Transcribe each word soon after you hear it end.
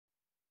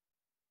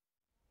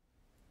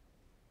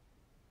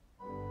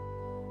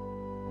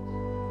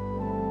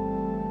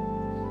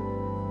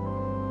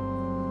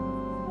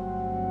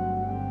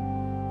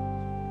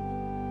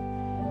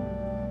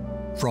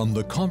From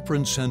the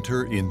Conference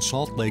Center in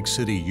Salt Lake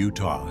City,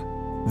 Utah,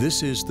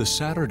 this is the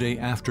Saturday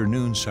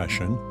afternoon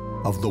session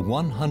of the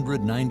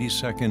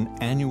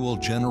 192nd Annual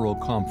General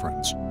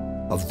Conference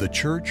of The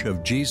Church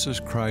of Jesus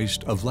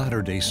Christ of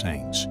Latter-day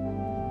Saints,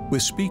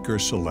 with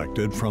speakers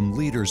selected from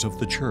leaders of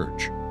the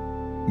church.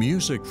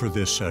 Music for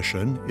this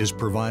session is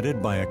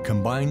provided by a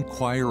combined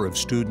choir of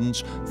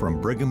students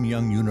from Brigham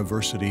Young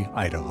University,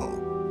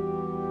 Idaho.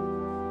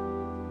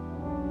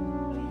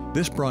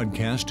 This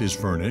broadcast is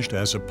furnished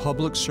as a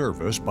public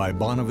service by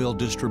Bonneville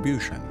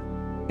Distribution.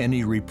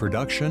 Any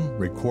reproduction,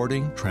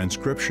 recording,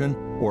 transcription,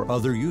 or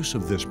other use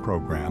of this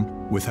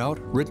program without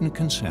written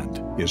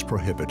consent is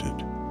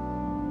prohibited.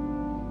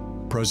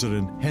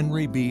 President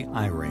Henry B.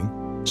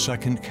 Eyring,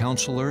 second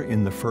counselor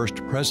in the First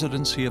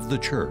Presidency of the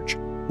Church,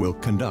 will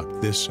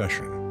conduct this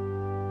session.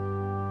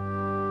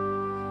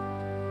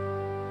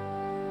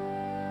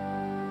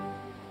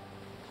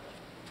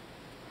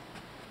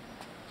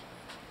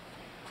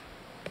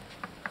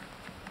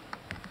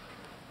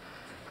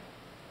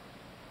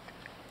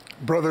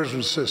 Brothers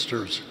and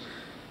sisters,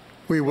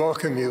 we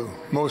welcome you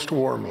most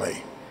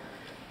warmly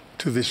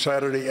to the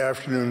Saturday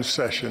afternoon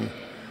session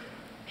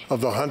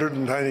of the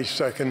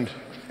 192nd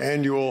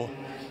Annual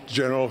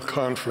General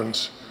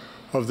Conference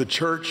of the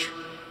Church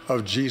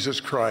of Jesus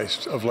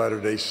Christ of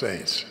Latter-day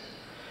Saints.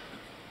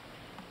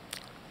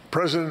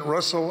 President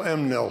Russell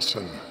M.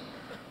 Nelson,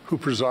 who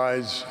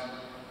presides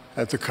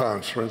at the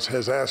conference,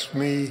 has asked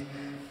me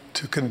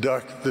to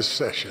conduct this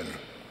session.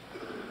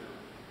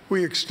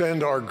 We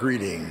extend our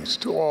greetings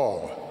to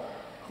all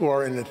who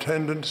are in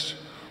attendance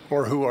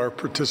or who are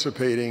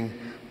participating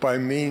by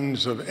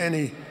means of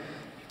any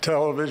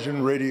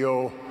television,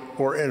 radio,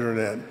 or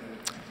internet.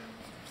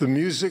 The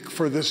music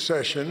for this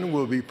session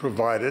will be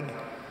provided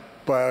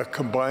by a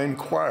combined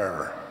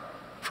choir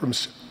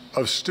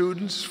of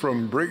students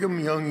from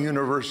Brigham Young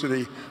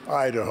University,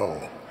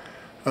 Idaho,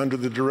 under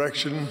the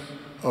direction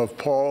of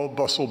Paul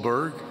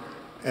Busselberg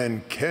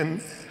and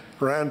Ken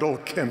Randall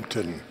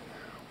Kempton,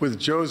 with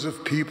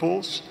Joseph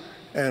Peoples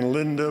and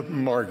Linda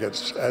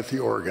Margetts at the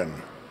organ.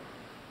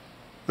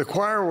 The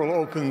choir will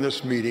open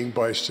this meeting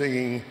by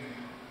singing,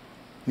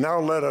 "Now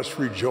Let Us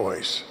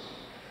Rejoice."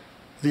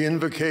 The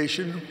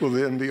invocation will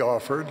then be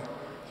offered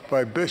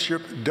by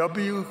Bishop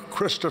W.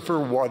 Christopher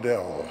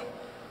Waddell,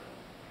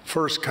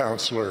 first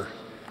counselor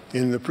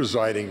in the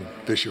presiding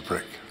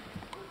bishopric.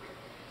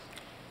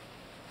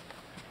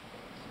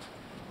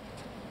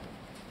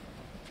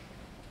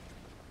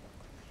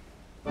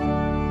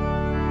 Tidings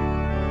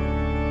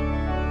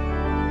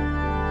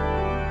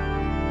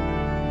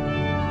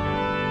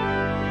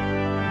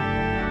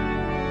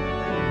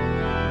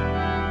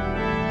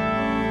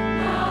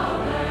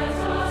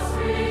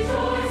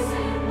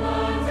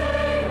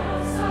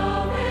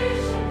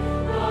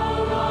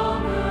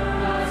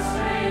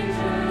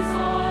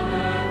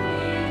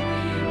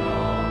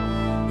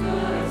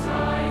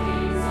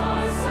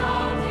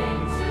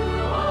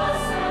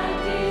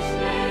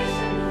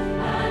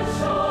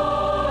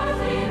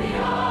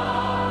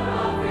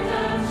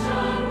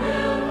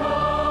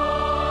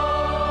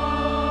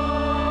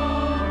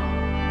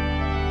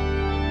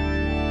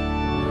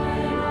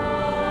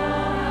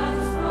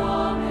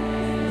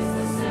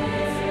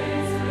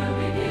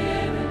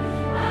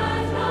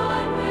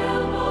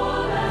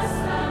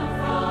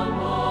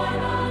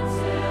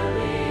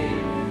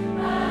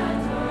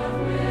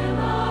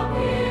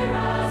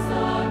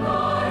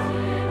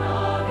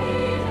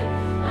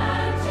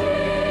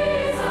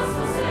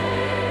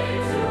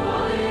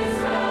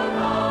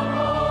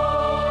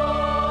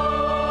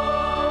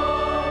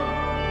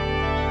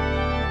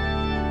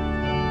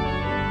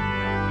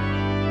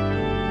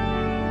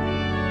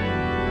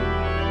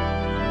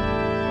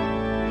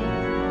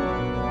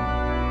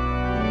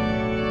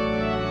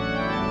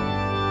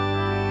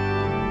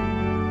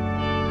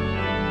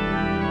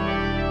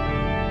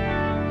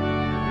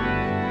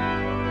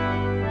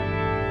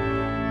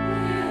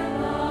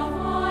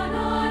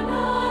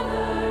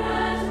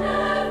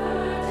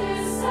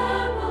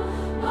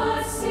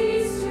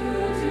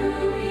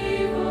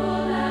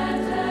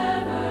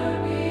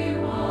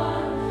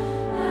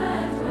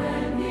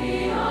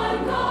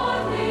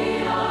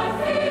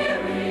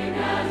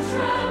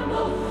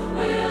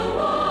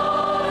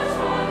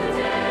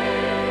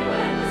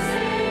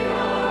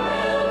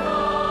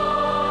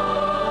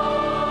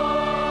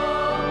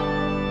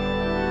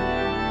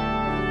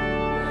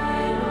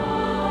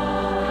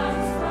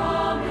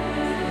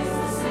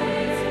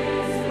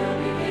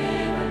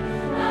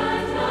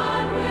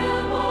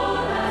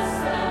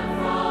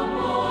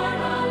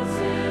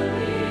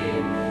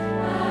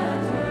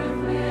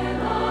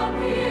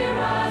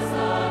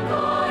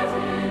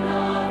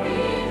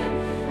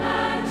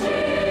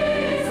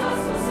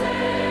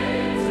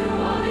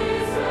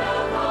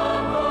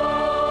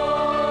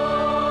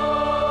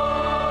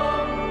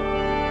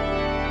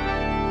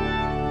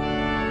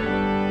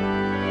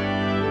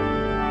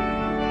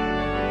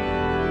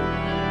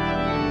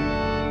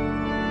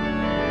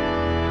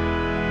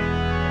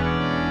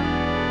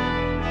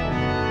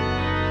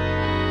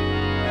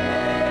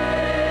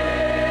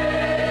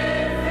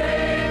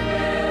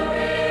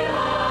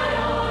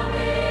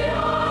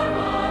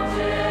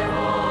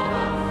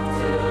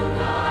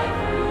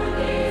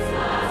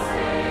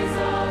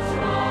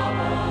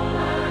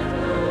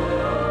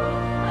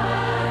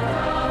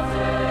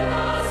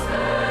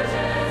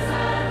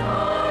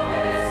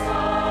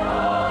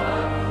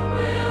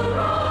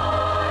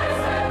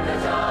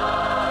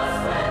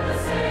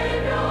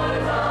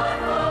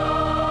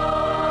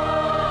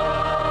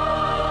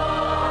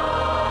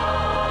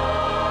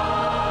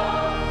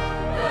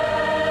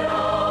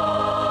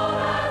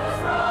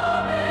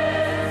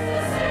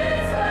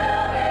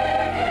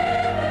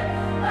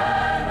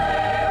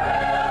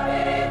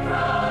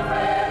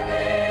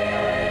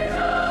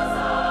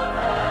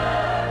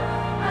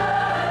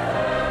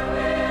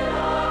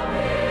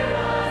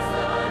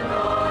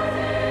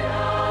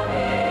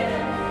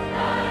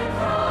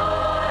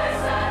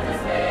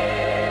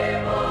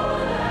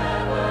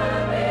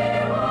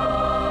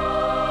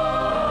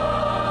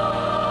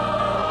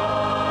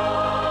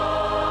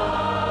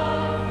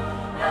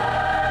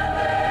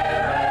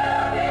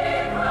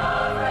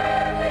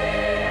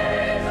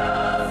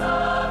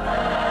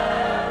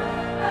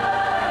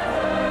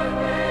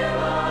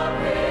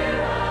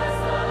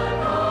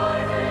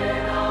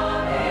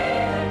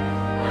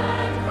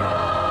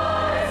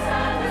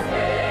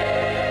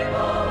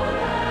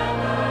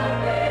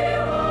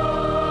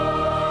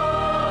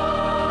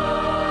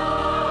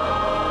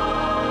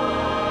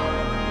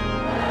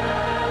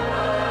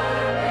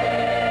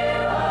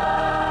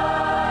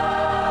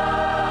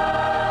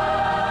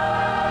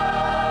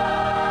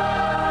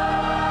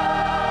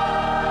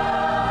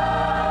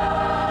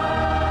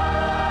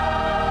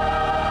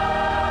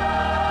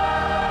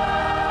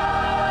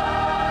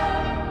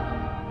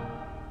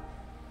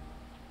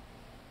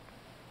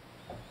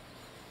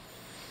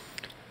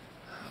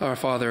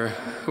Father,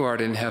 who art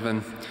in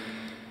heaven,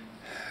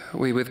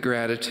 we with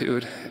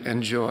gratitude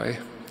and joy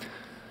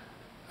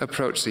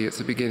approach thee at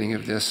the beginning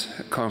of this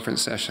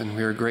conference session.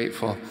 We are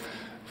grateful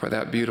for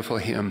that beautiful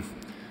hymn.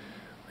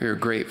 We are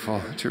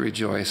grateful to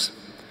rejoice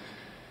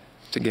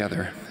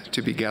together,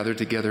 to be gathered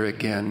together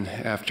again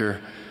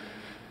after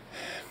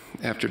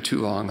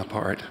too long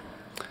apart.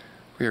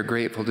 We are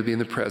grateful to be in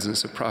the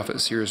presence of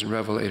prophets, seers, and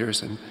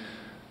revelators, and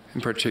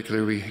in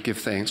particular, we give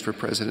thanks for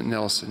President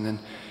Nelson and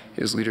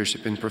his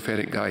leadership in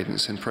prophetic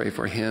guidance, and pray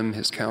for him,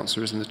 his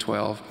counselors, and the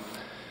 12,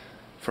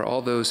 for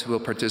all those who will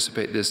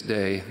participate this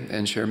day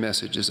and share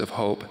messages of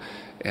hope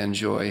and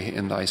joy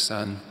in thy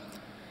Son.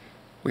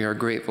 We are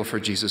grateful for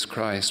Jesus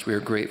Christ. We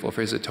are grateful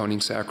for his atoning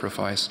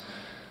sacrifice.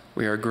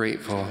 We are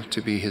grateful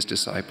to be his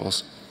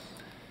disciples,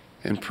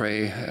 and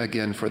pray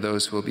again for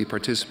those who will be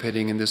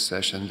participating in this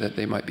session, that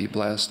they might be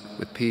blessed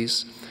with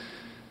peace,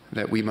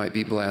 that we might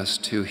be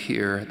blessed to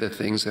hear the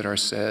things that are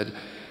said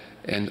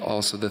and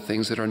also the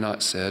things that are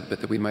not said,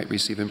 but that we might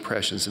receive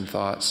impressions and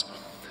thoughts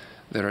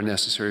that are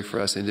necessary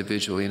for us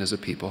individually and as a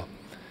people.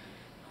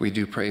 We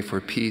do pray for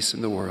peace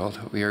in the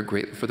world. We are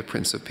grateful for the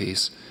Prince of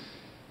Peace,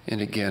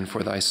 and again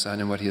for thy Son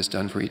and what he has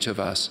done for each of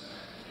us.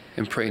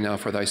 And pray now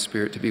for thy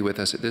Spirit to be with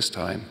us at this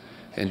time,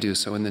 and do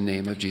so in the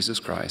name of Jesus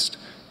Christ.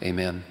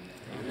 Amen.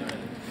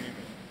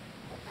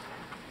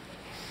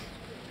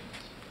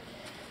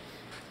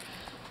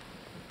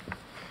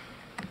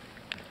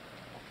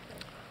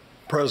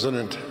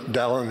 President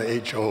Dallin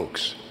H.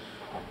 Oaks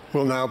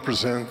will now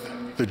present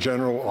the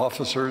general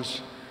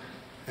officers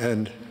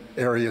and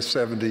Area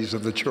 70s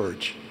of the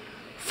church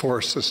for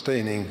a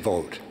sustaining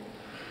vote.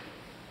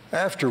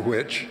 After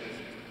which,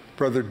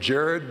 Brother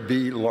Jared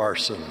B.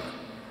 Larson,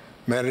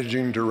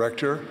 Managing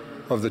Director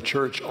of the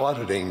Church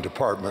Auditing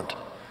Department,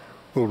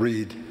 will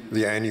read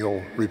the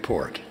annual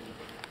report.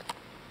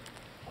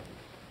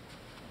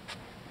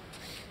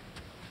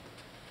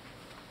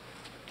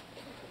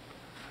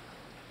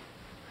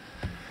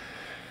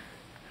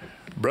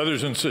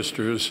 Brothers and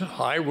sisters,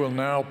 I will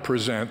now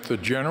present the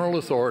general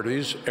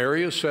authorities,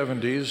 Area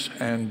 70s,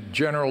 and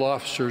general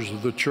officers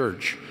of the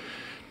church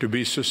to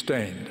be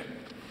sustained.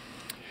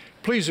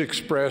 Please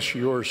express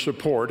your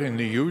support in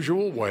the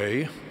usual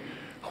way,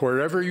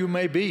 wherever you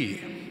may be.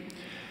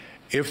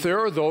 If there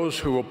are those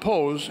who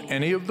oppose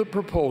any of the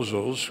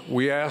proposals,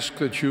 we ask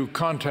that you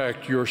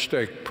contact your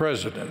stake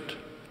president.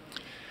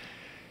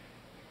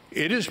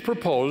 It is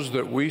proposed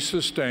that we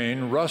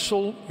sustain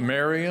Russell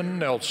Marion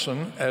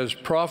Nelson as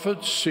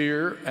prophet,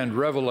 seer, and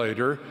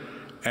revelator,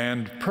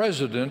 and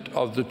president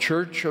of the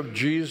Church of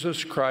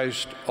Jesus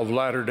Christ of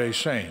Latter-day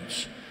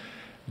Saints,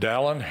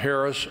 Dallin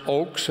Harris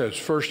Oaks as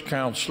first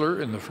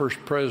counselor in the first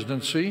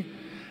presidency,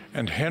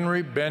 and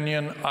Henry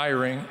Benyon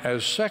Eyring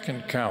as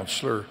second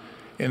counselor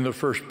in the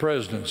first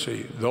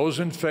presidency. Those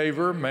in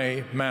favor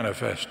may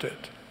manifest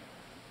it.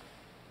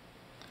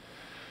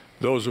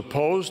 Those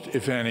opposed,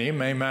 if any,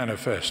 may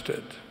manifest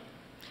it.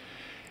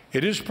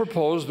 It is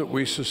proposed that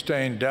we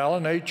sustain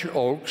Dallin H.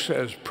 Oaks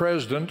as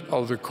president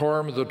of the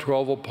Quorum of the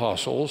 12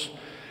 Apostles,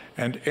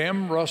 and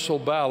M. Russell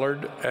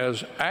Ballard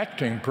as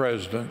acting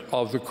president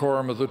of the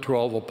Quorum of the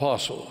 12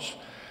 Apostles.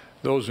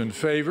 Those in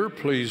favor,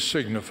 please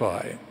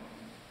signify.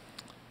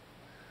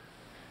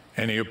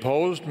 Any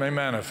opposed may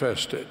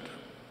manifest it.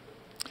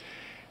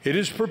 It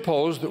is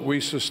proposed that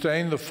we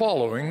sustain the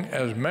following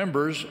as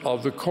members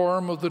of the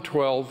Quorum of the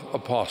 12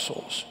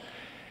 Apostles: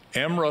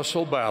 M.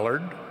 Russell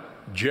Ballard,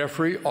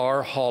 Jeffrey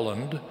R.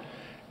 Holland,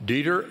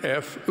 Dieter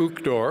F.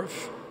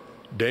 Uchtdorf,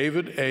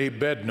 David A.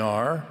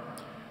 Bednar,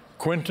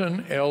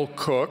 Quentin L.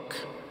 Cook,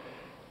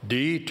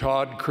 D.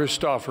 Todd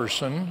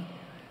Christofferson,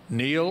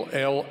 Neil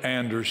L.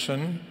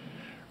 Anderson,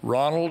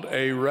 Ronald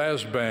A.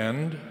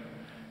 Rasband,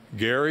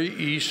 Gary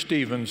E.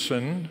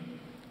 Stevenson,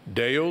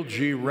 Dale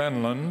G.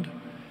 Renland,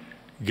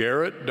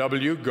 Garrett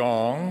W.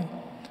 Gong,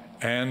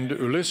 and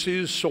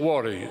Ulysses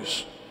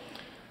Sawaris.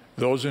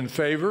 Those in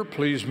favor,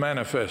 please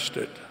manifest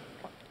it.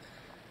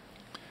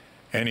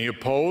 Any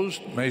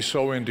opposed may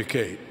so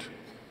indicate.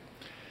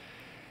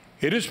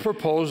 It is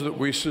proposed that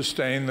we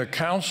sustain the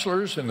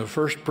counselors in the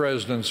first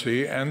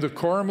presidency and the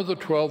Quorum of the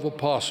 12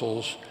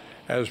 Apostles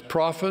as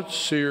prophets,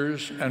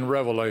 seers, and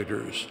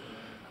revelators.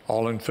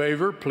 All in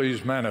favor,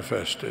 please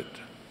manifest it.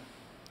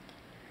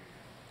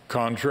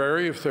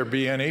 Contrary, if there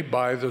be any,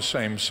 by the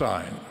same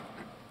sign.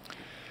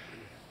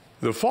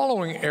 The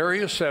following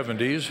Area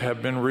 70s have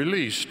been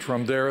released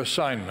from their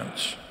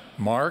assignments: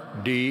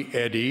 Mark D.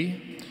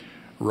 Eddy,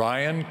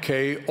 Ryan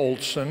K.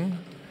 Olson,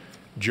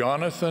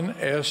 Jonathan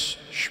S.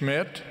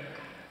 Schmidt,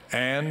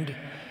 and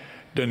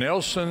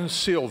Denelson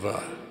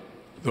Silva.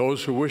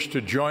 Those who wish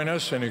to join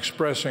us in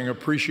expressing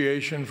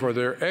appreciation for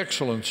their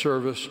excellent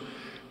service,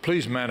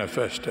 please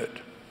manifest it.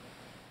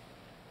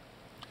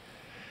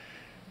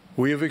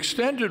 We have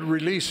extended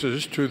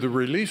releases to the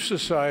Relief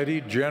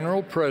Society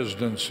General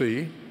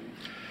Presidency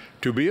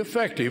to be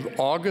effective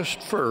August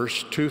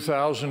 1st,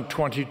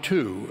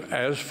 2022,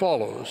 as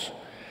follows: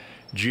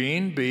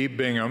 Jean B.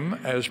 Bingham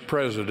as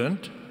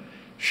President,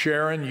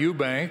 Sharon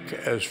Eubank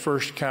as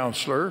First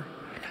Counselor,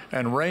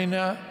 and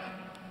Raina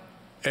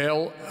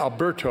L.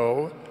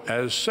 Alberto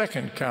as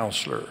second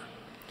counselor.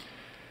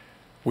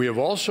 We have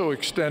also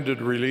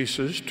extended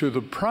releases to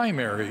the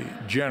primary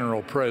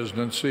general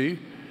presidency,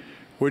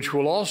 which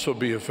will also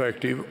be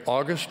effective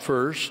August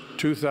 1st,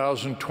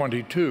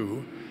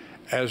 2022,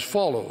 as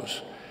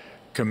follows: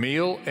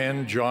 Camille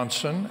N.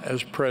 Johnson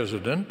as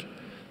president,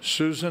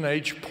 Susan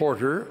H.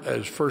 Porter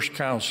as first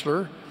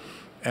counselor,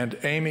 and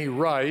Amy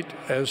Wright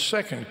as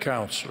second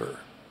counselor.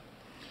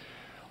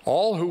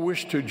 All who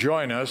wish to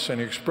join us in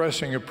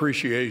expressing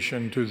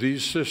appreciation to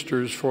these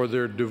sisters for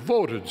their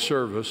devoted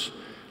service,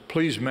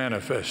 please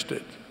manifest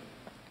it.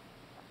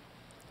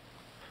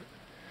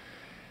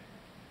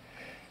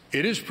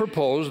 It is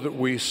proposed that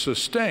we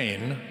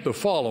sustain the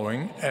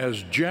following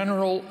as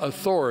General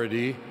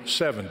Authority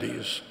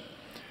 70s: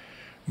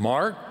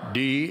 Mark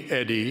D.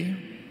 Eddy,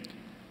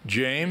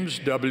 James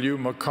W.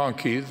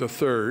 McConkie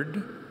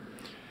III,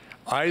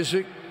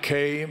 Isaac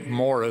K.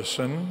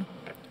 Morrison,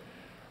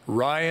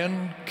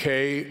 Ryan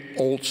K.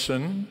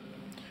 Olson,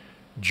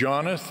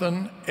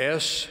 Jonathan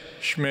S.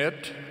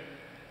 Schmidt,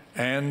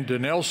 and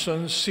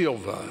Denelson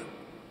Silva.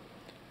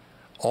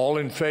 All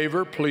in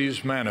favor,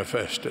 please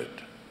manifest it.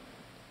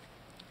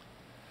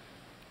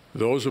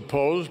 Those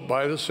opposed,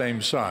 by the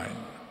same sign.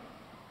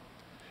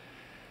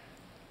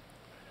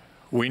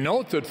 We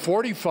note that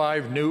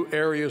 45 new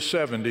Area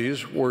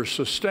 70s were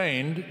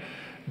sustained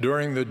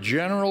during the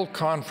General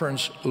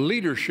Conference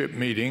leadership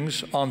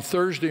meetings on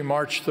Thursday,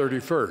 March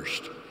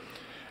 31st,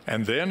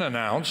 and then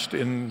announced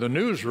in the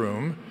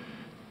newsroom,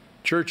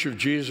 Church of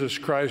Jesus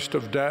Christ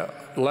of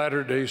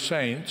Latter-day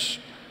Saints.org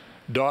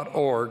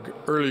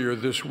earlier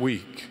this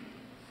week.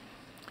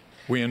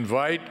 We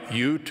invite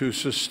you to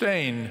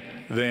sustain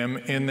them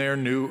in their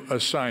new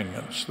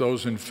assignments.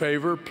 Those in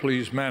favor,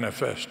 please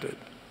manifest it.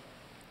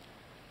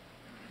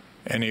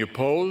 Any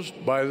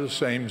opposed, by the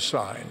same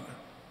sign.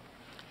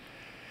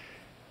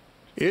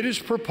 It is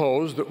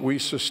proposed that we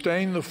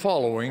sustain the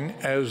following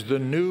as the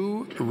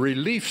new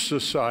Relief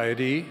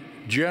Society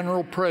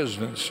General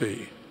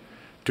Presidency,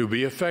 to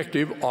be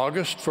effective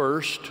August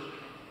 1st,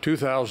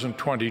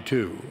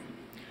 2022.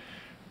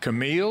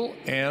 Camille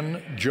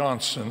N.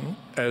 Johnson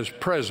as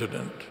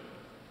President,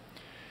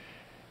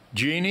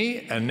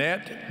 Jeannie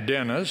Annette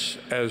Dennis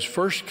as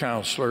First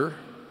Counselor,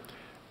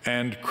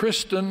 and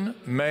Kristen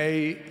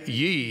May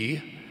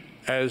Yee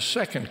as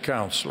Second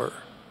Counselor.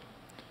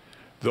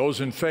 Those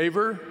in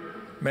favor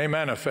may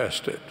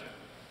manifest it.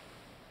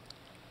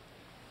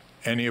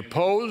 Any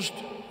opposed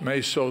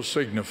may so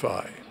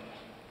signify.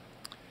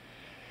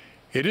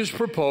 It is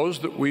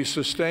proposed that we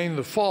sustain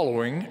the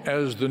following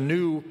as the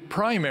new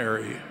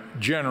primary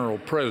general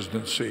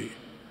presidency,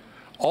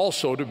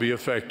 also to be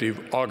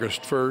effective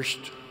August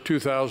 1st,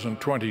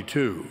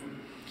 2022.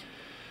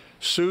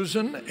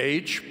 Susan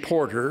H.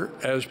 Porter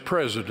as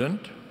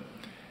president,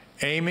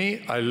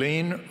 Amy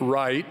Eileen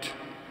Wright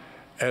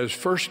as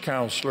first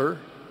counselor,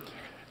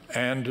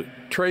 and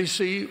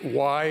Tracy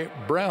Y.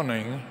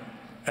 Browning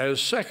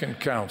as second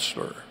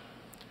counselor.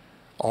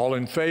 All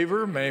in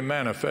favor may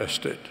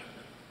manifest it.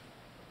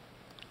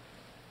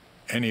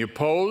 Any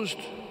opposed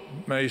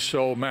may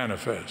so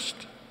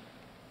manifest.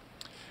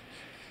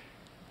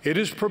 It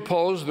is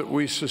proposed that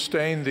we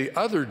sustain the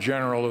other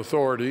general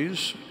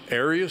authorities,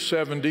 Area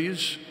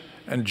 70s,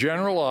 and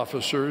general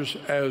officers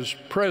as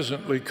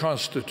presently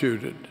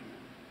constituted.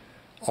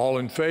 All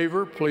in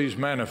favor, please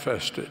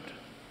manifest it.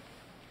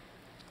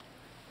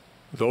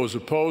 Those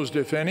opposed,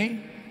 if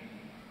any?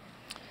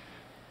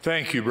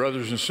 Thank you,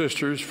 brothers and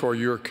sisters, for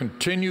your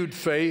continued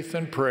faith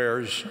and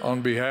prayers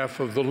on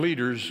behalf of the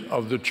leaders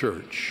of the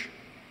church.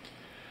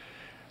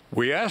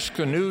 We ask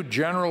the new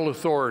general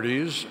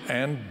authorities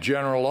and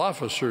general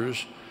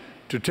officers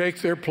to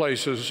take their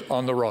places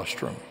on the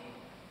rostrum.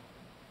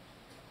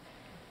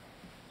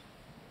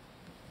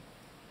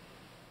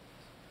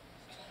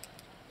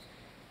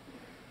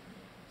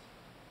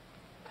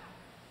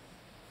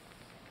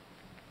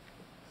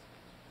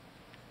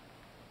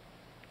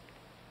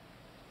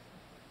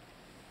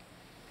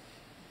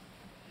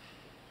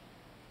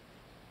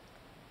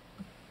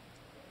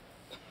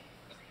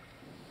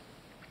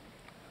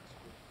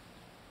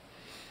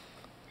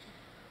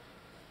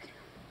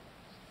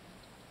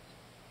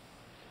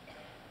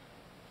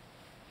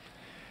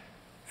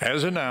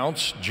 As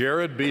announced,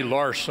 Jared B.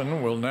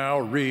 Larson will now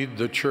read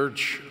the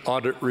church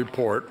audit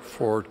report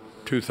for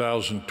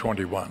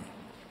 2021.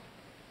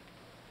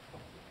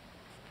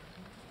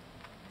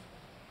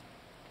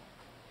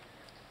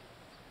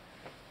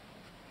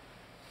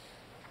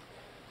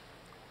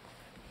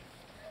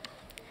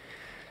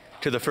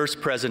 To the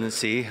First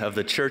Presidency of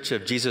the Church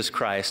of Jesus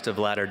Christ of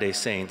Latter-day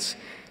Saints,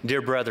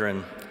 dear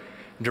brethren,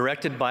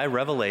 directed by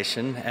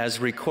revelation as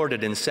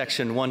recorded in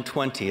section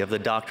 120 of the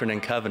Doctrine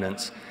and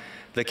Covenants,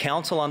 the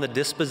Council on the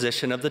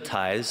Disposition of the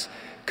Tithes,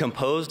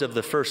 composed of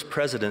the First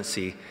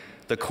Presidency,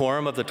 the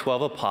Quorum of the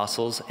 12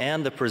 Apostles,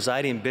 and the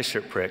presiding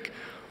bishopric,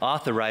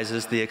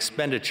 authorizes the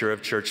expenditure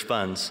of church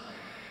funds.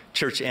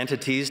 Church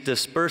entities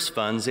disperse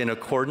funds in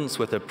accordance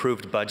with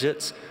approved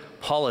budgets,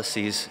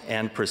 policies,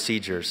 and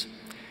procedures.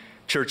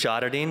 Church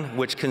auditing,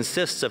 which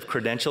consists of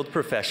credentialed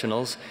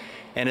professionals,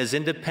 and is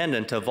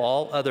independent of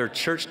all other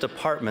church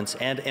departments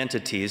and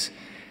entities,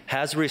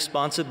 has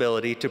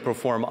responsibility to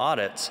perform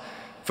audits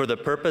for the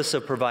purpose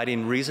of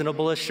providing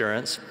reasonable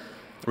assurance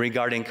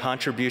regarding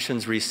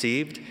contributions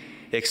received,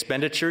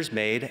 expenditures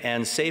made,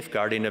 and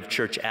safeguarding of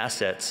church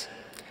assets.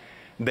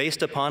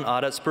 Based upon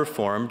audits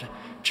performed,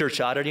 church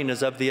auditing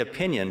is of the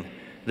opinion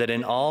that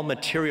in all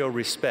material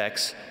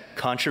respects,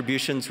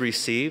 contributions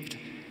received,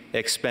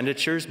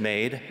 expenditures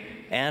made,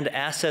 and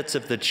assets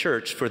of the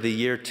church for the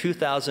year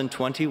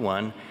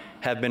 2021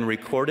 have been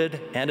recorded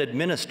and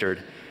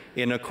administered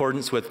in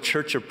accordance with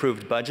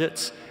church-approved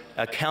budgets,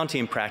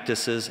 accounting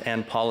practices,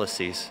 and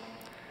policies.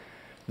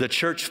 The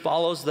church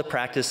follows the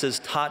practices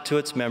taught to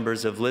its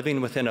members of living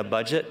within a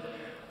budget,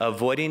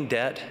 avoiding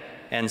debt,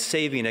 and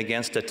saving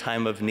against a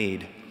time of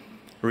need.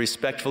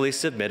 Respectfully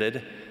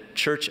submitted,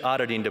 Church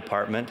Auditing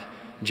Department,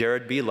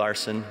 Jared B.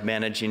 Larson,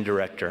 Managing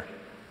Director.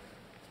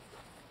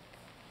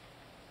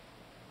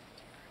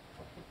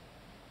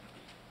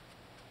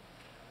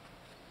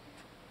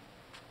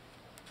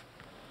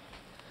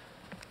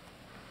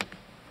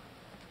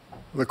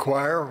 The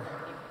choir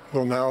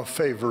will now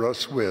favor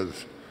us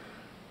with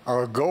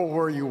 "I'll Go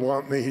Where You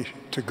Want Me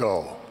to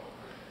Go."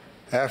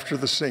 After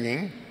the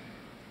singing,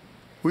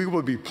 we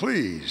will be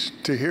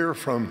pleased to hear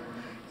from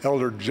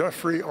Elder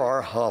Jeffrey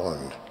R.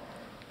 Holland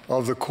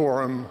of the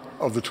Quorum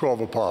of the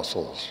 12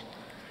 Apostles.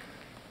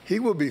 He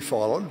will be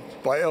followed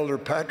by Elder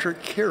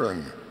Patrick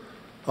Kieran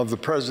of the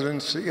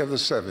Presidency of the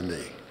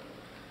 70.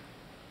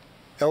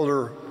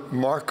 Elder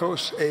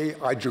Marcos A.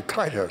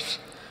 Idrukaitis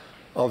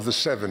of the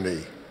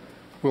 70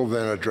 will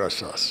then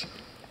address us.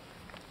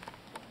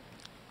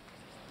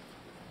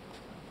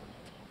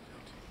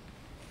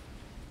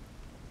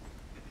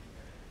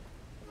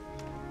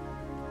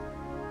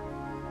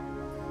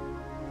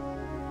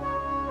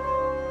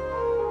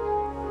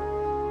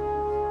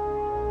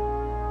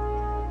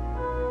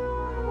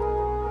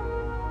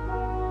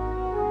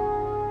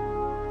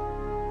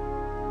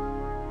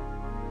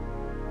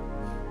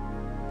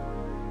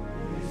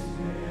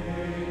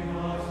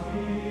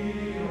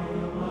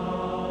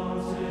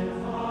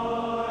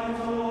 High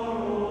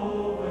or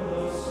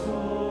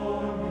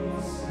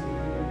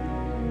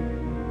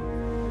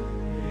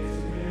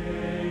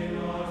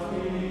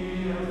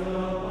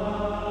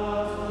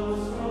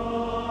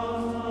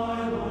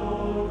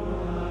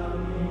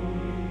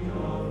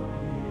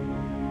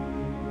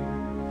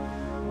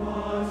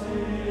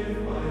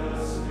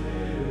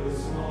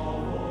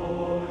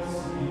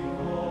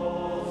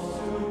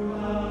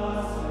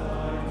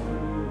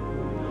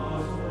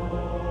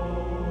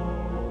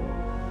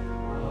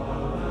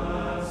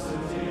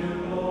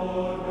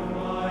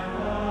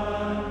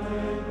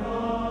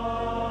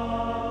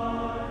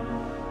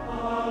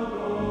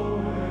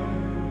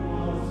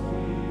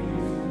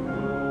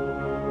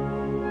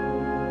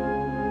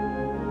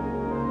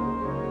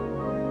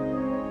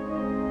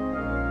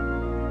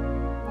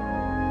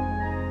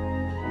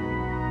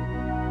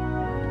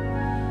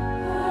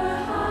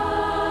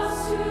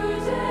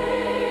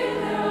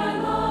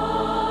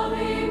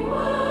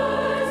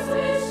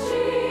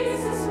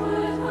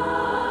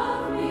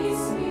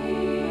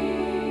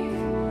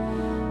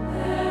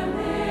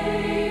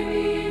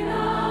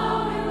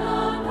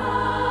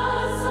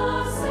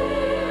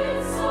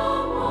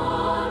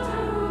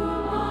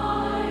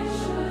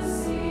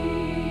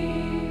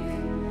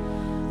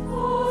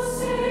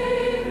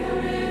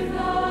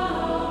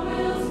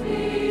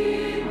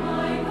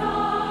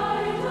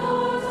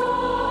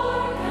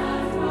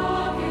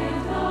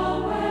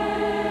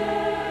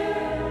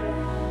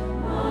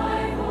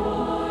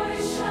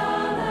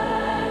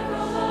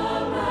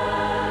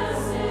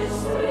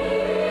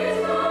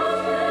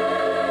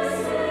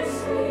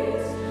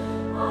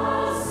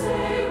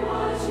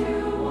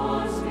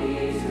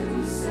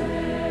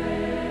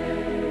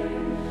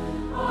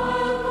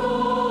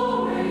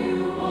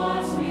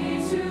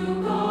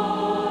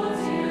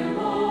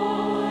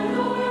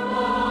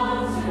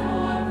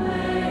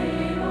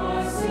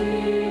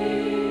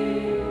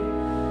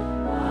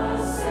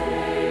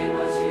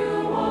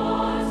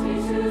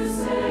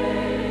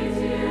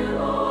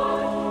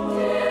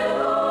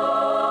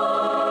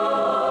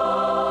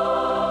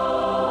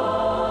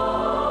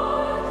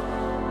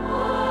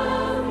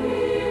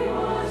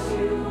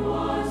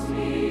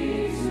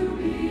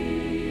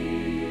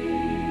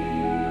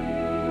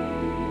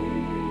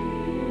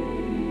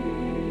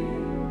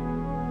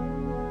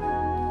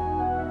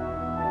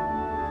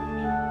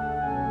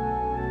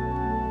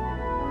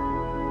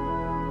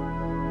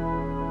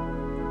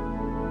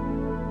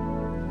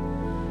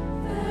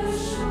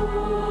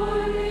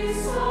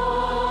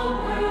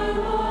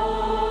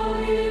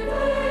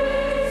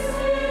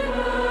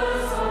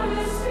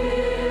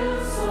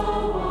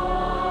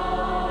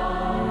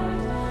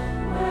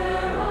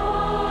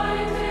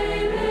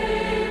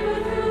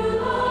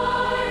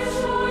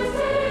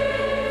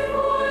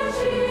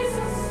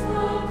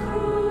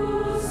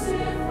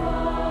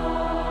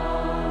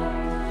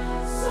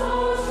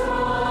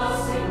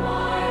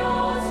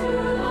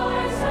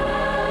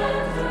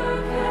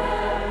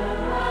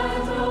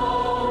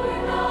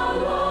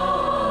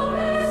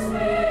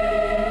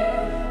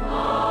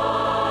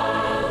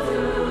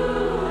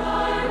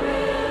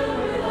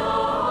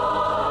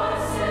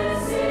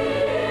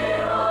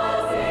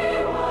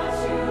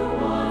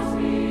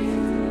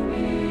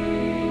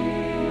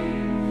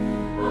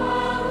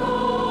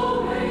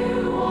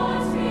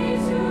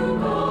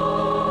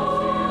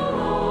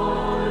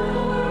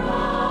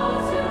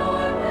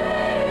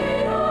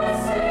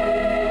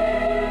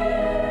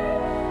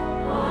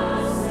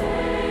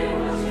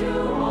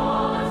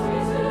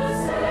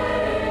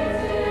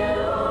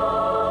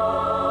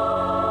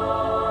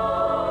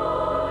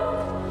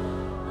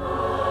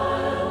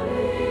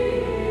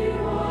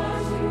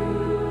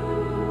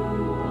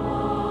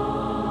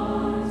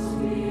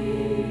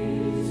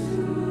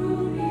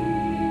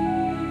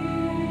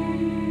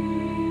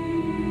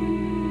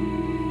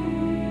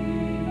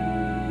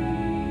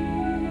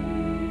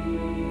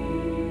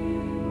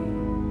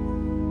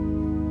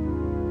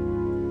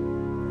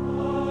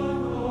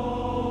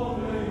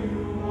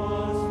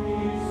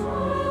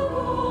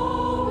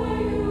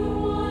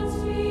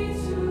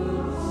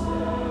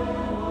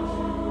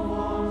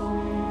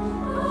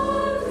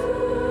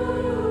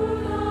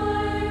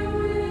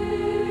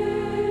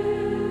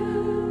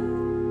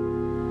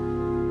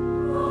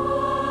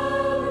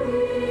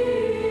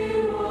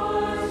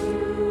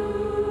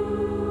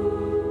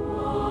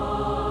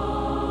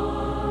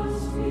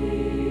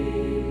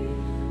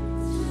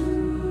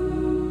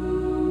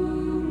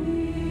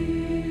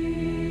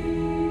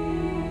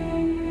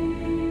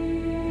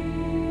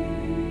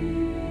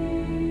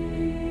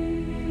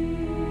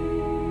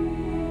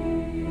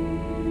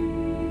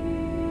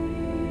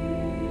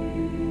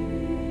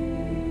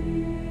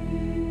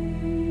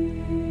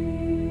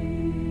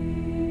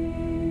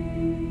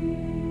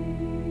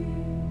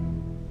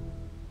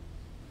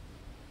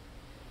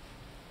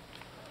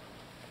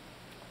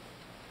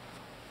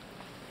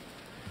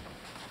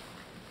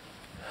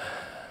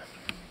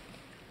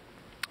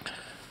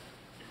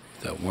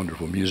that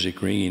wonderful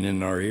music ringing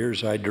in our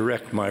ears, I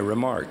direct my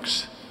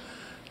remarks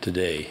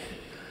today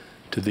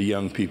to the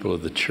young people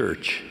of the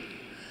church,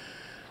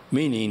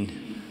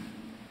 meaning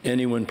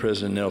anyone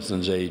President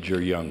Nelson's age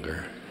or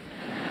younger.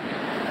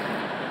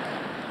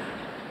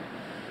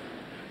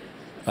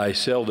 I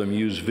seldom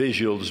use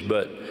visuals,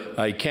 but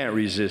I can't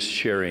resist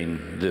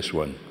sharing this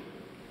one.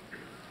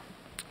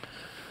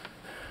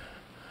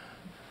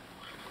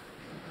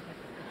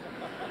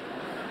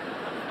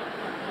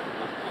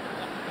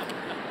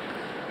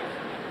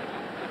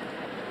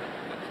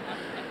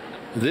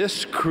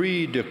 This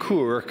cri de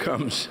coeur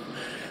comes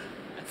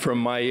from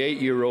my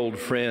 8-year-old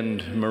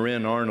friend,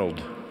 Marin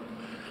Arnold,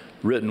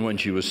 written when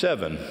she was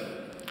 7.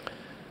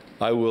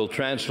 I will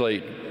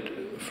translate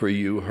for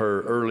you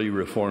her early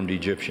Reformed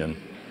Egyptian.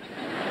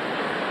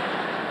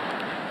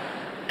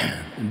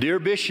 Dear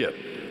Bishop,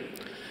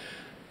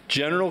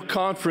 General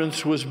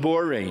Conference was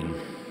boring.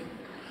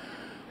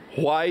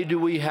 Why do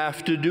we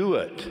have to do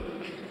it?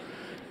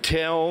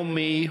 Tell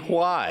me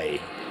why.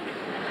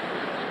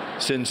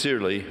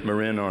 Sincerely,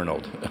 Marin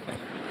Arnold.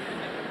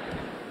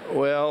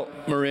 Well,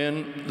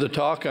 Marin, the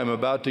talk I'm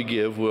about to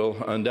give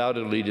will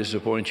undoubtedly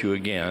disappoint you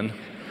again.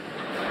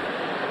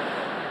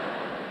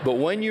 But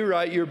when you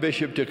write your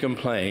bishop to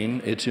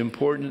complain, it's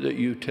important that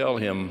you tell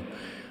him,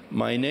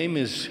 my name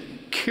is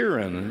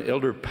Kieran,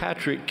 Elder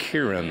Patrick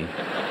Kieran.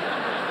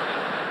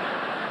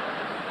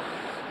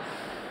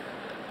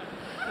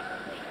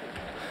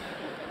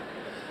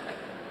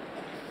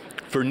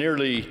 For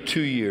nearly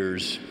 2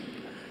 years,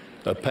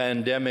 a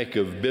pandemic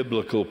of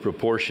biblical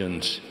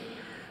proportions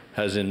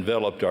has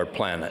enveloped our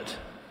planet.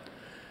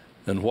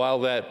 And while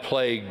that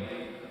plague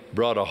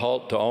brought a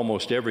halt to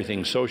almost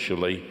everything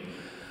socially,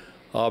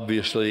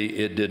 obviously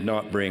it did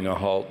not bring a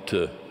halt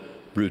to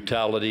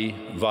brutality,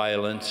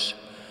 violence,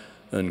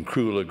 and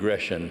cruel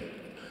aggression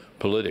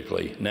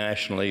politically,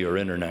 nationally or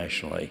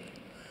internationally.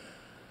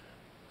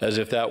 As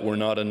if that were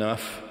not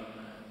enough,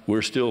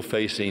 we're still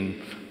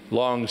facing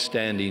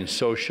long-standing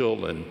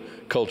social and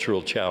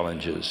cultural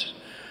challenges,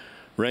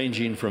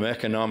 ranging from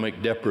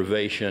economic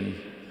deprivation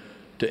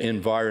to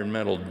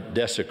environmental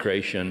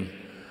desecration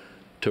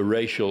to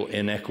racial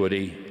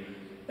inequity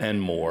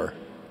and more.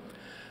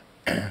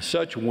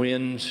 Such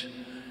winds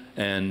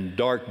and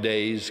dark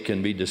days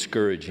can be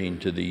discouraging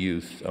to the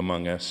youth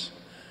among us,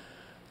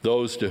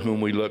 those to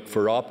whom we look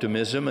for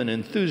optimism and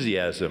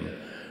enthusiasm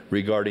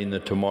regarding the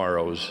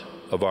tomorrows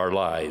of our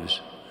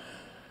lives.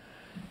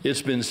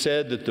 It's been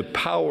said that the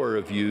power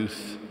of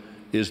youth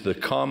is the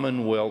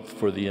common wealth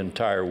for the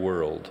entire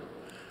world.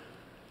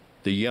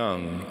 The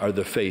young are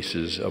the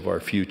faces of our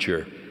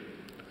future.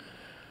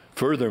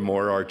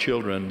 Furthermore, our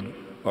children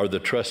are the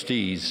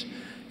trustees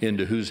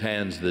into whose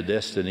hands the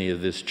destiny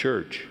of this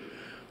church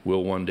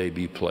will one day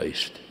be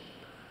placed.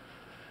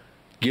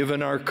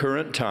 Given our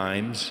current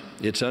times,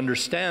 it's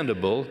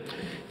understandable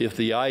if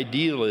the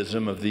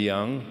idealism of the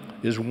young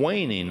is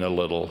waning a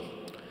little.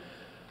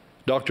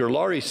 Dr.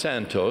 Laurie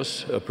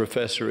Santos, a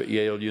professor at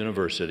Yale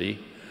University,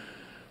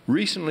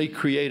 recently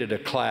created a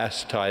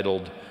class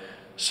titled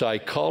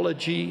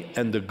Psychology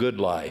and the Good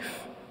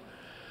Life.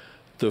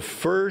 The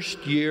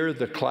first year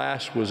the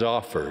class was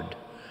offered,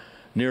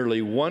 nearly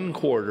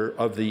 1/4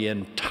 of the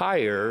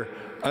entire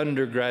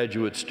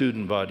undergraduate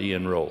student body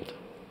enrolled.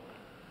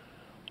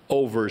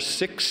 Over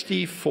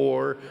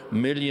 64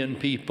 million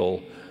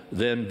people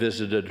then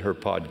visited her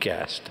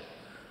podcast.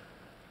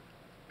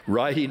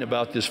 Writing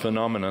about this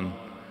phenomenon,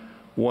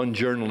 one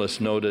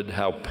journalist noted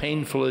how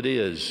painful it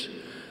is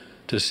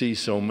to see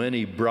so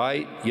many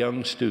bright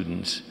young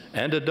students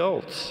and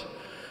adults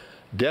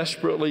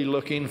desperately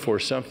looking for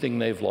something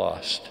they've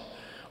lost,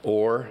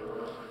 or,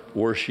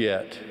 worse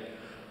yet,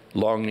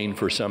 longing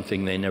for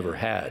something they never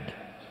had.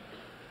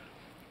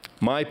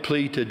 My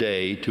plea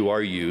today to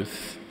our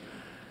youth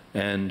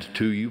and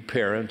to you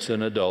parents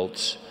and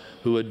adults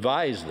who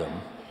advise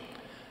them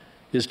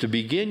is to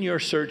begin your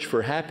search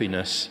for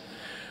happiness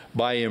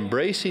by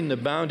embracing the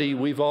bounty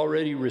we've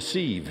already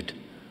received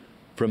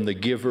from the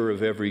giver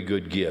of every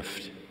good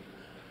gift.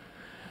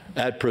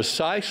 At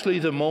precisely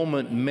the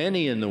moment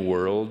many in the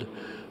world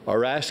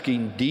are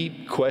asking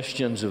deep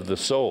questions of the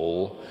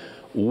soul,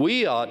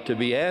 we ought to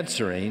be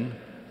answering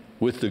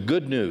with the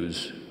good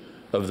news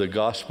of the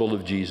gospel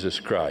of Jesus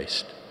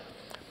Christ.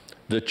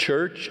 The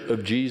Church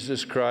of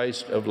Jesus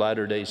Christ of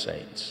Latter-day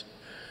Saints,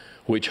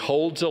 which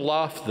holds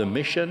aloft the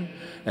mission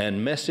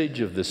and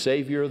message of the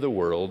Savior of the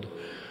world,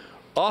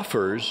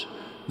 offers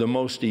the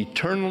most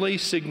eternally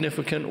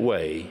significant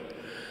way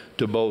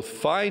to both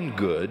find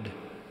good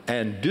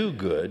and do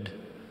good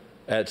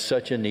at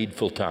such a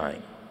needful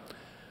time.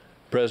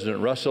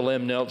 President Russell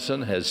M.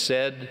 Nelson has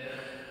said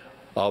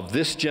of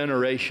this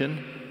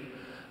generation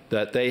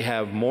that they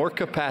have more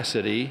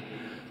capacity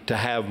to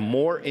have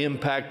more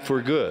impact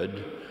for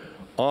good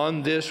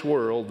on this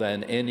world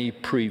than any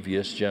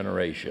previous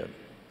generation.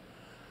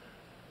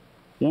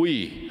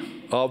 We,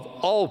 of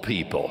all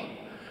people,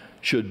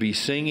 should be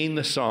singing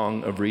the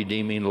song of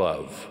redeeming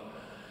love.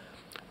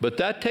 But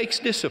that takes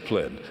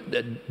discipline,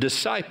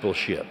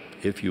 discipleship,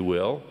 if you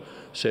will,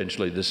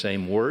 essentially the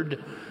same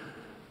word,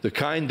 the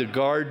kind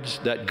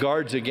that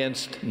guards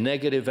against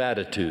negative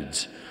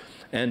attitudes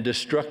and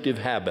destructive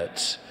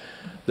habits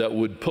that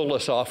would pull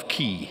us off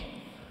key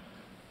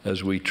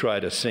as we try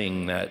to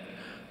sing that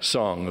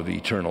song of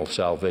eternal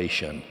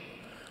salvation.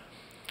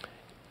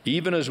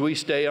 Even as we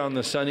stay on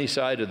the sunny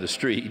side of the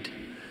street,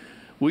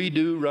 we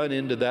do run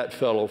into that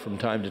fellow from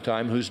time to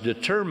time who's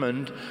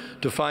determined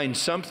to find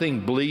something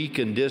bleak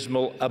and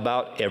dismal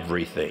about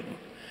everything.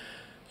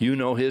 You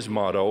know his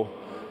motto,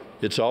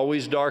 it's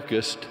always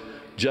darkest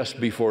just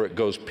before it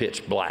goes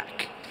pitch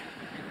black.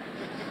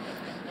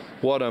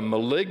 What a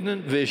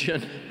malignant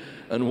vision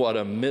and what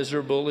a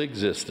miserable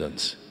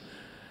existence.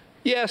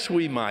 Yes,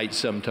 we might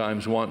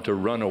sometimes want to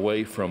run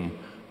away from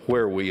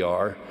where we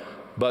are,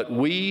 but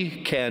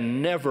we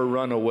can never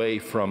run away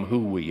from who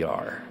we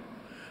are.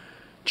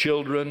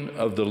 Children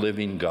of the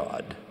living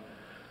God,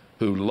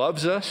 who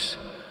loves us,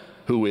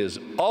 who is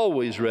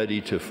always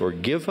ready to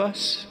forgive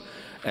us,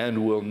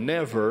 and will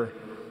never,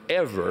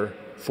 ever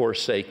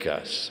forsake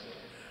us.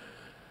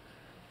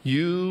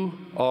 You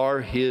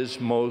are his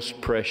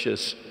most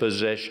precious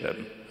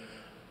possession.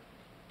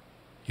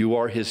 You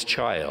are his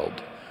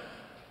child,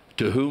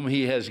 to whom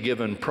he has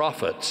given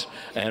prophets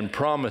and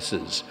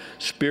promises,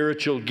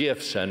 spiritual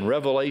gifts and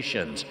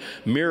revelations,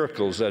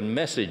 miracles and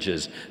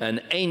messages,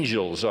 and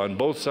angels on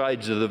both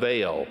sides of the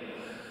veil.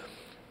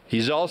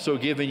 He's also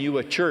given you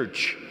a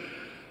church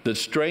that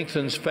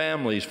strengthens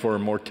families for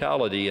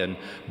immortality and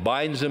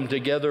binds them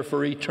together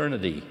for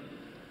eternity.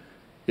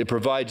 It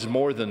provides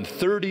more than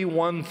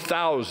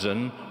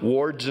 31,000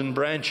 wards and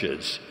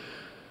branches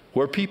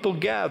where people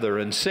gather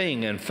and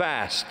sing and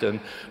fast and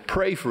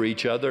pray for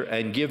each other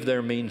and give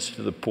their means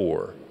to the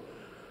poor.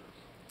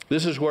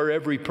 This is where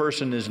every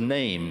person is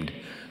named,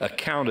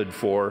 accounted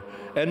for,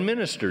 and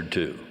ministered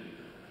to,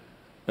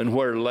 and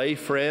where lay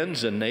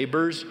friends and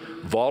neighbors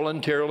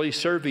voluntarily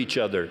serve each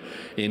other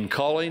in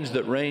callings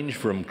that range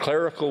from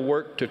clerical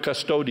work to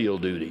custodial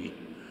duty.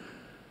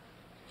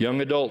 Young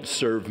adults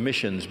serve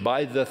missions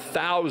by the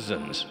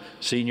thousands,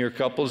 senior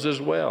couples as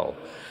well,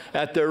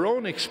 at their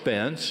own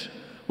expense,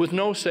 with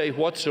no say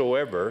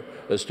whatsoever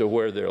as to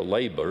where they'll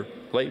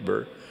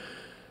labor,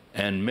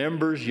 and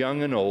members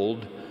young and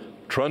old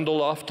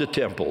trundle off to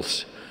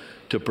temples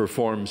to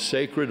perform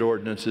sacred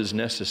ordinances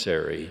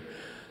necessary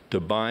to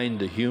bind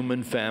the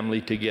human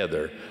family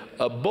together.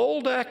 A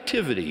bold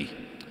activity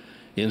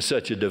in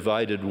such a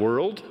divided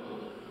world,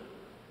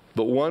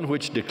 but one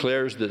which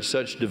declares that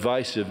such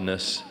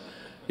divisiveness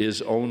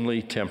is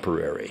only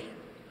temporary.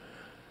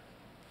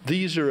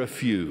 These are a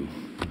few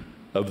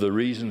of the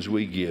reasons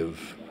we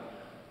give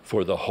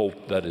for the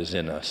hope that is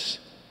in us.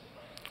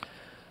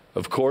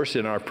 Of course,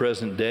 in our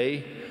present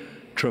day,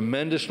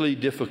 tremendously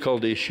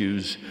difficult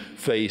issues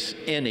face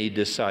any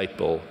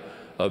disciple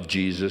of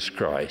Jesus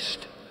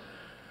Christ.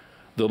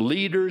 The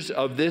leaders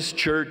of this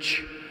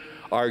church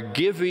are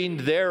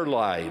giving their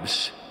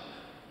lives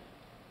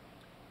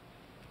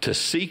to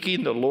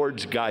seeking the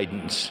Lord's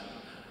guidance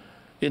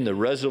in the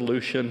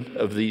resolution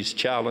of these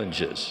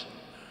challenges.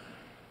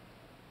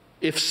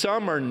 If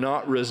some are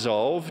not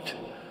resolved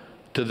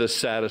to the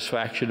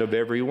satisfaction of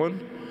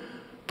everyone,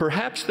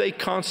 perhaps they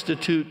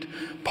constitute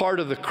part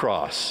of the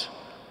cross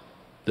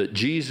that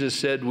Jesus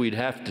said we'd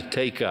have to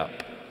take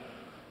up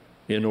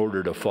in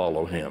order to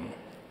follow him.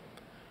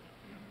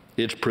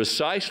 It's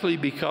precisely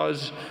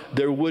because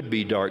there would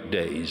be dark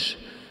days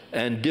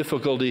and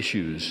difficult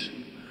issues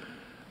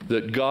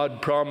that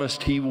God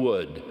promised he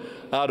would,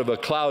 out of a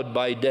cloud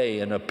by day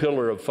and a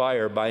pillar of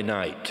fire by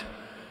night,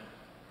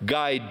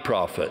 guide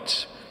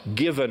prophets,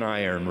 give an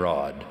iron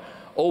rod,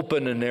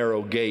 open a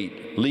narrow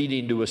gate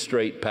leading to a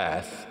straight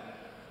path,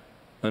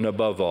 and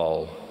above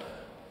all,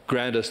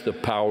 grant us the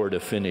power to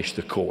finish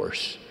the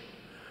course.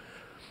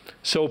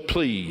 So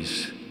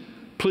please,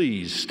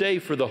 please stay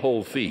for the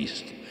whole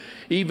feast,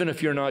 even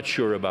if you're not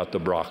sure about the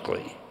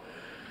broccoli.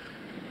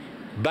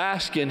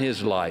 Bask in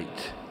his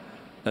light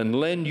and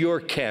lend your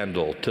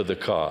candle to the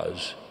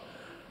cause.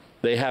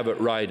 They have it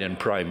right in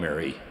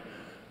primary.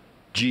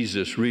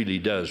 Jesus really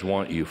does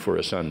want you for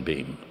a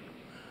sunbeam.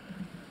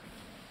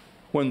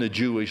 When the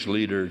Jewish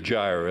leader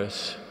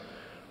Jairus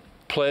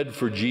pled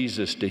for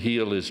Jesus to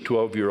heal his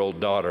 12-year-old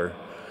daughter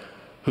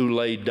who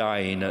lay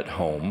dying at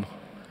home,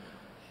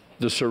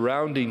 the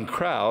surrounding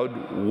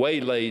crowd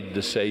waylaid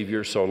the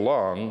Savior so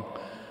long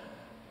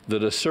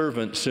that a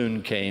servant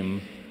soon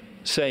came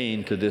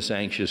saying to this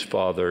anxious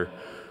father,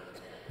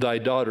 "Thy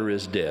daughter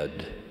is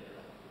dead,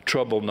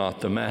 trouble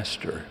not the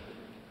master."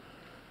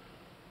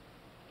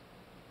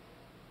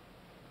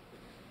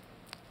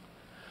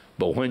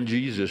 But when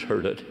Jesus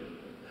heard it,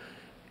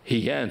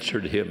 he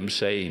answered him,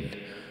 saying,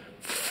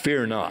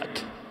 "Fear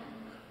not,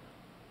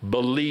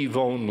 believe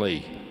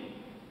only,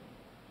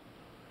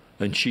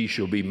 and she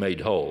shall be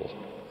made whole."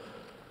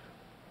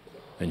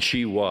 And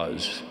she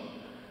was,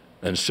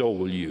 and so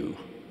will you.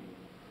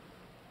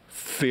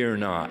 Fear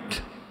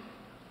not,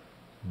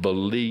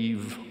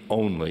 believe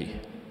only.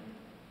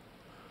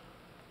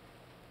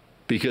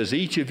 Because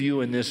each of you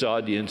in this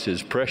audience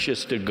is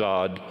precious to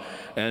God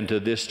and to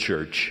this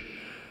church,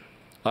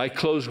 I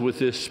close with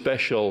this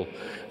special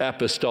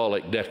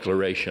apostolic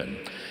declaration.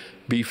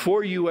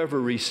 Before you ever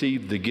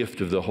received the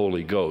gift of the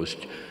Holy Ghost,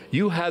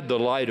 you had the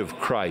light of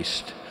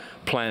Christ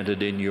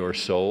planted in your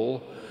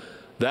soul.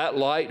 That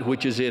light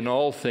which is in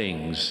all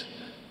things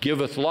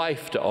giveth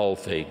life to all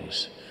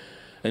things,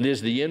 and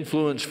is the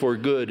influence for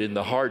good in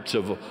the hearts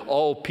of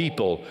all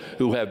people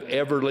who have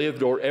ever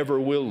lived or ever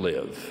will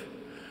live.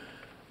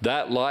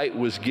 That light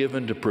was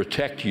given to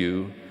protect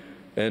you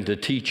and to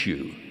teach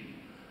you.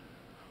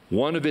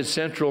 One of its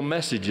central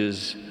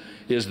messages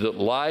is that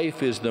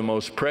life is the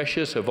most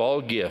precious of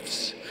all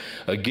gifts,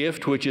 a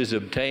gift which is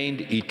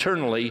obtained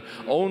eternally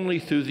only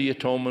through the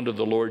atonement of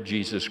the Lord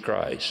Jesus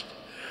Christ.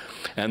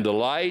 And the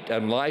light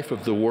and life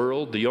of the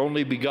world, the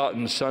only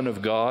begotten Son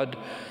of God,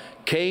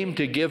 came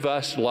to give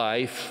us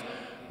life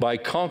by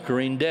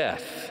conquering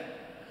death.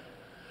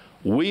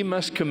 We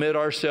must commit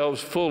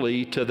ourselves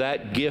fully to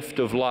that gift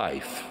of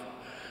life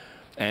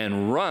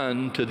and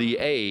run to the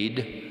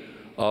aid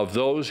of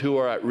those who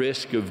are at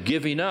risk of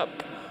giving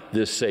up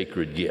this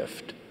sacred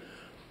gift.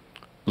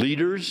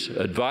 Leaders,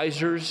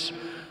 advisors,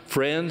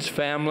 friends,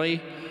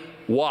 family,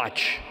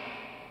 watch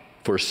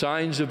for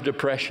signs of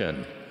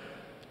depression,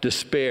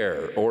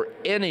 despair, or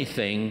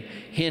anything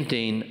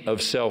hinting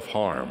of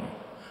self-harm.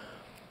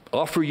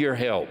 Offer your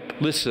help.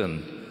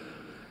 Listen.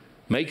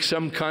 Make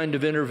some kind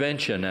of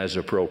intervention as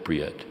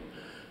appropriate.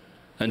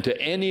 And to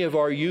any of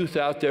our youth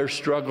out there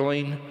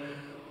struggling,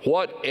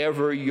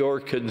 whatever your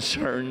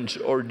concerns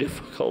or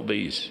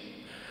difficulties,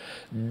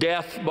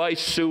 death by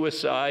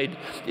suicide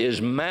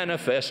is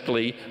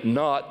manifestly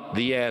not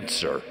the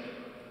answer.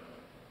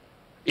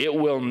 It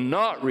will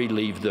not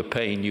relieve the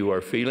pain you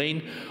are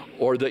feeling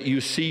or that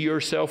you see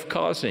yourself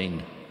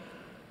causing.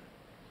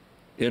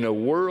 In a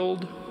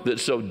world that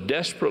so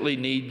desperately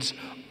needs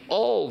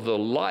all the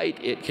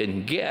light it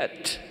can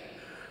get,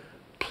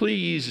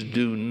 please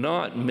do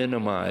not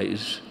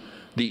minimize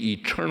the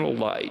eternal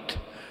light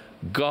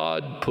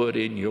God put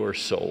in your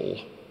soul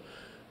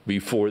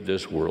before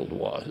this world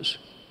was.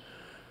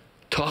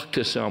 Talk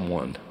to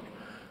someone.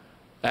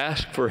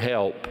 Ask for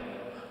help.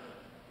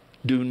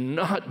 Do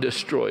not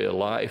destroy a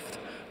life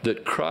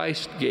that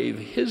Christ gave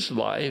his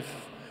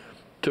life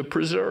to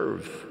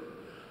preserve.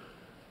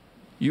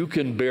 You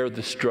can bear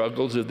the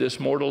struggles of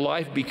this mortal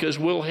life because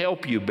we'll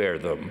help you bear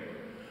them.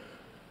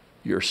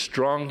 You're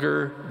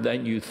stronger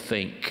than you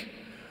think.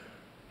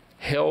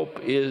 Help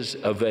is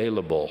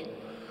available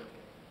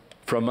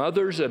from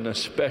others and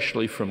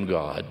especially from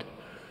God.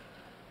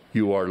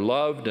 You are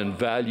loved and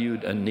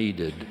valued and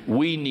needed.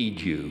 We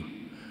need you.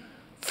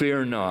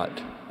 Fear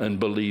not and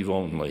believe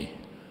only.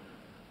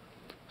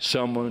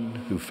 Someone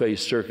who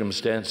faced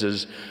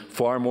circumstances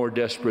far more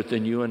desperate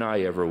than you and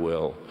I ever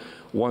will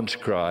once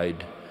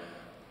cried,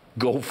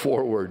 "Go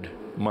forward,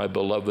 my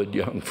beloved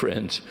young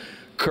friends.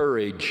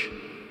 Courage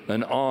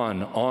and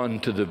on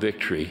to the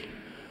victory.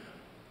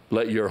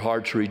 Let your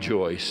hearts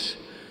rejoice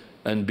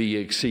and be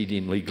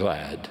exceedingly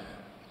glad."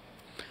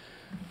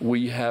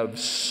 We have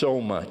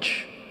so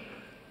much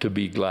to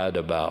be glad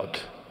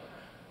about.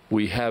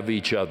 We have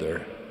each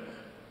other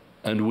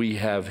and we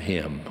have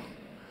him.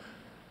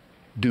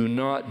 Do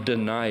not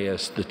deny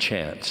us the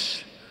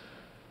chance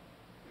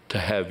to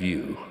have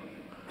you.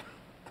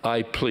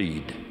 I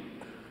plead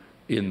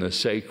in the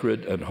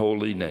sacred and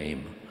holy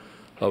name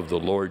of the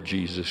Lord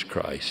Jesus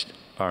Christ,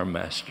 our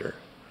Master.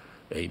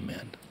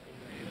 Amen.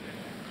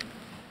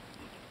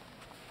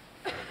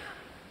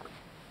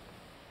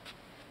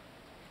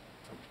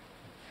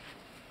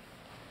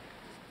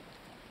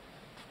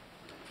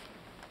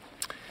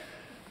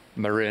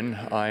 Marin,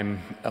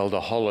 I'm Elder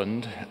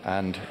Holland,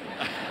 and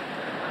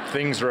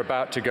things are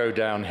about to go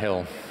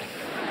downhill.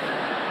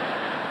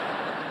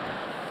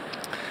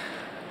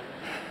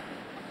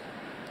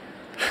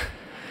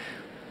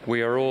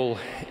 We are all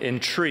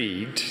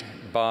intrigued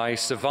by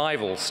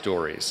survival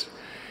stories.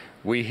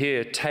 We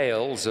hear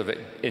tales of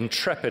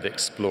intrepid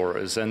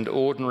explorers and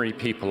ordinary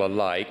people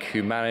alike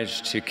who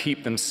managed to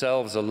keep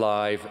themselves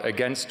alive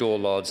against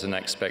all odds and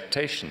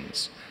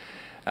expectations.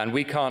 And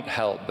we can't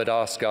help but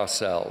ask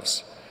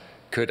ourselves,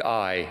 could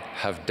I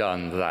have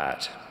done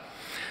that?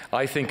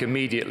 I think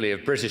immediately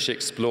of British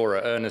explorer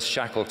Ernest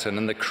Shackleton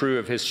and the crew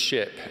of his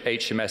ship,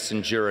 HMS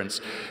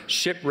Endurance,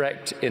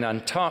 shipwrecked in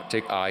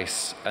Antarctic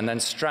ice and then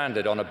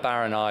stranded on a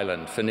barren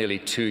island for nearly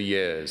 2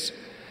 years.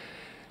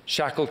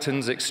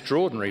 Shackleton's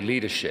extraordinary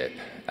leadership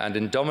and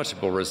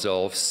indomitable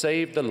resolve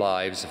saved the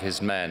lives of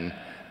his men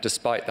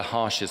despite the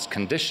harshest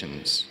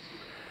conditions.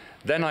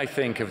 Then I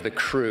think of the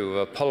crew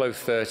of Apollo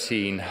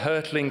 13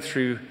 hurtling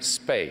through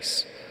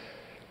space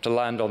to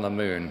land on the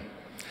moon.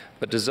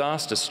 But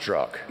disaster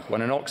struck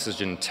when an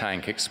oxygen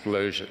tank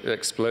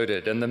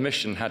exploded and the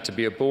mission had to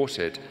be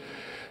aborted.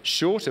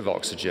 Short of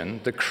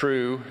oxygen, the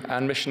crew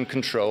and mission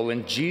control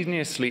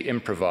ingeniously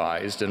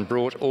improvised and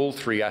brought all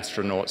 3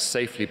 astronauts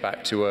safely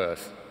back to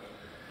Earth.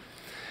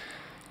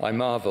 I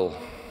marvel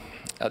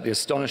at the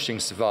astonishing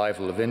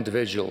survival of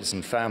individuals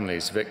and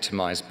families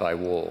victimized by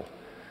war,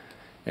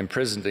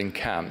 imprisoned in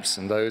camps,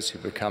 and those who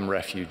become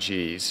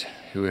refugees,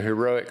 who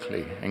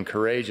heroically and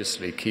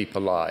courageously keep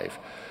alive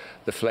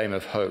the flame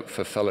of hope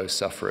for fellow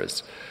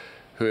sufferers,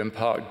 who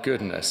impart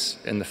goodness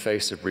in the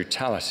face of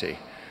brutality,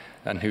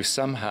 and who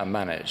somehow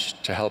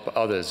manage to help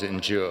others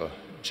endure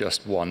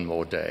just one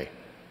more day.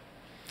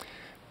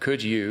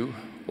 Could you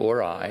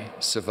or I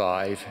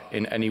survive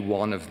in any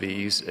one of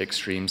these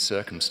extreme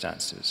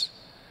circumstances?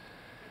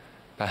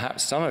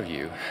 Perhaps some of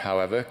you,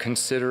 however,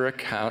 consider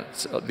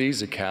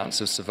these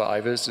accounts of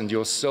survivors, and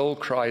your soul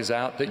cries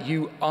out that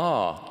you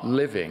are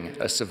living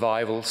a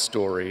survival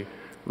story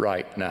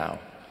right now.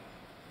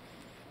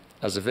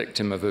 As a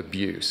victim of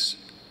abuse,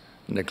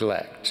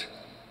 neglect,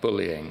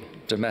 bullying,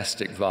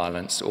 domestic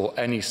violence, or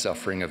any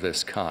suffering of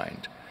this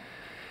kind,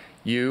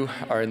 you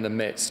are in the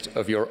midst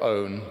of your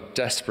own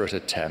desperate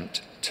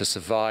attempt to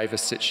survive a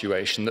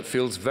situation that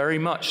feels very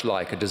much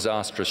like a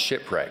disastrous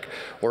shipwreck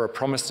or a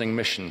promising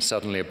mission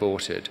suddenly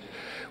aborted.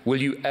 Will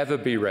you ever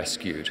be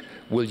rescued?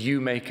 Will you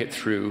make it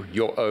through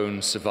your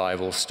own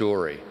survival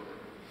story?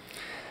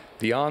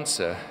 The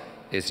answer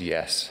is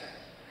yes.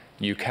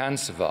 You can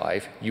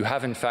survive. You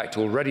have, in fact,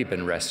 already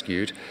been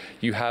rescued.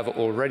 You have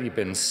already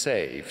been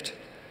saved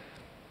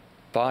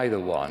by the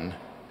one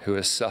who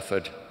has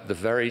suffered the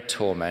very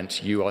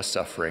torment you are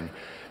suffering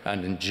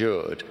and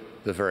endured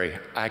the very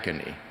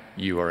agony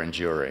you are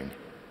enduring.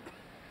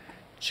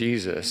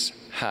 Jesus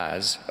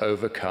has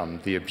overcome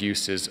the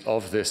abuses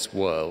of this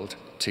world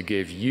to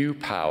give you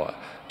power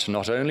to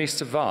not only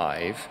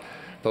survive,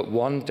 but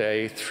one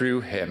day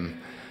through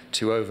him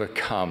to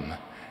overcome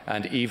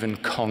and even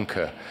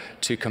conquer,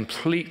 to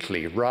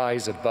completely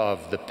rise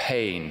above the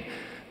pain,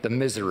 the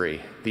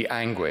misery, the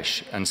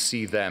anguish, and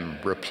see them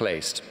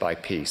replaced by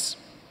peace.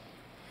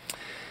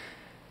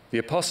 The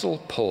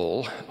Apostle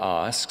Paul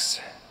asks,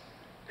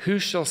 "Who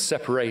shall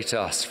separate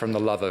us from the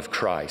love of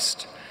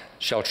Christ?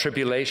 Shall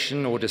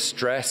tribulation or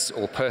distress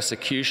or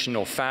persecution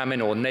or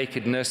famine or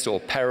nakedness or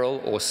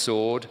peril or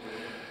sword?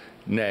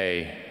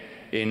 Nay,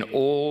 in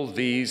all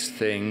these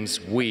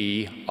things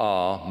we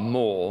are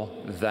more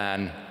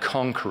than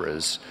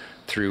conquerors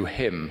through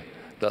him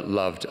that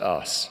loved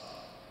us."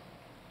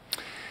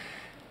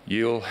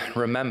 You'll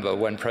remember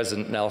when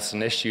President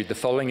Nelson issued the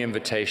following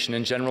invitation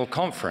in General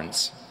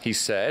Conference. He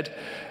said,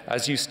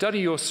 "As you study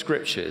your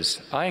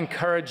scriptures, I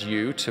encourage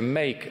you to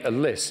make a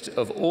list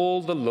of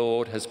all the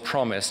Lord has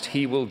promised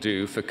he will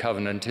do for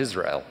covenant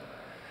Israel.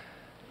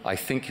 I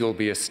think you'll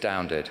be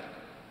astounded.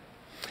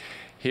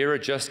 Here are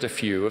just a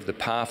few of the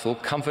powerful,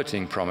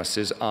 comforting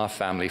promises our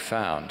family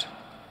found.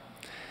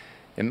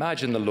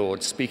 Imagine the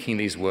Lord speaking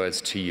these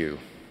words to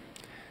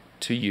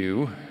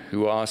you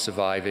who are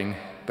surviving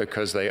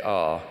because they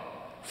are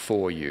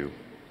for you.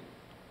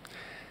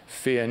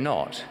 Fear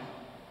not.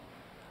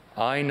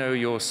 I know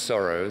your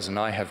sorrows, and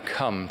I have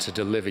come to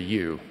deliver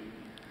you.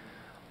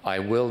 I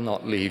will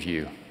not leave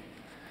you.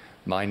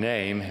 My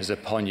name is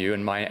upon you,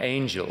 and my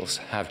angels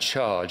have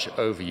charge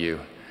over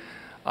you.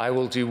 I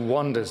will do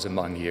wonders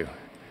among you.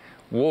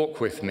 Walk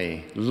with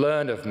me,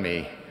 learn of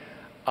me.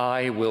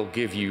 I will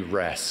give you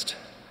rest.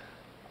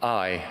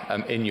 I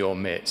am in your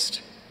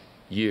midst.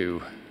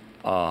 You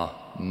are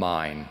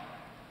mine."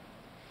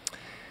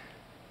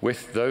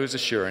 With those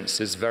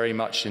assurances very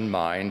much in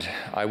mind,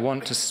 I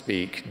want to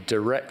speak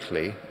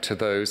directly to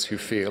those who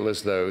feel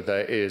as though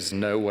there is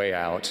no way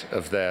out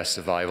of their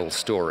survival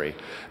story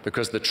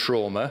because the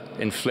trauma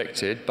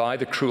inflicted by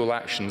the cruel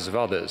actions of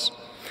others.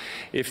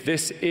 If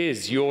this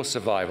is your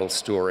survival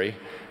story,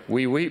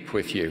 we weep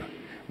with you.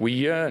 We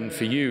yearn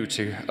for you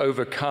to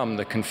overcome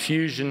the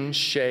confusion,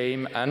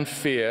 shame, and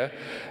fear,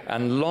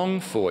 and long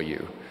for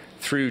you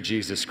through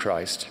Jesus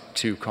Christ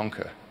to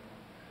conquer.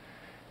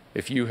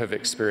 If you have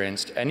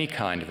experienced any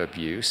kind of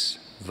abuse,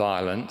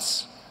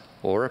 violence,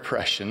 or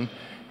oppression,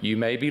 you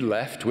may be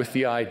left with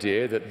the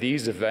idea that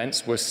these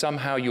events were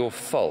somehow your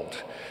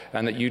fault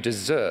and that you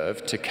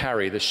deserve to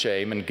carry the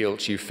shame and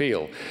guilt you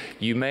feel.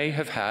 You may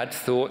have had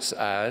thoughts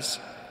as,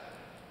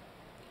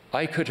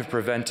 "I could have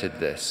prevented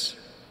this.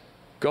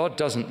 God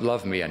doesn't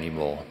love me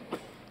anymore.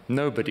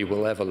 Nobody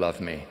will ever love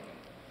me.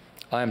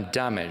 I am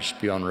damaged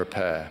beyond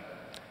repair.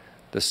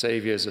 The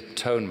Savior's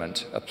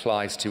atonement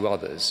applies to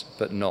others,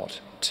 but not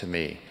to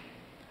me."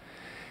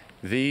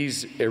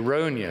 These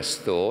erroneous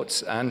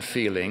thoughts and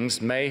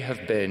feelings may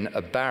have been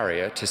a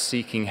barrier to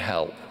seeking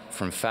help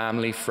from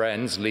family,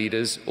 friends,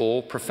 leaders,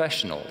 or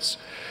professionals,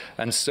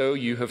 and so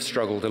you have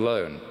struggled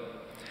alone.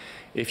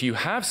 If you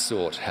have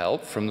sought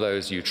help from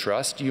those you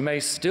trust, you may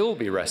still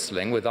be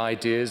wrestling with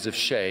ideas of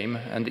shame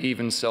and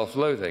even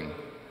self-loathing.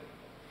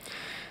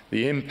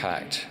 The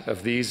impact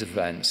of these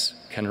events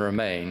can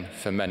remain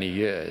for many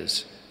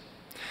years.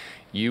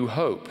 You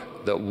hope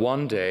that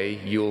one day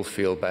you'll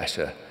feel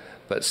better,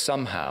 but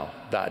somehow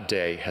that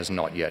day has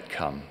not yet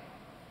come.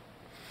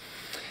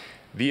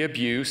 The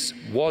abuse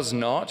was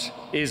not,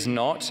 is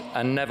not,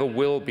 and never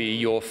will be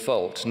your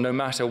fault, no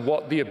matter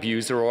what the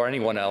abuser or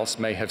anyone else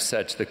may have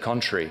said to the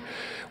contrary.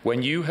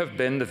 When you have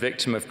been the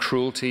victim of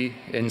cruelty,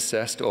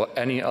 incest, or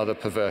any other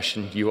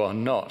perversion, you are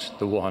not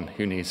the one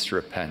who needs to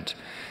repent.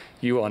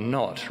 You are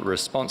not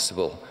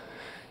responsible.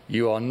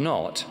 You are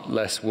not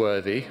less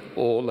worthy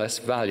or less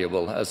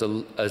valuable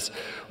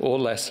or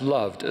less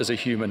loved as a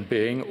human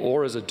being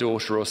or as a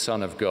daughter or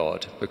son of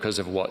God because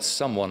of what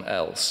someone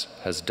else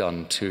has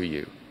done to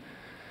you.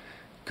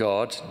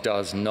 God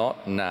does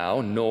not now,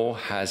 nor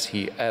has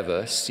he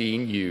ever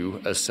seen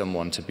you as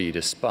someone to be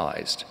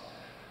despised.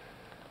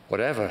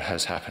 Whatever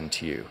has happened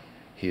to you,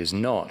 he is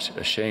not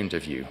ashamed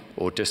of you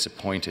or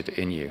disappointed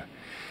in you.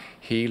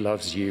 He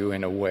loves you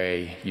in a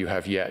way you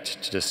have yet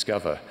to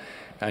discover,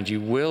 and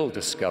you will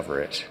discover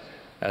it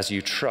as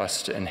you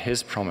trust in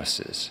his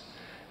promises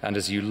and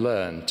as you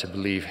learn to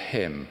believe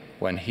him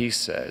when he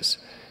says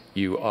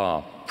you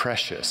are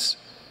precious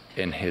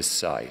in his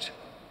sight.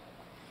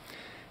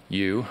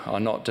 You are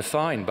not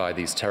defined by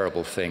these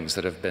terrible things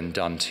that have been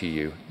done to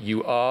you.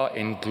 You are,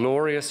 in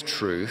glorious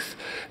truth,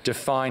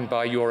 defined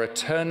by your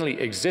eternally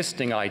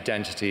existing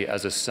identity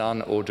as a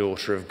son or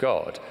daughter of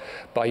God,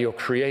 by your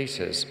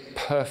Creator's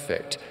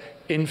perfect,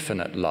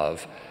 infinite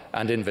love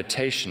and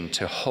invitation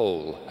to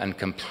whole and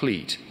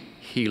complete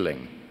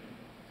healing.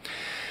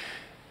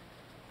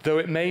 Though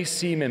it may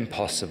seem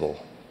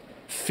impossible,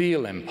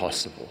 feel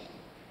impossible,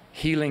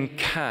 healing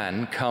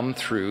can come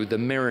through the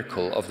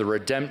miracle of the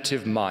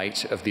redemptive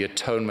might of the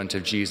atonement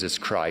of Jesus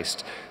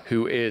Christ,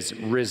 who is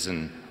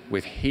risen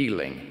with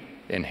healing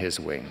in his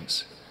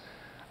wings.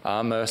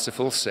 Our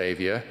merciful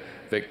Savior,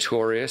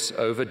 victorious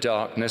over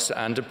darkness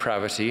and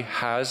depravity,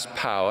 has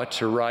power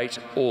to right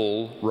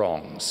all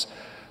wrongs,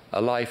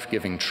 a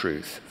life-giving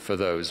truth for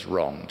those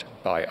wronged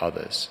by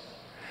others.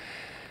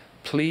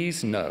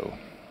 Please know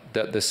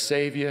that the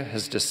Savior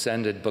has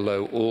descended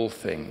below all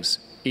things,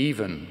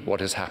 even what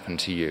has happened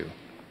to you.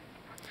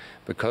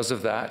 Because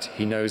of that,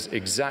 he knows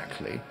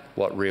exactly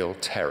what real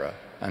terror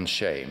and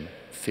shame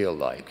feel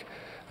like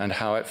and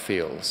how it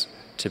feels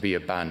to be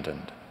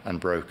abandoned and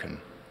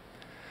broken.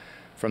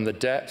 From the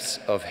depths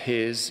of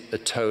his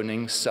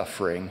atoning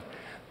suffering,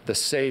 the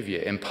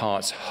Savior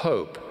imparts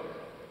hope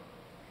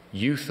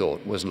you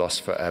thought was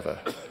lost forever,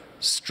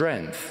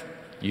 strength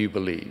you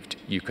believed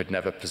you could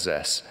never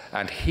possess,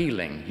 and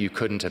healing you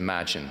couldn't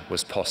imagine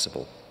was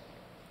possible.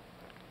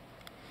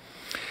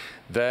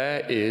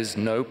 There is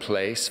no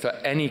place for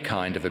any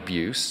kind of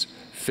abuse,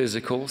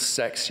 physical,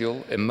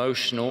 sexual,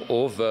 emotional,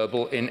 or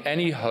verbal, in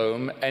any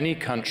home, any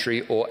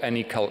country, or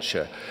any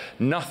culture.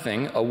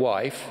 Nothing a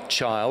wife,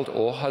 child,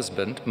 or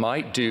husband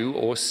might do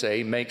or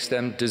say makes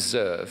them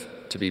deserve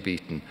to be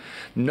beaten.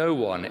 No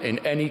one in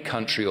any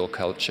country or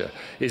culture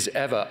is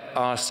ever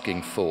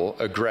asking for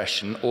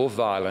aggression or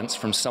violence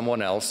from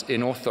someone else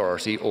in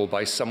authority or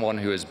by someone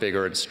who is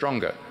bigger and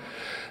stronger.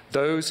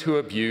 Those who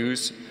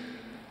abuse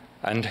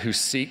and who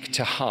seek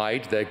to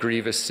hide their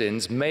grievous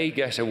sins may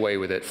get away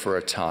with it for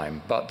a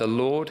time, but the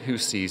Lord who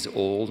sees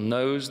all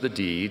knows the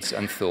deeds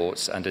and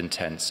thoughts and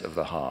intents of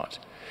the heart.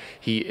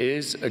 He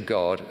is a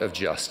God of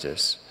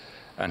justice,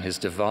 and his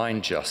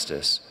divine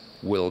justice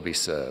will be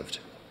served.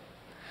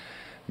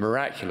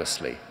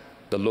 Miraculously,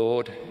 the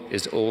Lord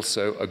is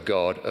also a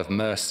God of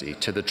mercy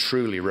to the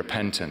truly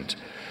repentant.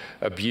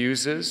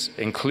 Abusers,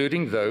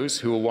 including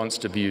those who were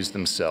once abused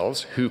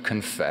themselves, who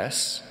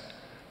confess,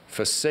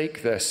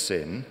 forsake their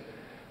sin,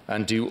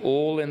 and do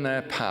all in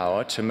their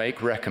power to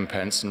make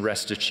recompense and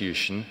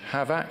restitution,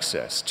 have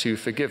access to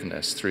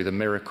forgiveness through the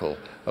miracle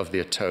of the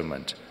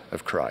atonement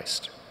of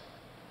Christ.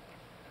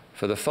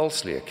 For the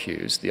falsely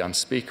accused, the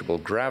unspeakable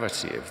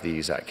gravity of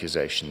these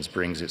accusations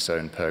brings its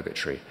own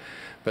purgatory,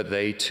 but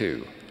they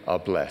too are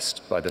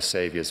blessed by the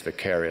Savior's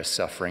vicarious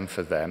suffering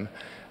for them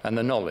and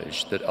the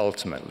knowledge that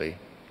ultimately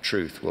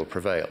truth will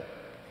prevail.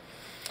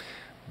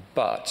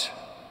 But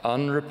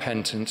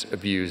unrepentant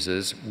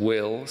abusers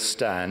will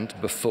stand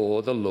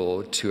before the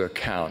Lord to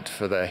account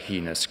for their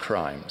heinous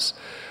crimes.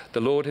 The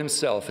Lord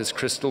himself is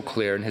crystal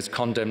clear in his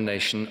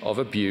condemnation of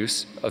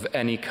abuse of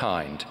any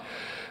kind.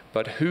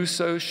 But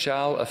whoso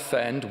shall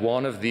offend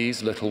one of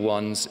these little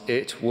ones,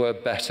 it were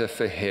better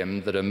for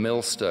him that a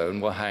millstone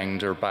were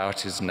hanged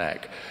about his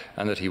neck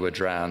and that he were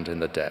drowned in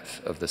the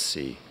depth of the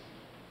sea.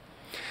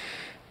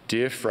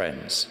 Dear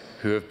friends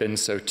who have been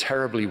so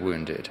terribly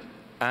wounded,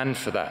 and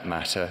for that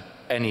matter,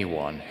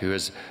 anyone who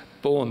has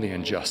borne the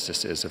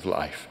injustices of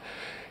life,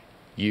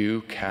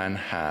 you can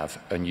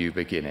have a new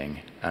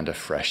beginning and a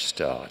fresh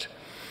start.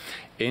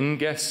 In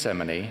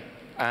Gethsemane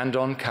and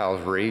on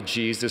Calvary,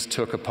 Jesus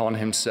took upon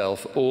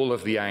himself all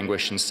of the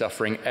anguish and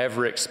suffering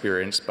ever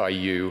experienced by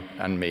you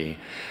and me,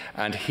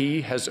 and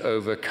he has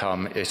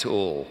overcome it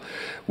all.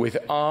 With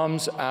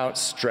arms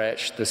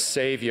outstretched, the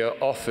Savior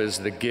offers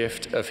the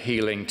gift of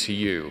healing to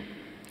you.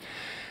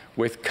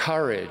 With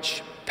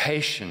courage,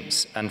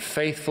 patience, and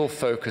faithful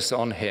focus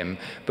on him,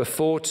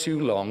 before too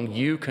long,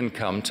 you can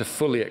come to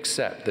fully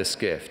accept this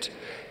gift.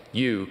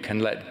 You can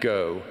let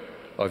go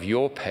of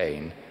your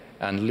pain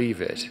and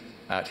leave it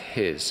at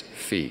his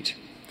feet.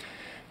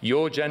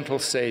 Your gentle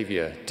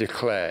Savior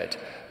declared,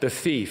 "The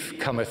thief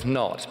cometh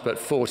not but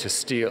for to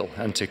steal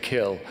and to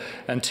kill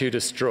and to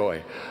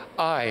destroy.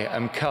 I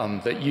am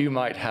come that you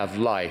might have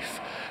life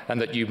and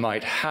that you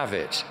might have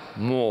it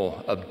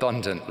more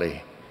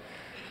abundantly."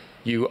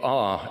 You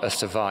are a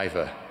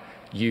survivor.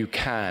 you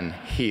can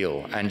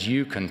heal, and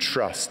you can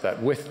trust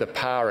that with the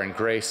power and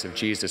grace of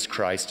Jesus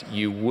Christ,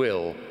 you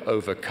will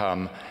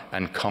overcome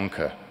and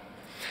conquer.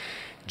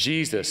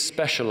 Jesus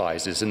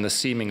specializes in the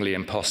seemingly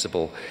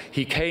impossible.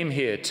 He came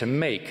here to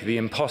make the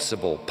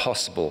impossible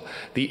possible,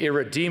 the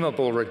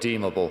irredeemable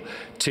redeemable,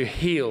 to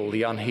heal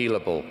the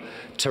unhealable,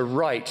 to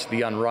right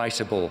the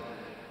unwritable,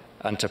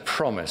 and to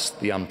promise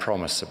the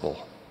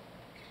unpromisable.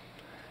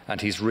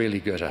 And he's really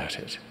good at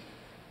it.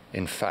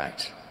 In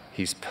fact,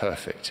 he's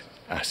perfect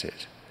at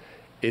it.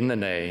 In the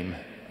name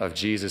of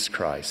Jesus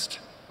Christ,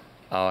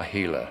 our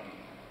healer.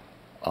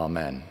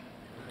 Amen.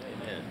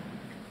 Amen.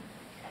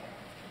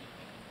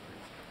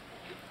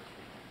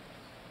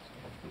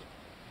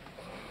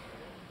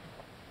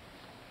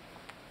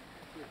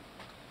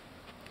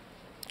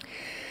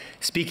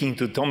 Speaking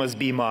to Thomas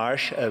B.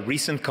 Marsh, a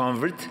recent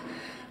convert,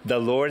 the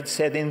Lord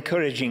said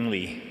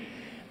encouragingly,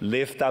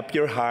 "Lift up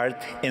your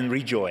heart and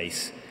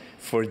rejoice,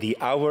 for the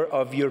hour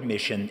of your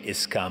mission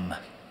is come."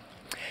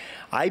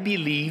 I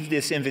believe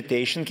this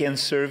invitation can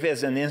serve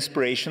as an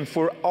inspiration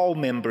for all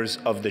members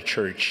of the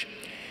church.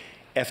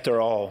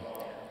 After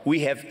all,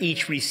 we have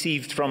each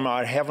received from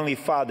our Heavenly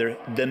Father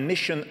the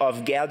mission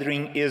of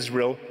gathering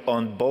Israel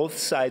on both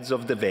sides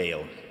of the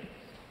veil.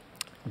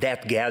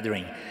 That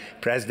gathering,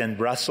 President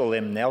Russell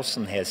M.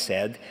 Nelson has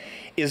said,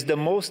 is the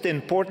most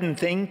important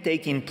thing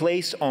taking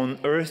place on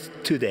earth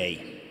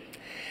today.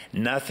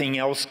 Nothing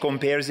else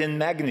compares in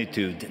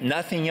magnitude,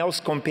 nothing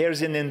else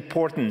compares in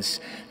importance,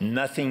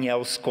 nothing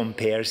else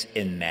compares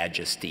in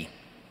majesty.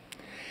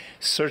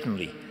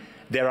 Certainly,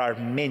 there are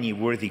many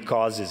worthy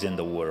causes in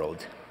the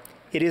world.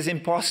 It is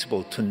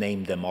impossible to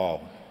name them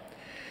all.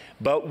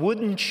 But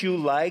wouldn't you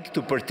like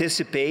to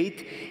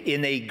participate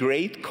in a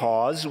great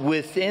cause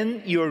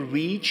within your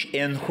reach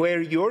and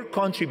where your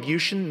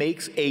contribution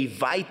makes a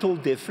vital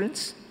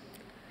difference?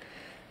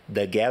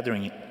 The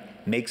gathering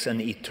makes an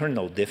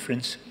eternal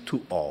difference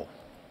to all.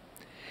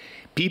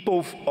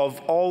 People of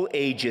all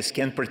ages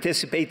can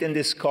participate in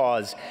this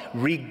cause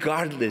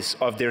regardless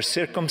of their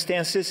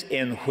circumstances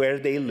and where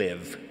they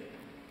live.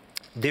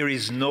 There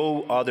is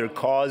no other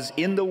cause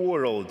in the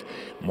world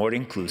more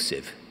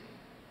inclusive.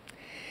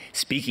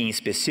 Speaking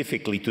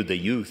specifically to the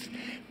youth,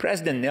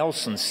 President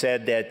Nelson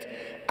said that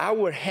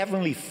our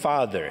Heavenly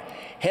Father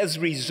has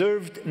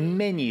reserved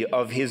many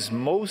of his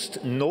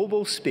most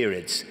noble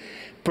spirits,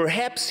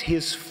 perhaps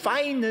his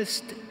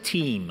finest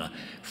team,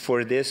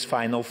 for this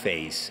final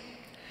phase.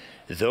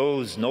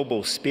 Those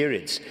noble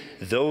spirits,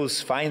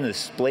 those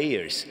finest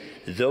players,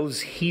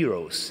 those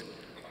heroes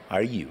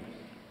are you.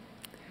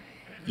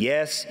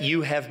 Yes,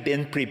 you have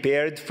been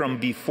prepared from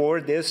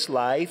before this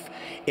life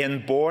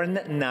and born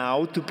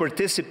now to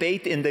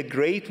participate in the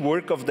great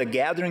work of the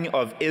gathering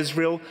of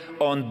Israel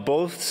on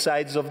both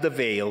sides of the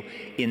veil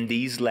in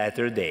these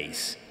latter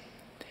days.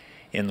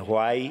 And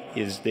why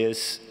is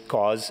this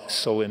cause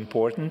so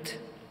important?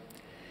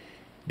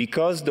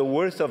 Because the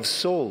worth of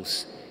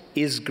souls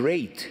is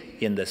great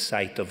in the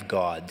sight of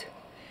God.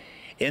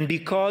 And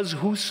because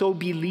whoso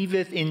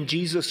believeth in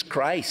Jesus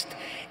Christ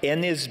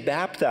and is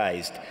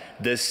baptized,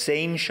 the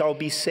same shall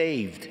be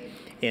saved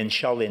and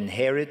shall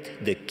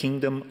inherit the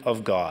kingdom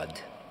of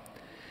God.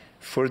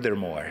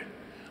 Furthermore,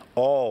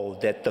 all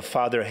that the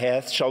Father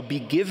hath shall be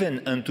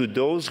given unto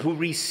those who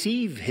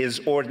receive his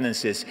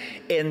ordinances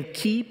and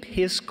keep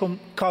his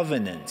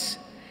covenants.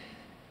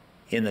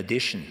 In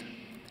addition,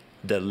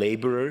 the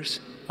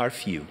laborers are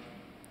few.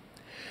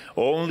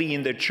 Only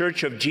in the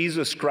Church of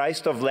Jesus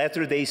Christ of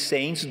Latter-day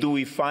Saints do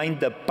we find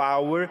the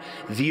power,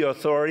 the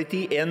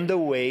authority, and the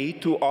way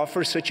to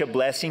offer such a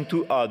blessing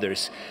to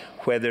others,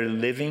 whether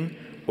living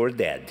or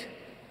dead.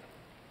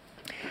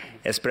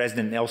 As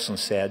President Nelson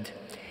said,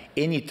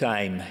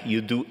 anytime you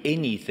do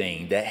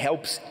anything that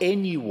helps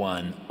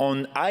anyone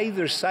on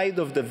either side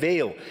of the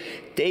veil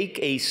take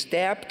a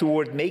step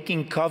toward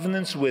making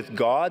covenants with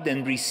God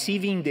and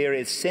receiving their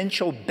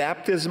essential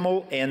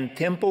baptismal and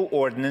temple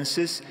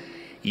ordinances,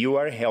 you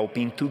are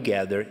helping to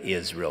gather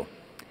Israel.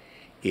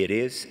 It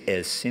is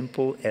as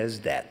simple as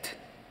that.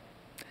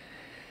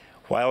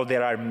 While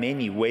there are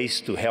many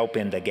ways to help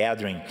in the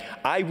gathering,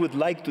 I would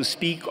like to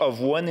speak of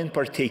one in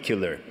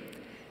particular,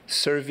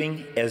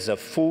 serving as a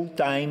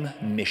full-time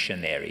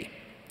missionary.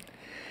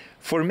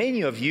 For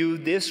many of you,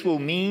 this will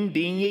mean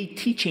being a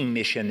teaching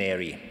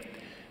missionary.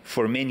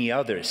 For many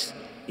others,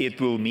 it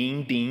will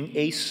mean being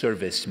a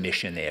service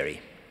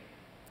missionary.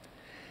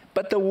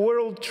 But the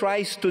world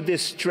tries to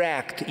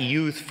distract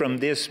youth from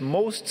this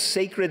most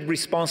sacred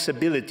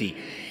responsibility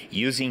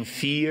using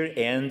fear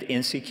and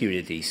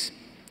insecurities.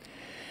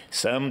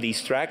 Some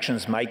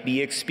distractions might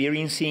be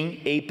experiencing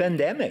a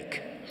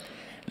pandemic,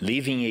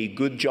 leaving a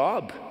good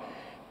job,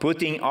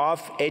 putting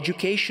off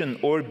education,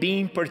 or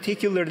being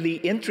particularly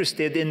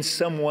interested in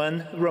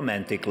someone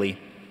romantically.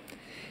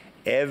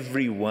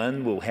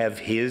 Everyone will have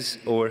his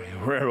or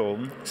her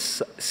own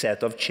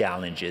set of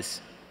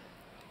challenges.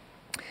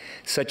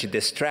 Such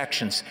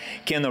distractions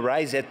can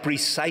arise at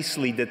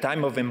precisely the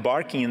time of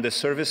embarking in the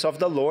service of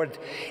the Lord,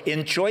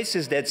 and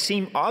choices that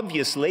seem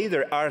obvious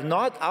later are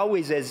not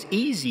always as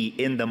easy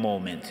in the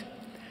moment.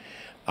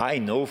 I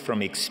know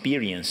from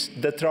experience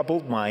the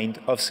troubled mind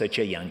of such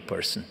a young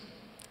person.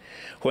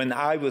 When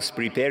I was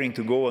preparing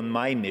to go on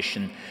my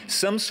mission,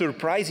 some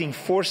surprising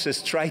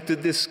forces tried to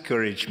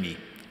discourage me.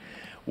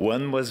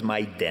 One was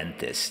my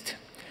dentist.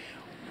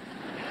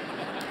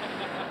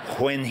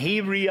 When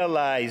he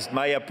realized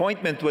my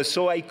appointment was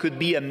so I could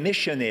be a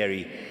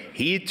missionary,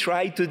 he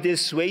tried to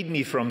dissuade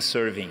me from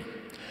serving.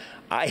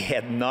 I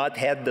had not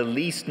had the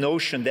least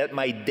notion that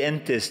my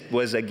dentist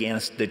was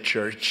against the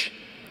church.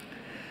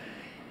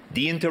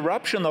 The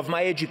interruption of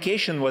my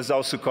education was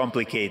also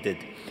complicated.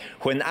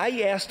 When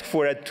I asked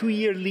for a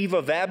 2-year leave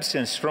of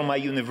absence from my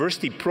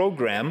university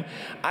program,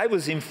 I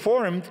was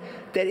informed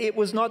that it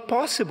was not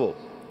possible.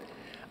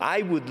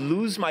 I would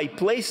lose my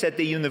place at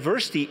the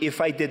university if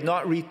I did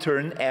not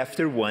return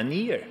after 1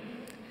 year.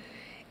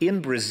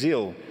 In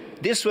Brazil,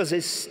 this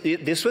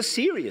was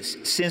serious,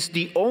 since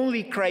the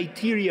only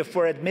criteria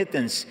for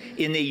admittance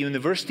in a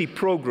university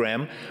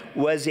program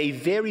was a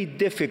very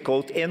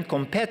difficult and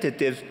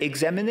competitive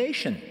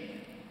examination.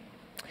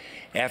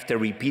 After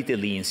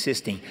repeatedly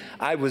insisting,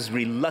 I was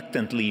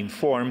reluctantly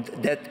informed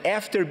that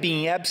after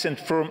being absent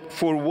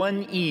for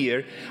 1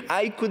 year,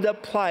 I could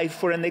apply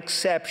for an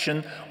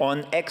exception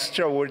on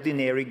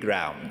extraordinary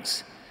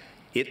grounds.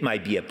 It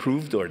might be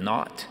approved or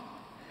not.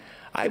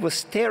 I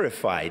was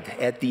terrified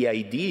at the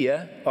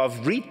idea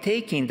of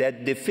retaking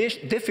that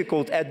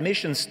difficult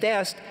admissions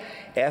test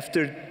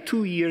after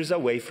 2 years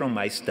away from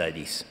my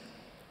studies.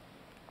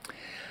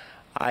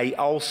 I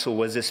also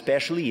was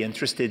especially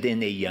interested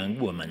in a young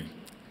woman.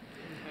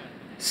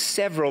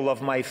 Several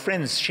of my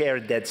friends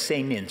shared that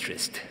same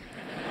interest.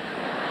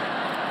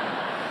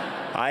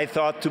 I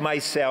thought to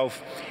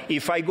myself,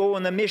 if I go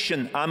on a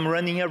mission, I'm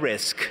running a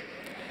risk.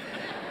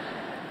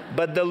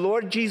 But the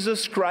Lord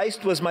Jesus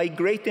Christ was my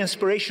great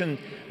inspiration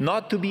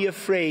not to be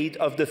afraid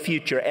of the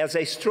future as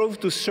I strove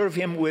to serve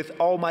him with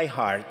all my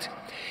heart.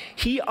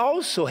 He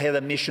also had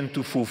a mission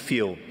to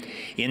fulfill.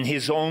 In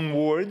his own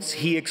words,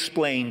 he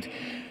explained,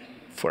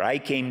 "For I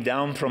came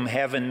down from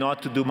heaven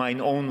not to do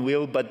mine own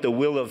will, but the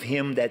will of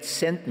him that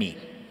sent me."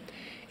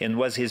 And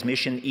was his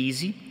mission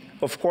easy?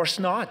 Of course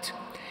not.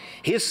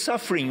 His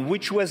suffering,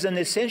 which was an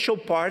essential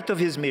part of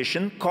his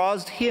mission,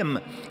 caused him,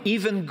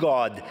 even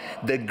God,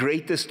 the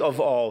greatest of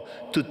all,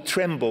 to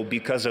tremble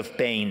because of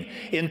pain,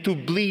 and to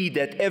bleed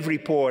at every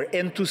pore,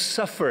 and to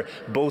suffer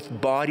both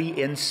body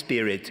and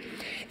spirit,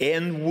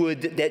 and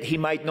would that he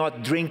might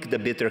not drink the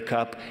bitter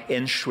cup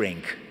and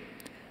shrink.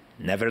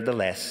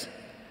 Nevertheless,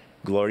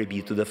 glory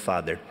be to the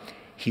Father,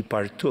 he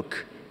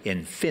partook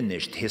and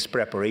finished his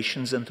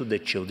preparations unto the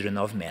children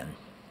of men.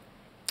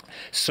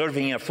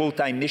 Serving a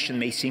full-time mission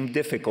may seem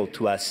difficult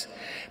to us.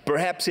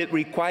 Perhaps it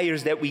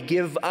requires that we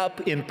give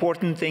up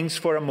important things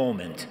for a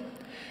moment.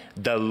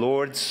 The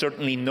Lord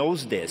certainly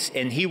knows this,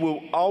 and he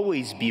will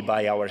always be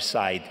by our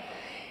side.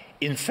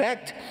 In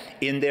fact,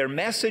 in their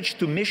message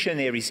to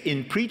missionaries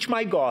in Preach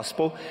My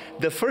Gospel,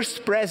 the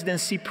First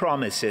Presidency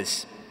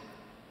promises,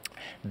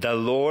 "The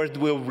Lord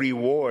will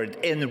reward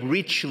and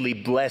richly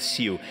bless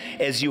you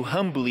as you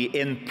humbly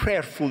and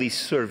prayerfully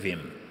serve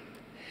him."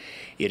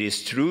 It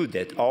is true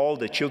that all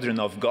the children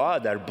of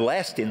God are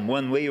blessed in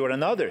one way or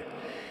another,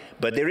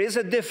 but there is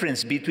a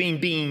difference between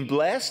being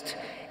blessed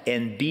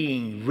and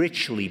being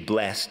richly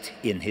blessed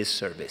in his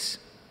service.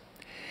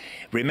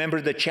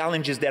 Remember the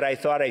challenges that I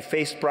thought I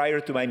faced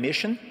prior to my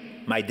mission?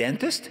 My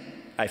dentist?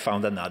 I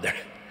found another.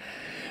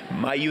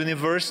 My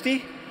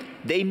university?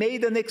 They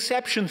made an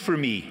exception for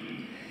me.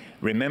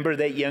 Remember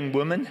that young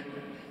woman?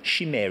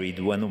 She married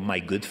one of my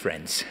good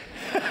friends.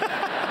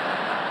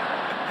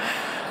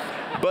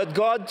 But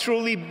God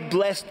truly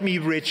blessed me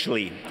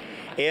richly.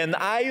 And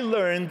I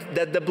learned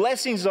that the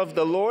blessings of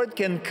the Lord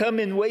can come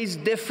in ways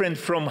different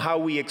from how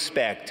we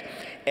expect.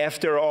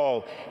 After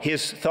all,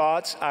 his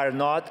thoughts are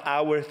not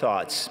our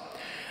thoughts.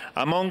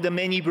 Among the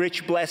many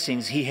rich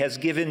blessings he has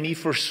given me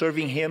for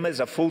serving him as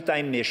a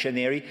full-time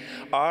missionary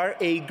are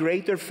a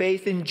greater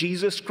faith in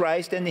Jesus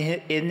Christ and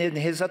in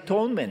his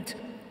atonement,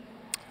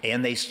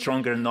 and a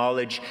stronger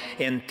knowledge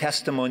and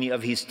testimony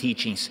of his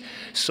teachings,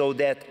 so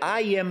that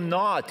I am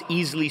not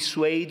easily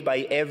swayed by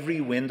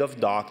every wind of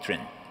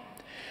doctrine.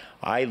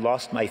 I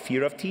lost my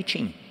fear of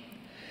teaching.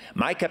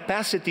 My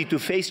capacity to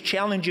face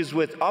challenges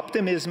with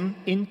optimism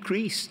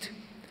increased.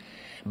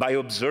 By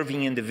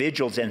observing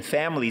individuals and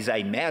families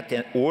I met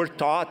or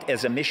taught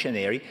as a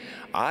missionary,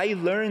 I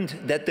learned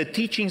that the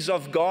teachings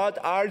of God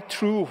are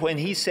true when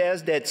he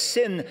says that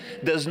sin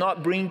does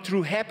not bring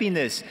true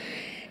happiness,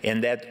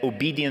 and that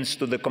obedience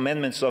to the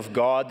commandments of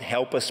God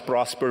help us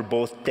prosper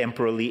both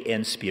temporally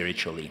and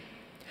spiritually.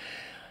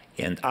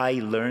 And I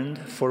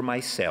learned for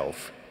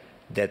myself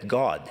that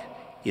God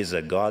is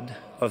a God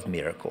of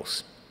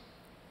miracles.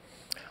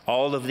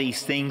 All of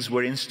these things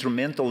were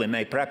instrumental in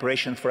my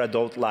preparation for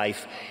adult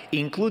life,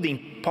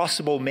 including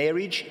possible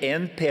marriage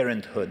and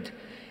parenthood,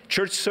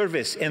 church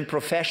service, and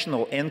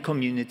professional and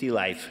community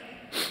life.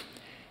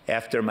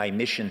 After my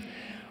mission,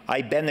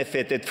 I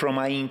benefited from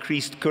my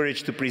increased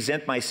courage to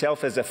present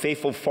myself as a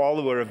faithful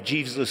follower of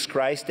Jesus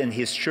Christ and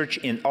His church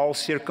in all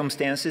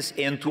circumstances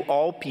and to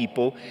all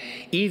people,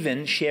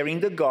 even sharing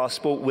the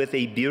gospel with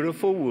a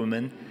beautiful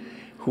woman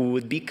who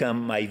would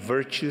become my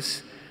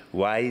virtuous,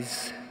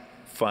 wise,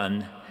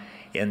 fun,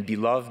 and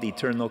beloved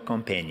eternal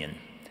companion,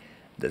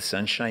 the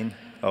sunshine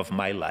of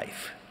my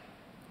life.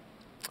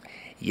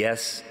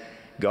 Yes,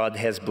 God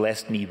has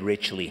blessed me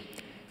richly,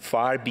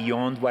 far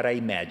beyond what I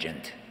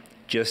imagined,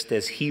 just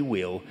as He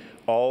will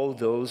all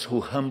those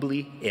who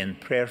humbly and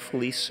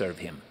prayerfully serve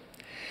Him.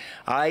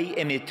 I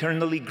am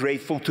eternally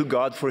grateful to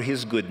God for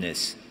His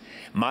goodness.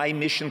 My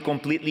mission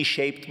completely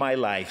shaped my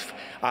life.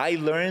 I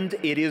learned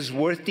it is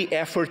worth the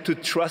effort to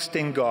trust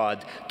in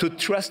God, to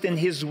trust in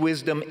His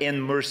wisdom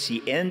and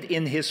mercy and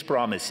in His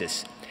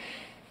promises.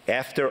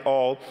 After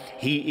all,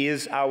 He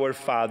is our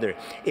Father,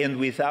 and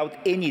without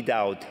any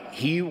doubt,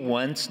 He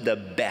wants the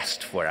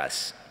best for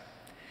us.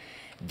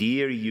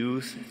 Dear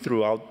youth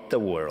throughout the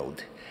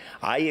world,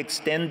 I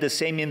extend the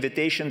same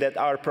invitation that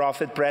our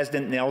prophet,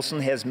 President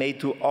Nelson, has made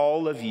to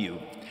all of you,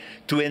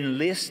 to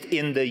enlist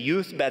in the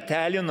Youth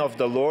Battalion of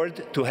the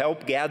Lord to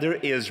help gather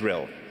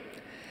Israel.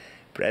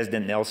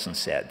 President Nelson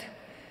said,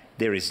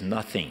 "There is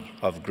nothing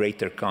of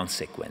greater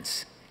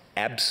consequence,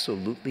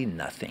 absolutely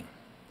nothing.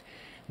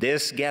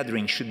 This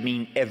gathering should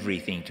mean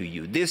everything to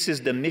you. This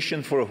is the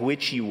mission for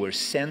which you were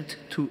sent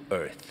to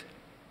earth."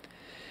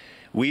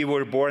 We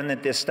were born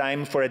at this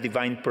time for a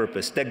divine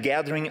purpose, the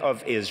gathering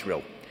of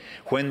Israel.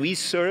 When we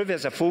serve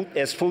as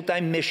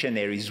full-time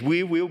missionaries,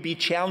 we will be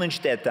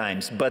challenged at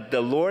times, but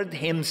the Lord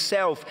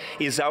Himself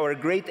is our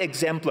great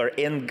exemplar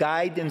and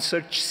guide in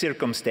such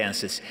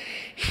circumstances.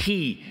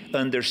 He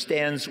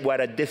understands what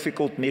a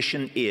difficult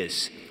mission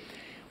is.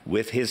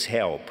 With His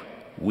help,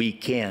 we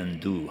can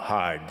do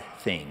hard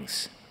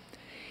things.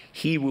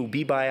 He will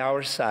be by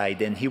our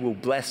side, and He will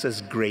bless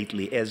us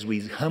greatly as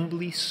we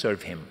humbly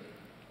serve Him.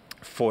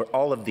 For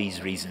all of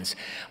these reasons,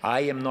 I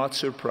am not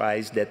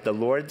surprised that the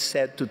Lord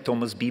said to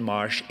Thomas B.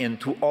 Marsh and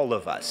to all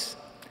of us,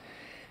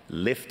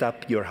 "Lift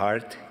up your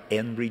heart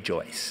and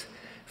rejoice,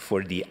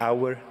 for the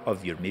hour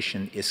of your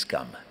mission is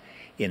come."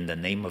 In the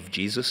name of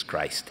Jesus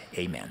Christ,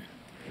 amen.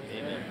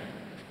 Amen.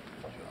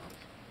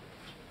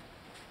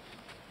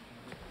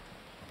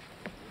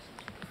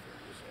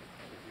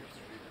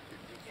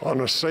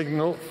 On a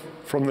signal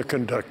from the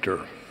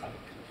conductor,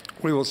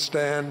 we will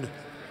stand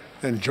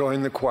and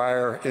join the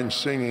choir in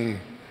singing,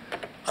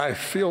 "I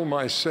Feel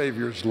My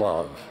Savior's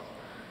Love."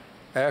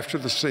 After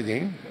the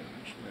singing,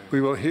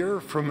 we will hear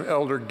from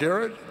Elder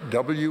Garrett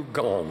W.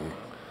 Gong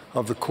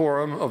of the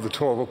Quorum of the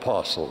 12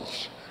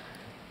 Apostles.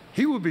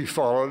 He will be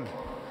followed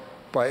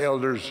by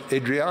Elders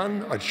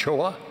Adrian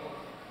Ochoa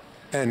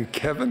and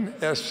Kevin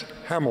S.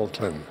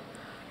 Hamilton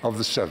of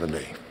the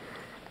 70.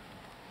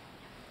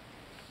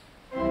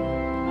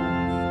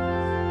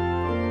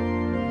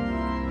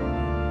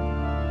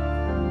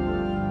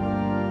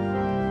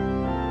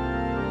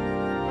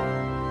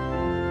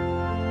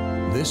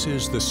 This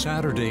is the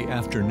Saturday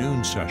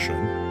afternoon session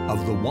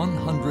of the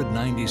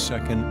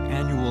 192nd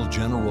Annual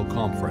General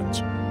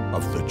Conference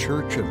of the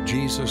Church of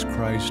Jesus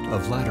Christ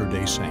of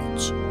Latter-day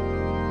Saints.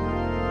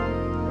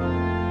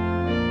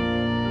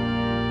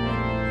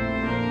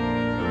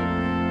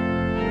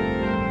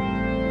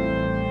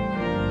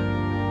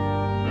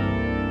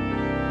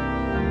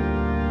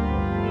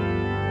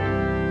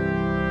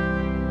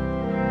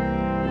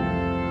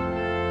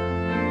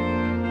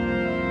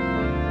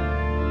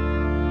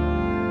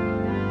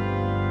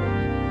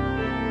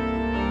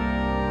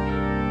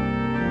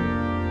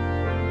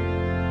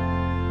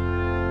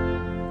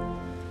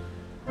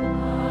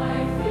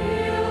 I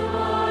feel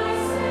my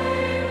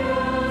Savior.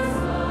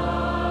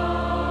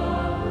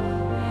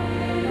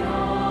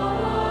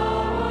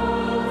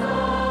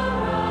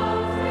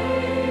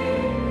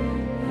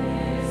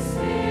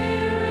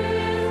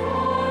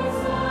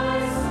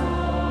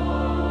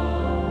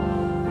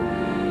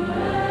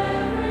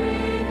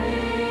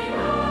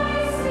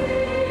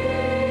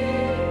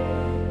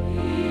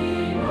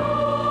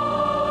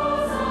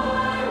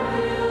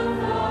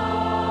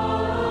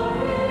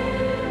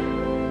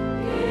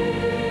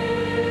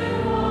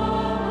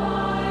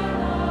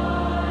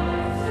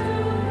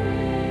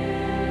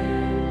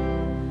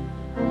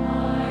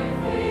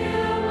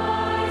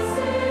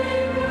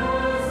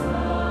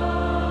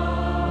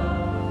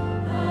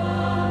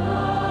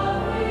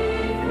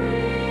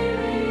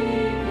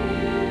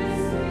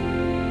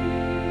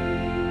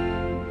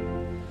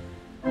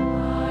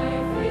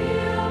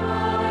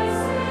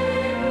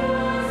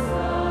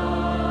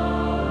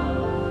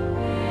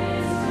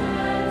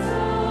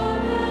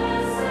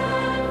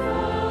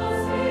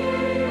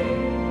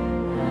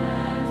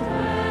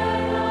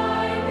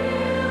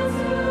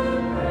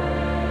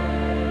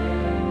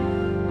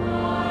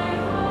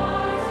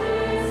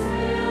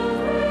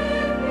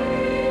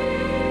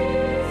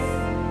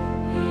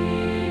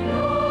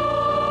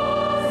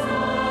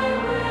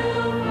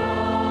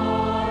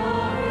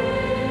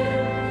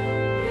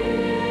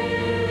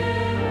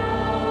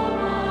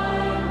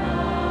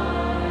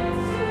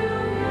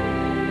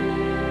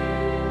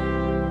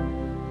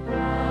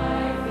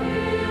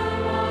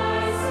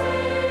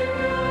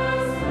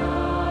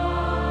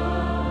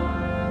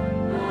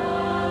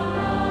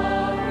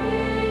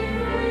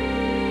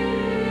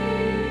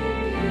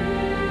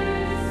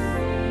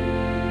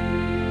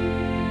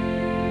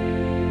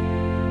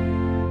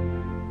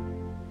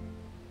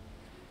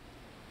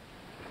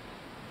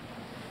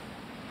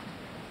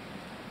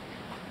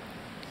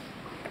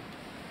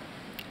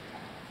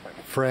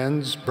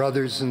 Friends,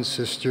 brothers, and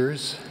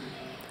sisters,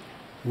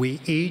 we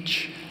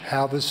each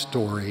have a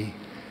story.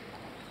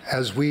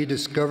 As we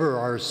discover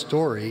our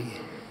story,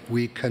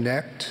 we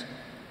connect,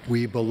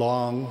 we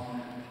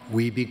belong,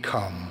 we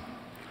become.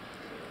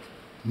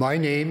 My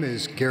name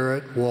is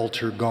Gerrit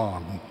Walter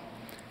Gong.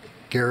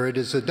 Gerrit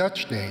is a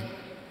Dutch name.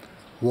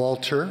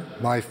 Walter,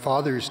 my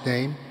father's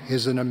name,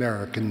 is an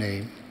American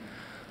name.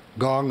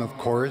 Gong, of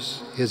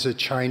course, is a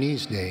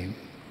Chinese name.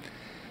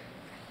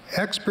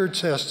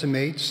 Experts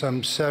estimate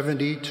some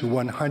 70 to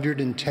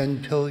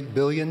 110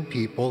 billion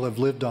people have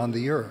lived on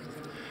the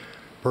earth.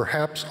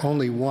 Perhaps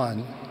only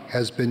one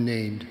has been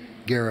named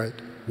Gerrit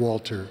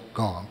Walter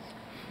Gong.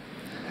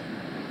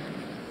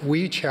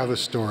 We each have a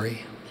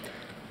story.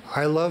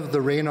 I love the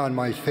rain on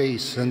my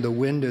face and the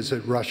wind as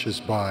it rushes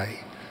by.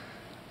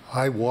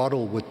 I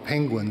waddle with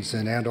penguins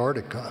in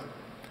Antarctica.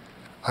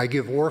 I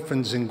give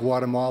orphans in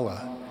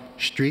Guatemala,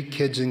 street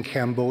kids in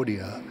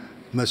Cambodia,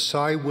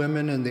 Maasai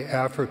women in the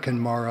African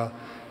Mara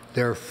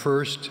their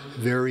first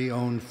very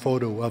own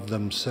photo of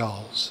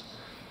themselves.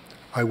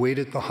 I wait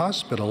at the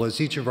hospital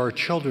as each of our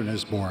children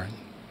is born.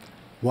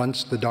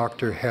 Once the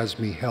doctor has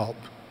me help.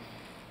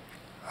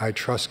 I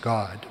trust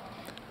God.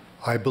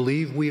 I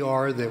believe we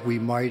are that we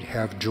might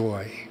have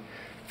joy,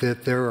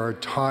 that there are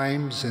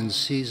times and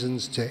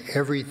seasons to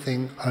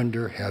everything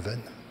under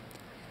heaven.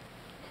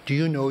 Do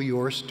you know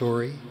your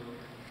story?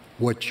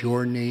 What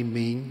your name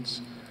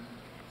means?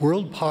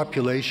 World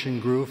population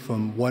grew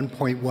from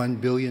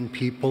 1.1 billion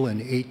people in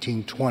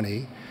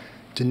 1820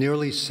 to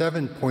nearly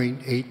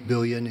 7.8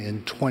 billion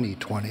in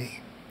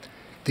 2020.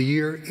 The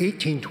year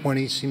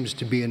 1820 seems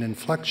to be an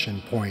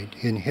inflection point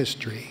in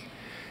history.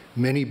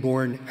 Many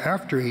born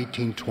after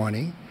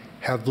 1820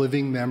 have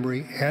living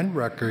memory and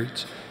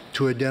records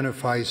to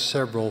identify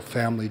several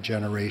family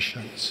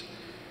generations.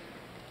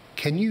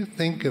 Can you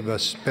think of a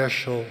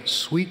special,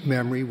 sweet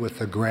memory with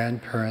a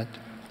grandparent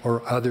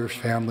or other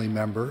family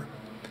member?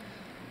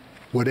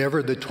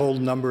 Whatever the total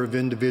number of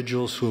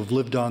individuals who have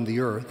lived on the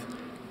earth,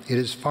 it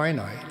is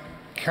finite,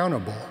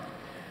 countable,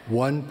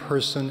 one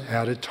person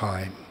at a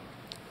time.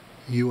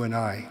 You and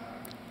I,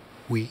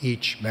 we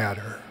each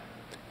matter.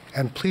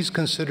 And please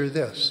consider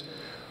this,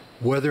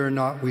 whether or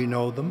not we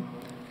know them,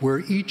 we're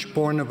each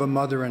born of a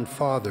mother and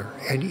father,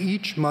 and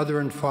each mother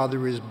and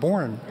father is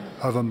born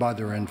of a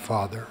mother and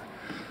father.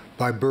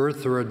 By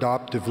birth or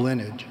adoptive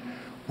lineage,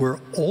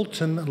 we're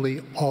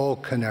ultimately all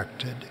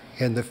connected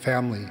in the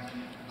family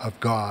of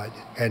God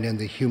and in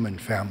the human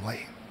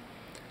family.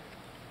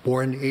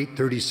 Born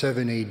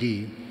 837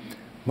 AD,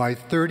 my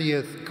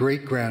 30th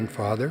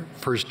great-grandfather,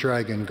 First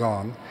Dragon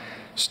Gong,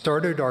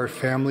 started our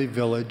family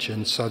village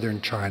in southern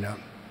China.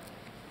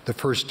 The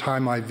first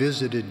time I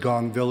visited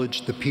Gong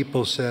village, the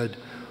people said,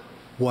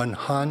 "Wan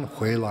Han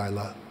Hui Lai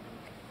Le,"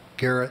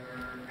 Gerrit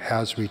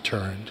has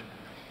returned.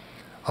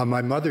 On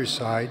my mother's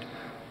side,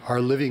 our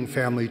living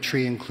family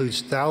tree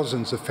includes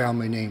thousands of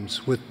family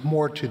names with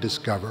more to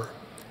discover.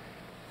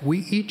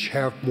 We each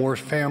have more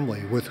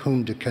family with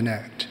whom to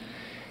connect.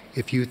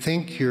 If you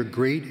think your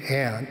great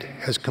aunt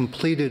has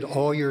completed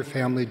all your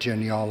family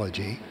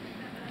genealogy,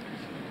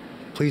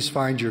 please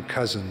find your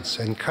cousins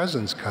and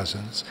cousins'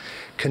 cousins.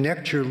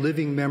 Connect your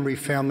living memory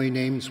family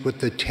names with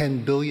the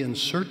 10 billion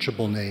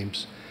searchable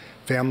names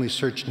Family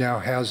Search now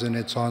has in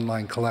its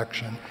online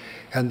collection,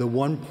 and the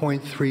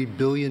 1.3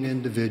 billion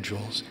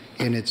individuals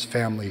in its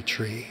family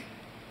tree.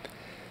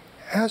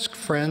 Ask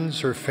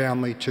friends or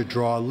family to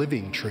draw a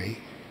living tree.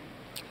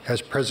 As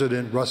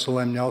President Russell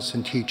M.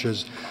 Nelson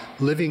teaches,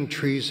 living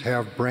trees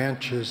have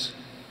branches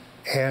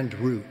and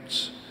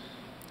roots.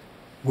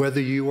 Whether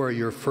you are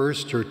your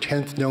first or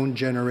 10th known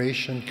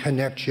generation,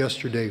 connect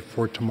yesterday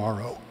for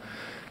tomorrow.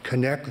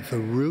 Connect the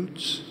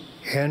roots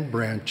and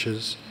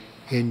branches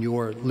in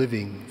your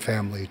living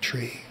family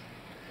tree.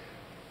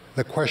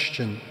 The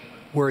question,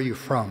 where are you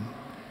from?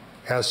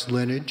 As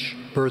lineage,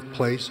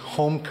 birthplace,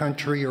 home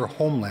country, or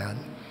homeland.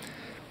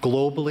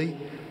 Globally,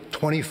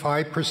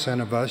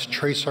 25% of us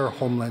trace our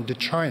homeland to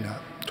China,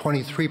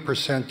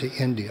 23% to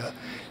India,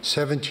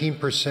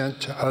 17%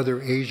 to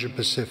other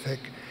Asia-Pacific,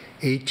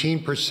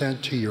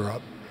 18% to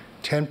Europe,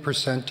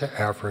 10%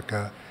 to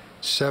Africa,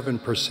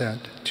 7%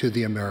 to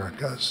the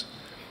Americas.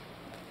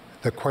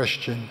 The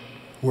question,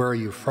 where are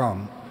you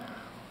from,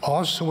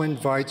 also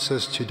invites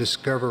us to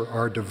discover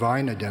our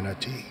divine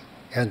identity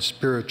and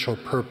spiritual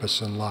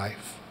purpose in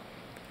life.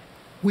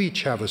 We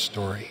each have a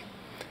story.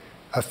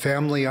 A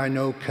family I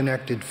know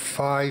connected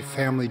 5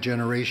 family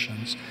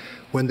generations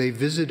when they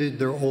visited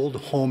their old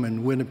home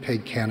in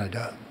Winnipeg,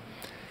 Canada.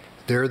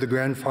 There, the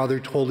grandfather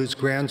told his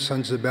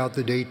grandsons about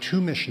the day 2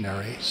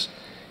 missionaries,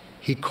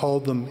 he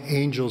called them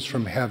angels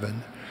from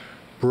heaven,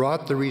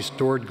 brought the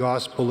restored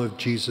gospel of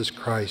Jesus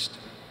Christ,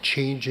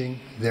 changing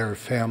their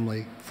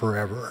family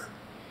forever.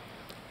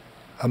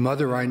 A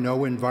mother I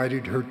know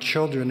invited her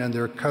children and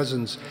their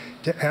cousins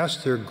to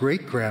ask their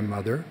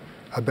great-grandmother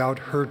about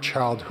her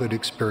childhood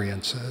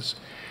experiences.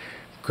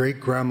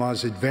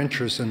 Great-grandma's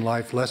adventures and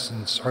life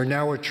lessons are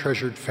now a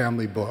treasured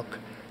family book,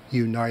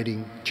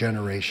 uniting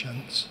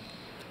generations.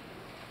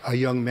 A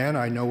young man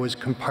I know is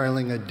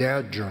compiling a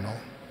dad journal.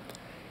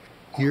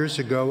 Years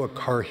ago, a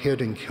car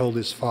hit and killed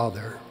his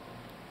father.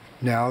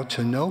 Now,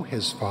 to know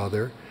his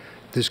father,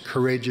 this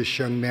courageous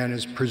young man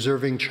is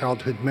preserving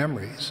childhood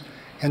memories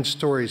and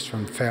stories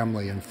from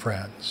family and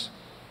friends.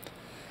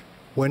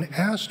 When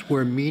asked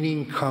where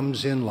meaning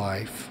comes in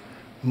life,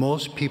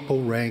 most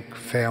people rank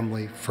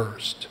family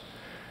first.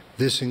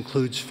 This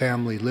includes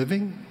family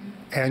living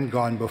and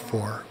gone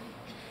before.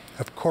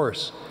 Of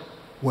course,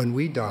 when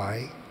we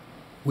die,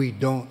 we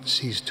don't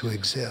cease to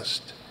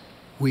exist.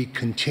 We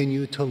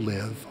continue to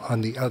live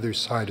on the other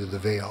side of the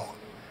veil.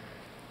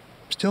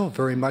 Still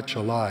very much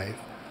alive,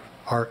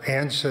 our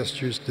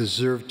ancestors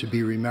deserve to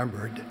be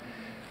remembered.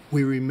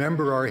 We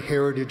remember our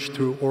heritage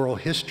through oral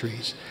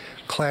histories,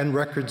 clan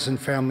records and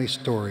family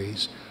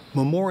stories,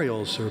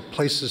 memorials or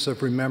places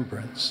of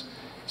remembrance,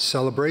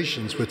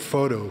 celebrations with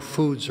photo,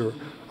 foods, or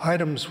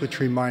items which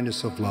remind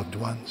us of loved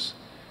ones.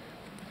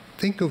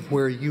 Think of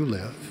where you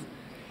live.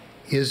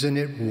 Isn't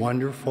it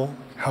wonderful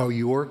how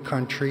your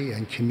country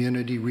and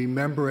community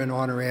remember and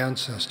honor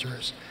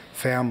ancestors,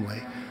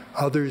 family,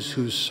 others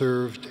who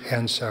served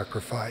and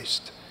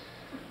sacrificed?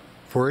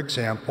 For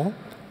example,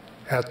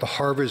 at the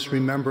Harvest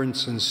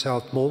Remembrance in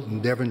South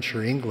Molton,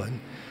 Devonshire, England,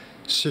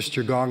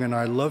 Sister Gong and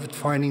I loved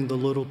finding the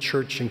little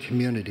church and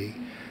community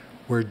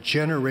where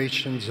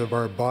generations of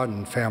our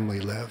Baden family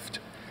lived.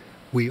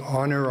 We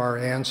honor our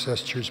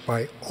ancestors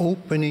by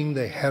opening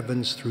the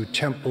heavens through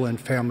temple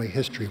and family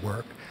history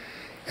work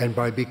and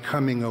by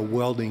becoming a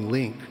welding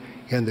link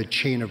in the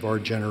chain of our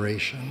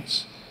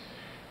generations.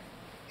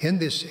 In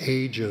this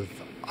age of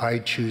I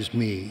choose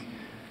me,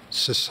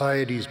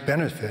 societies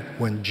benefit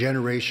when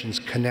generations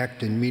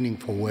connect in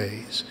meaningful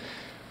ways.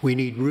 We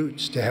need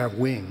roots to have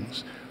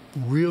wings,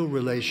 real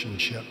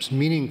relationships,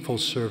 meaningful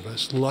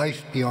service,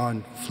 life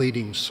beyond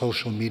fleeting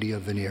social media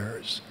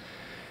veneers.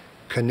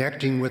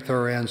 Connecting with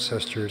our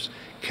ancestors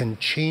can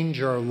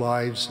change our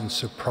lives in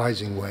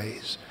surprising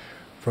ways.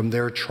 From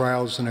their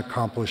trials and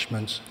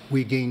accomplishments,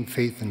 we gain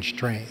faith and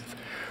strength.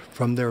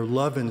 From their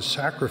love and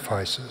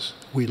sacrifices,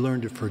 we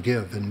learn to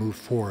forgive and move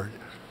forward.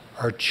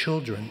 Our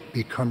children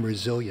become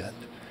resilient.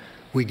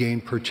 We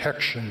gain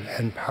protection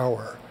and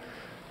power.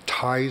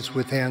 Ties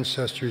with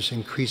ancestors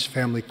increase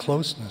family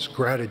closeness,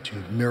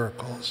 gratitude,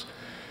 miracles.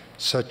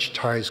 Such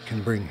ties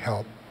can bring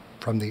help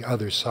from the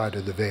other side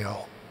of the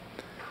veil.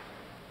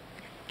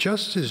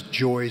 Just as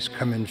joys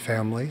come in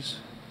families,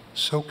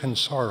 so can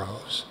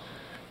sorrows.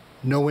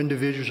 No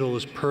individual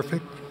is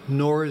perfect,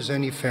 nor is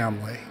any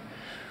family.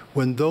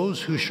 When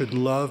those who should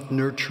love,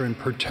 nurture, and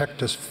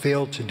protect us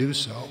fail to do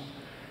so,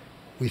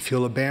 we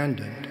feel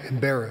abandoned,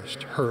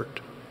 embarrassed,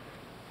 hurt.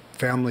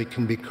 Family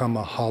can become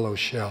a hollow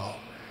shell.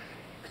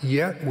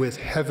 Yet with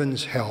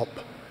heaven's help,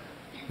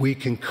 we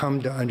can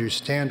come to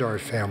understand our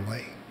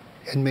family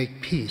and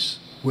make peace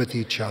with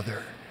each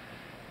other.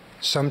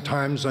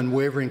 Sometimes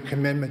unwavering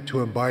commitment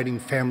to abiding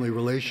family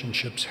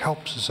relationships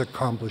helps us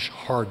accomplish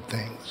hard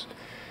things.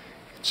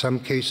 In some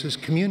cases,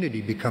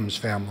 community becomes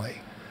family.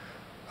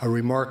 A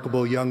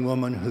remarkable young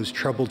woman whose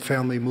troubled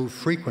family moved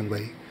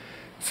frequently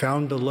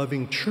found a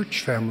loving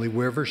church family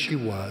wherever she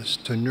was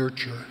to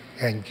nurture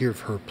and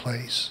give her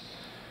place.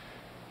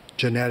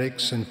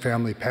 Genetics and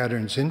family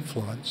patterns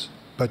influence,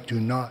 but do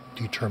not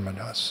determine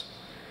us.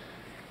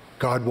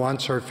 God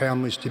wants our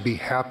families to be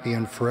happy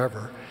and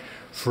forever.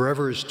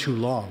 Forever is too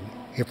long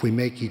if we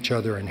make each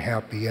other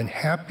unhappy, and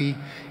happy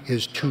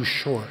is too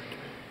short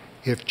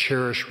if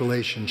cherished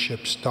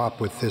relationships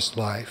stop with this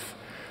life.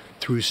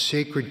 Through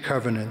sacred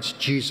covenants,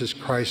 Jesus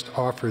Christ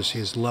offers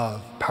his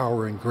love,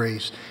 power, and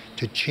grace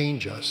to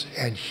change us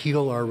and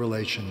heal our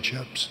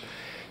relationships.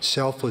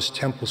 Selfless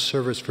temple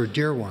service for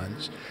dear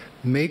ones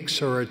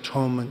makes our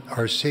atonement,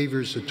 our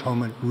Savior's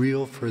atonement,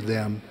 real for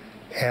them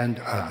and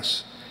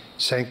us.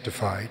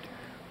 Sanctified,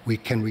 we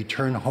can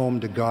return home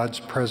to God's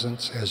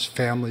presence as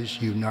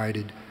families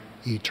united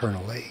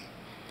eternally.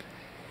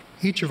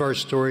 Each of our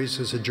stories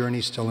is a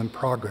journey still in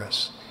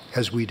progress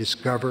as we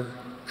discover,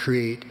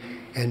 create,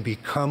 and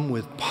become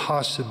with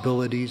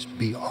possibilities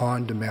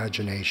beyond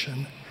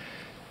imagination.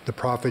 The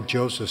prophet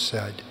Joseph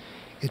said,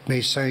 "It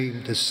may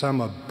seem to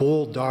some a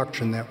bold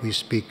doctrine that we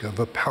speak of,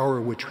 a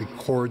power which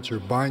records or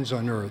binds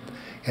on earth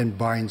and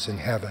binds in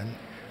heaven.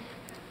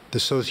 The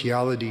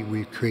sociality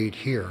we create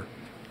here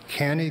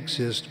can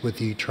exist with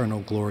the eternal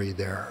glory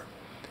there.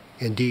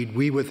 Indeed,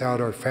 we without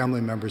our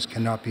family members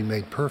cannot be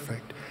made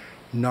perfect,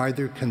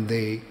 neither can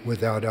they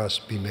without us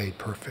be made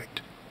perfect."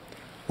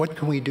 What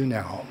can we do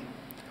now?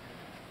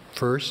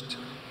 First,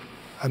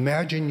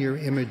 imagine your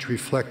image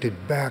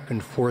reflected back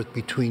and forth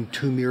between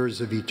two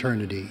mirrors of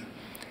eternity.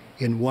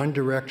 In one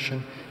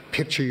direction,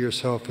 picture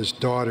yourself as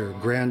daughter,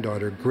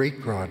 granddaughter,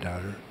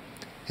 great-granddaughter.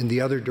 In the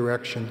other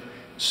direction,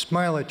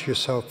 smile at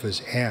yourself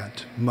as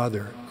aunt,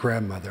 mother,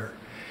 grandmother.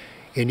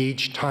 In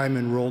each time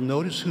and role,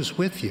 notice who's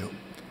with you.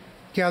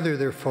 Gather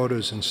their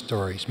photos and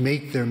stories.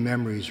 Make their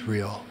memories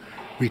real.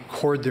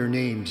 Record their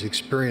names,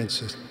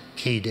 experiences,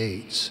 key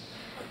dates.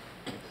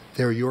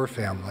 They're your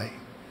family,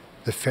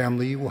 the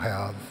family you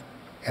have,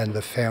 and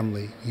the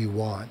family you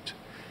want.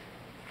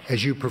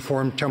 As you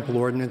perform temple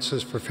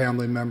ordinances for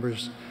family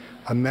members,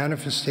 a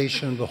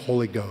manifestation of the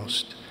Holy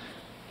Ghost,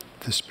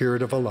 the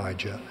spirit of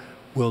Elijah,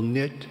 will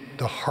knit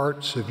the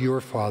hearts of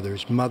your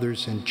fathers,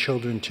 mothers, and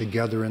children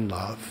together in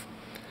love.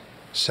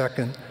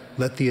 Second,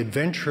 let the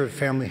adventure of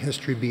family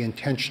history be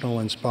intentional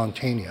and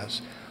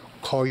spontaneous.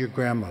 Call your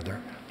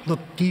grandmother. Look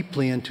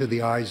deeply into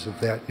the eyes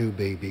of that new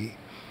baby.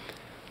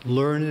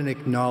 Learn and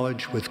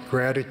acknowledge with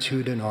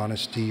gratitude and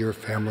honesty your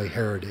family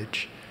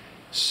heritage.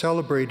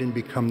 Celebrate and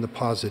become the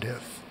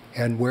positive.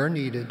 And where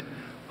needed,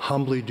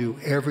 humbly do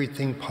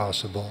everything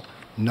possible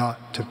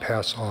not to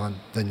pass on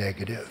the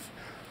negative.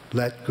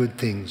 Let good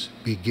things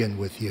begin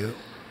with you.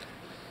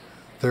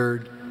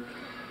 Third,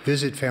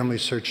 visit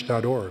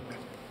FamilySearch.org.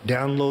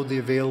 Download the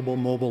available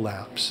mobile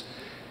apps.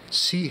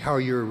 See how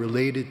you're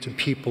related to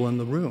people in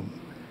the room,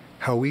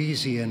 how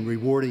easy and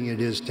rewarding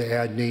it is to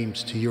add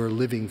names to your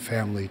living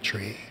family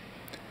tree.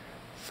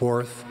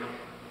 Fourth,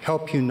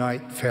 help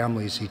unite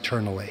families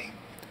eternally.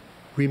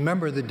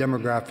 Remember the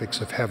demographics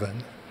of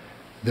heaven.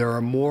 There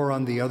are more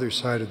on the other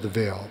side of the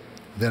veil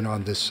than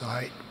on this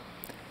side.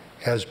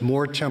 As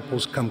more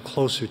temples come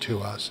closer to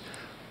us,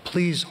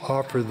 please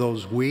offer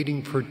those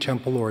waiting for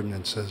temple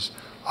ordinances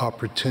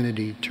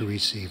opportunity to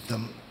receive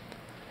them.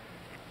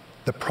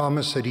 The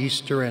promise at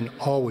Easter and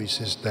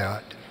always is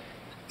that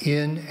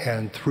in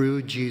and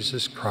through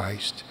Jesus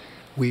Christ,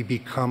 we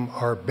become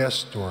our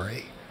best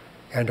story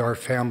and our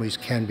families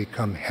can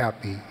become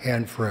happy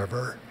and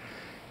forever.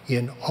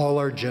 In all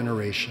our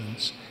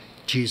generations,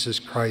 Jesus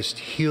Christ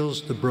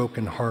heals the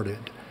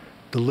brokenhearted,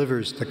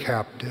 delivers the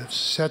captives,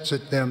 sets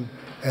them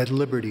at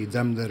liberty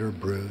them that are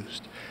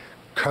bruised.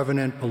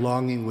 Covenant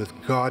belonging with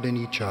God and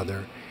each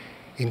other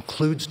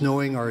includes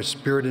knowing our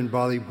spirit and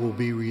body will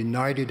be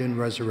reunited in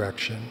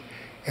resurrection,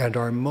 and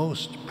our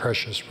most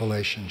precious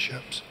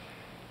relationships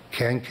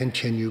can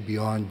continue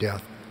beyond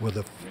death with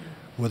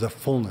a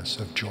fullness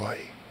of joy.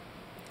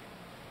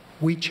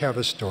 We each have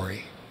a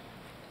story.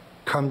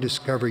 Come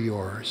discover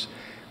yours.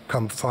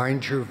 Come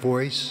find your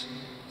voice,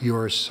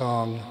 your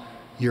song,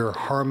 your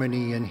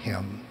harmony in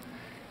Him.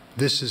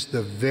 This is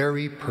the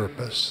very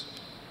purpose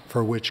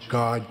for which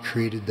God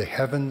created the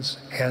heavens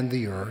and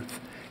the earth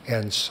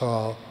and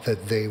saw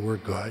that they were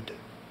good.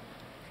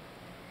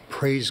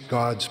 Praise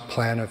God's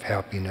plan of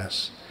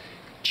happiness,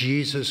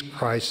 Jesus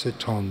Christ's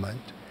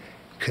atonement,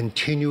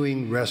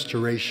 continuing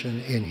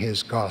restoration in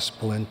His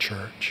gospel and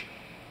church.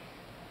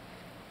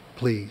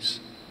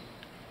 Please,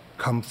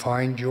 come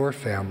find your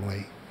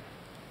family,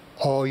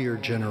 all your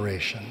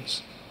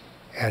generations,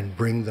 and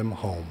bring them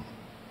home.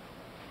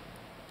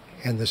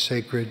 In the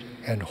sacred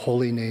and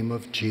holy name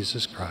of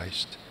Jesus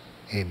Christ,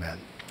 amen.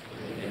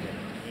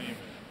 Amen.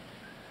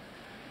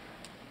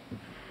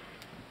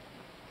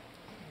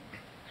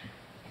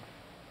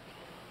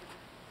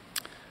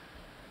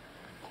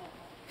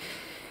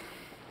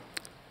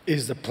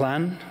 Is the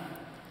plan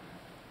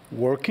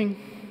working?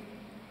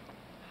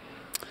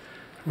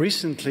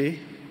 Recently,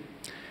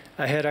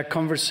 I had a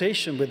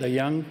conversation with a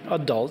young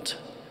adult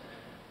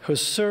who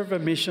served a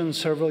mission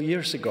several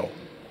years ago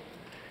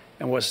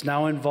and was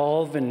now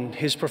involved in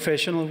his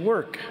professional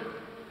work.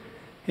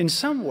 In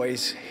some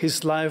ways,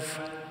 his life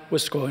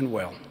was going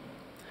well,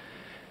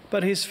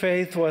 but his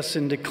faith was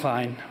in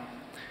decline.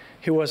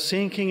 He was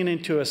sinking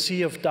into a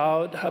sea of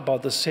doubt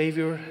about the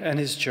Savior and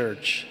His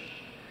church.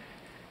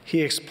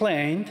 He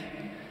explained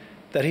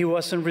that he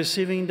wasn't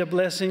receiving the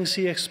blessings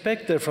he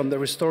expected from the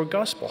restored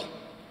gospel.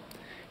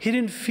 He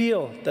didn't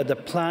feel that the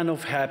plan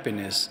of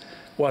happiness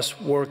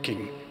was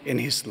working in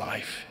his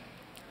life.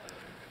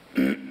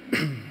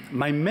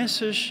 My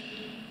message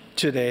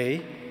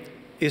today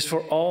is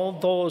for all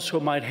those who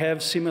might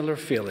have similar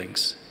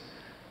feelings.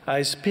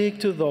 I speak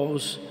to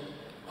those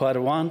who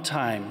at one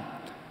time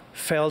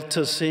felt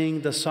to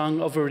sing the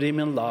song of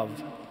redeeming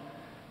love,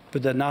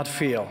 but did not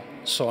feel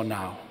so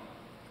now.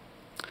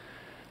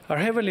 Our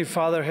Heavenly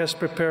Father has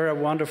prepared a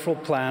wonderful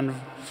plan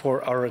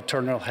for our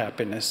eternal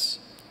happiness.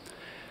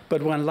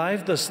 But when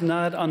life does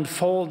not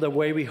unfold the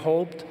way we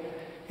hoped,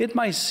 it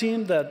might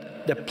seem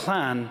that the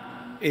plan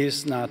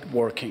is not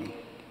working.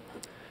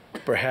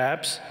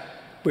 Perhaps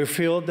we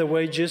feel the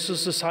way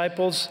Jesus'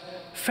 disciples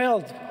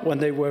felt when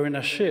they were in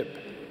a ship,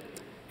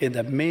 in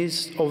the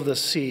midst of the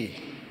sea,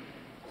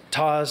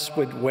 tossed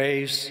with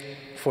waves,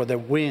 for the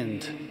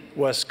wind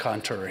was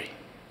contrary.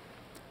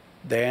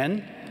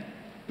 Then,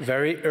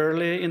 very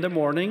early in the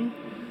morning,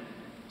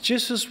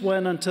 Jesus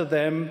went unto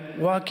them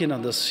walking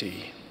on the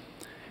sea.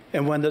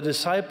 And when the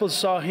disciples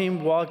saw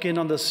him walking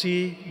on the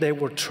sea, they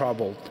were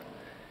troubled,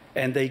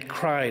 and they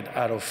cried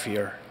out of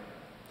fear.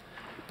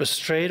 But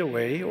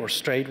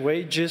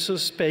straightway,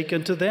 Jesus spake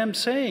unto them,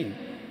 saying,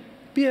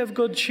 Be of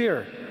good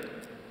cheer,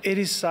 it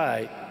is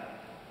I,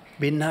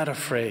 be not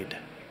afraid.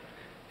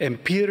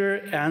 And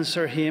Peter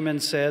answered him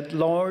and said,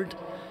 Lord,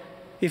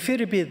 if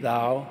it be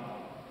thou,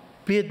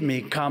 bid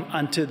me come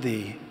unto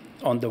thee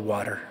on the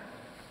water.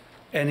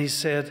 And he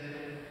said,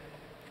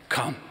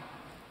 Come.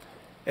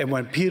 And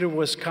when Peter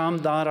was come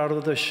down out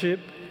of the ship,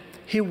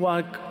 he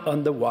walked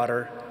on the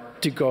water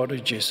to go to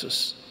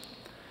Jesus.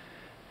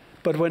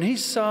 But when he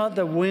saw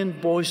the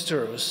wind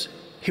boisterous,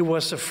 he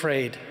was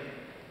afraid,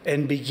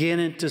 and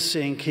beginning to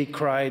sink, he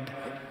cried,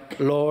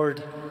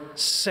 "Lord,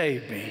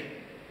 save me."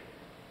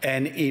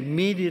 And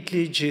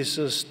immediately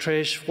Jesus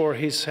stretched forth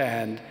his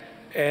hand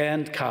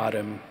and caught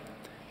him,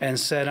 and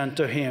said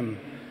unto him,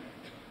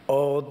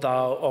 O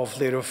thou of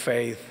little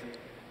faith,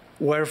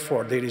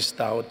 wherefore didst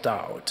thou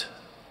doubt?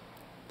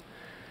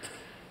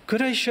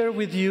 Could I share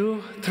with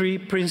you 3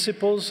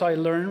 principles I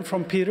learned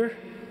from Peter?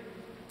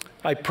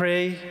 I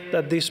pray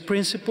that these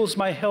principles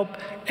might help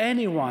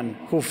anyone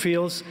who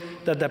feels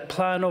that the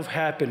plan of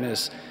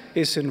happiness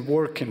isn't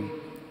working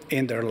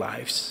in their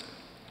lives.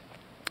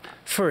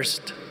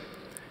 First,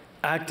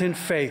 act in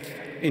faith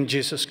in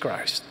Jesus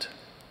Christ.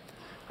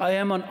 I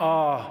am in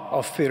awe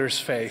of Peter's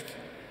faith.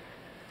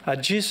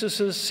 At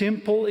Jesus'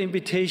 simple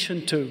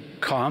invitation to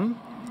come,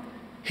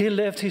 he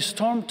left his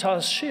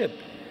storm-tossed ship.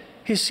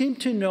 He seemed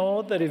to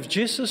know that if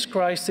Jesus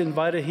Christ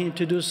invited him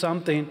to do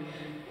something,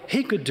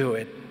 he could do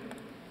it.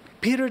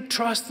 Peter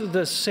trusted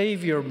the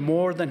Savior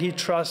more than he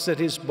trusted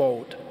his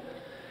boat.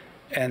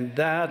 And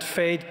that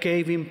faith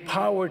gave him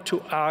power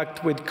to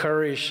act with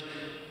courage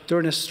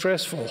during a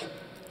stressful,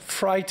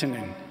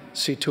 frightening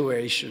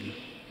situation.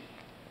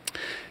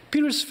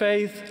 Peter's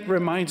faith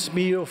reminds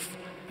me of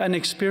an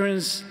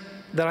experience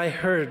that I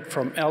heard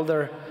from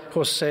Elder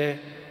Jose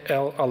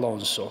L.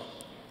 Alonso.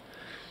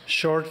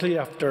 Shortly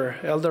after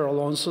Elder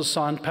Alonso's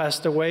son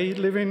passed away,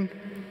 leaving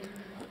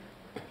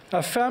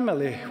a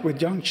family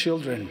with young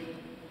children,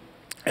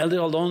 Elder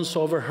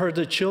Alonso overheard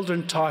the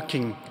children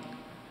talking.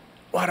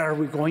 What are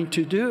we going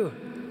to do?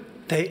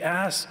 They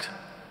asked.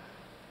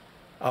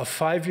 A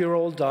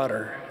 5-year-old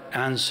daughter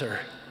answered,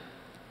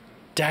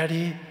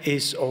 Daddy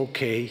is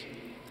okay.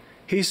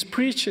 He's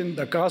preaching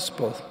the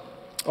gospel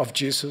of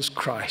Jesus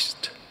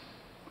Christ.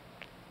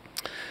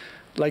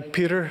 Like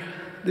Peter,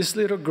 this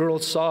little girl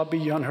saw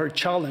beyond her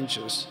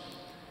challenges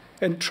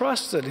and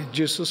trusted in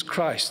Jesus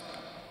Christ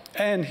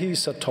and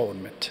his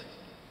atonement.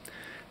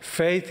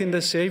 Faith in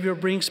the Savior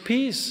brings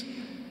peace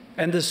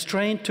and the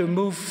strength to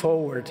move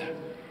forward.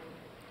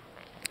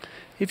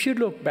 If you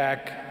look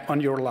back on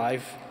your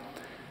life,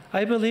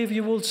 I believe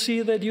you will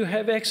see that you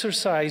have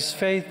exercised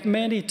faith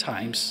many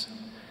times.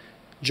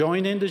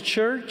 Joining the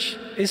church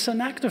is an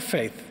act of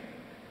faith.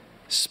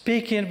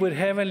 Speaking with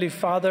Heavenly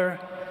Father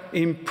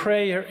in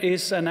prayer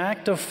is an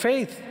act of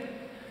faith.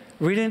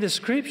 Reading the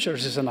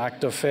scriptures is an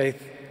act of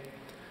faith.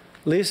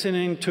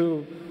 Listening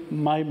to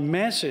my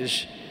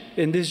message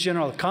in this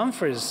general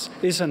conference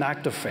is an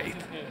act of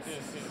faith.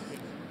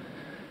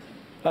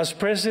 As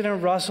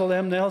President Russell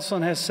M.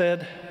 Nelson has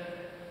said,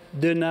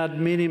 do not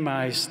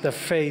minimize the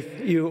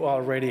faith you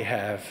already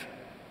have.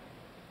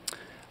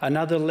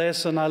 Another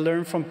lesson I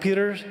learned from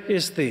Peter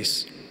is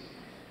this.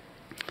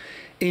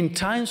 In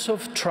times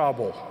of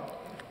trouble,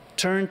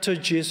 turn to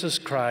Jesus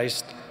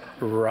Christ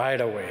right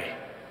away.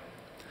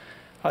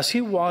 As he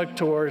walked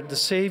toward the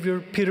Savior,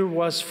 Peter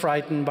was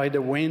frightened by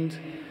the wind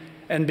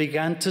and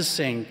began to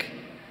sink.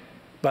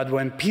 But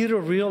when Peter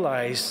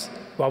realized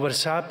what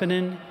was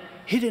happening,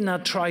 he did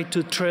not try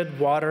to tread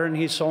water in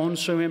his own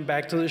swimming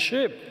back to the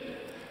ship.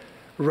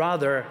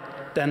 Rather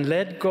than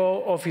let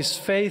go of his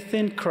faith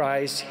in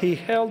Christ, he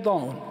held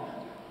on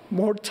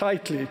more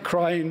tightly,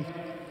 crying,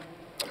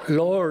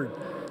 Lord,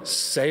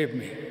 save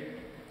me.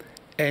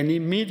 And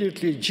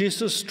immediately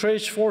Jesus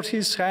stretched forth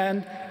his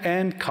hand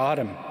and caught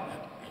him.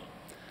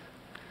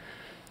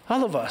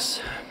 All of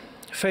us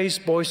face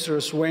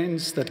boisterous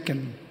winds that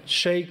can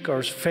shake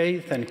our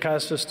faith and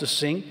cause us to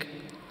sink.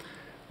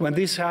 When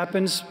this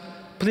happens,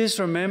 please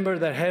remember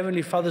that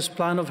Heavenly Father's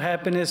plan of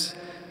happiness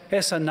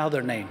has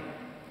another name.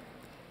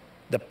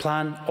 The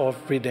plan of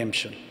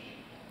redemption.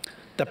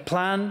 The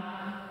plan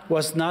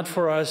was not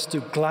for us to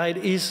glide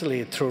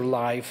easily through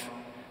life,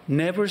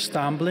 never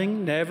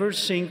stumbling, never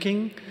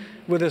sinking,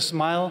 with a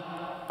smile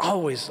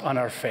always on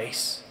our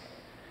face.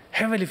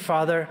 Heavenly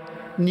Father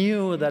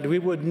knew that we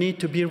would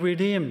need to be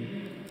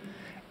redeemed.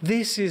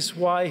 This is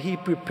why he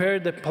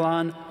prepared the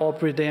plan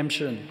of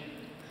redemption.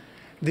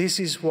 This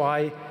is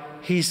why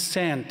he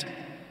sent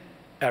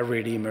a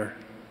Redeemer.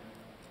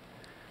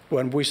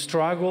 When we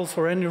struggle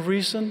for any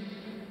reason,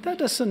 that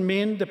doesn't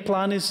mean the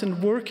plan isn't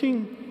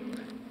working.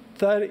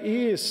 That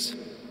is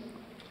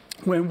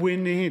when we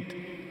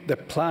need the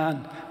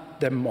plan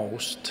the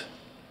most.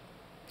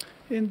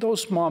 In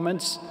those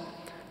moments,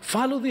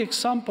 follow the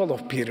example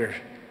of Peter.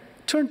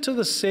 Turn to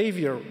the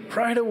Savior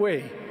right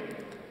away.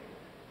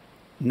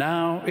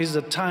 Now is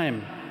the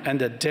time and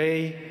the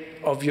day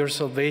of your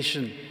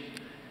salvation.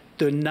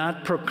 Do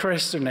not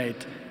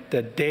procrastinate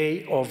the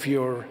day of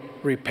your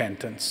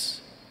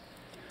repentance.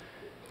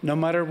 No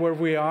matter where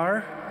we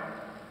are,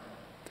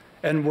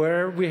 and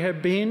where we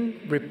have been,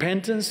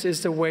 repentance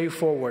is the way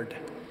forward.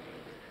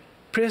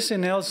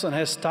 President Nelson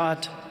has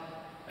taught,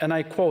 and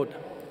I quote,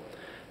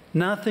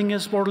 nothing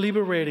is more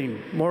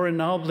liberating, more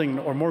ennobling,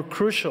 or more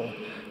crucial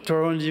to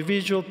our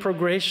individual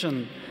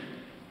progression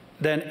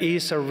than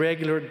is a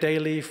regular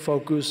daily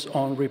focus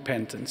on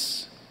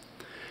repentance.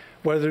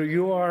 Whether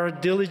you are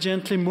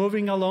diligently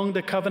moving along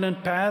the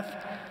covenant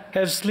path,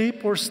 have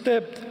slipped or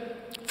stepped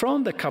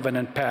from the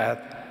covenant path,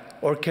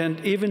 or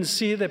can't even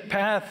see the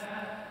path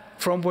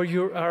from where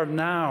you are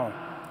now,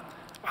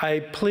 I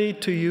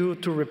plead to you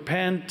to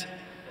repent,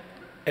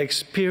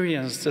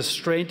 experience the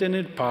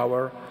strengthening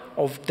power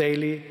of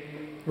daily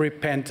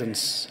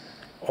repentance,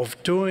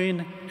 of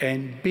doing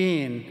and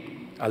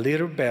being a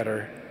little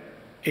better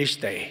each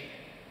day.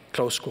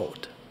 Close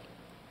quote.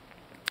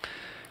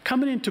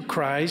 Coming into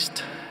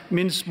Christ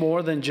means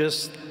more than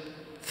just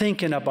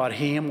thinking about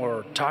Him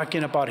or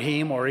talking about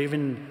Him or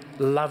even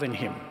loving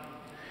Him.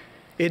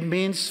 It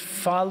means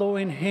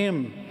following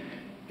Him.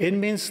 It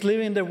means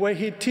living the way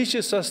He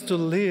teaches us to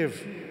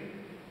live.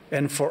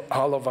 And for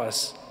all of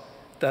us,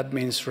 that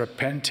means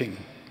repenting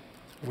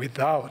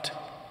without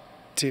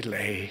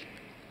delay.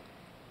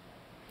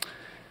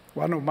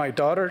 One of my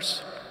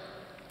daughters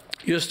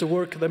used to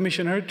work at the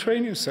Missionary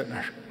Training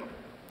Center.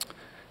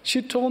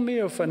 She told me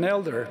of an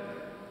elder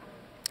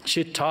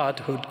she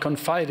taught who'd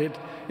confided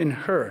in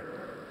her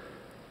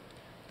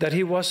that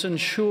he wasn't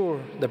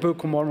sure the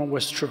Book of Mormon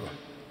was true.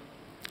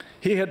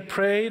 He had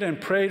prayed and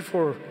prayed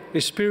for a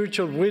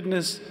spiritual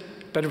witness,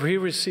 but he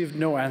received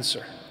no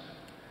answer.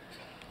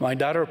 My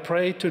daughter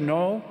prayed to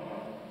know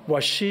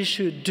what she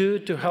should do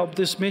to help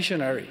this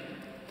missionary.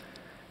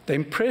 The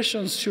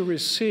impression she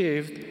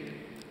received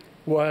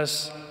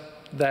was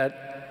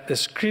that the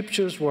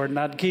scriptures were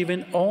not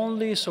given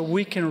only so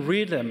we can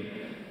read them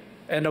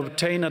and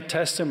obtain a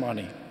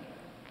testimony.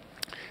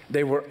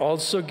 They were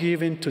also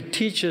given to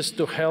teach us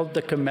to help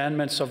the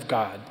commandments of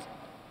God.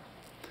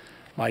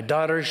 My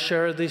daughter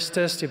shared this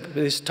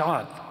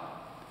thought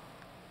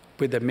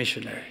with the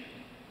missionary.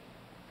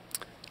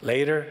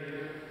 Later,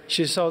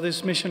 she saw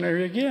this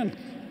missionary again,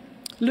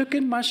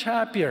 looking much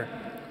happier.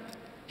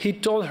 He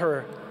told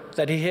her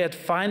that he had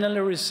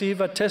finally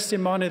received a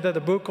testimony that the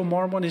Book of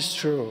Mormon is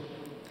true.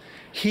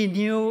 He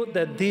knew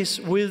that this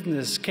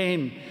witness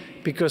came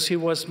because he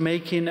was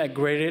making a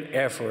greater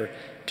effort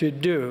to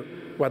do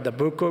what the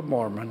Book of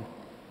Mormon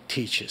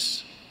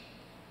teaches.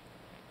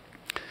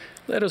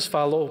 Let us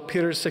follow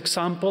Peter's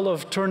example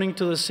of turning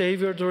to the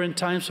Savior during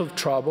times of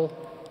trouble.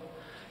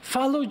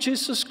 Follow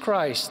Jesus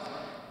Christ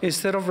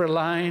instead of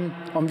relying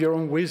on your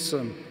own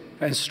wisdom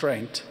and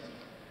strength.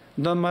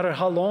 No matter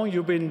how long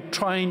you've been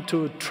trying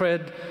to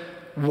tread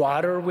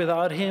water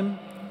without Him,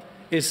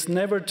 it's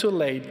never too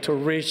late to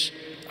reach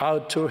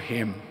out to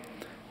Him.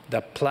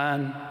 The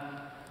plan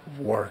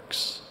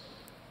works.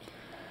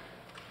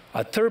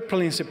 A third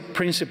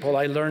principle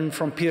I learned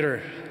from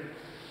Peter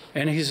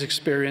and his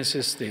experience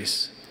is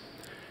this: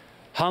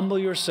 humble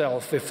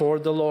yourself before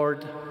the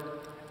Lord,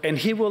 and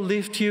He will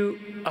lift you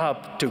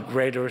up to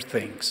greater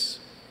things.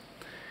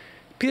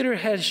 Peter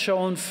had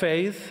shown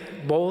faith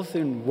both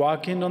in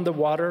walking on the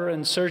water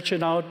and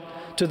searching out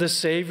to the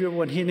Savior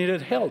when he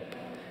needed help.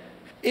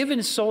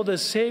 Even so, the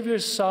Savior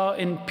saw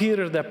in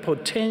Peter the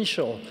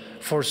potential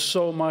for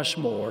so much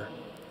more.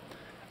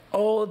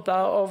 "O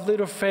thou of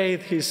little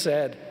faith," He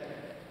said,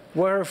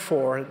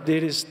 "wherefore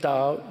didst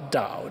thou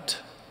doubt?"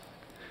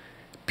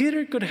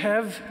 Peter could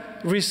have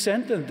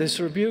resented this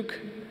rebuke,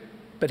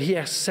 but he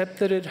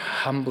accepted it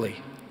humbly.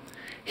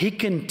 He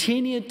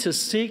continued to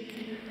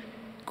seek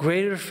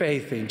greater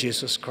faith in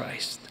Jesus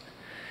Christ.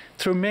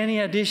 Through many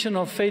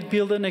additional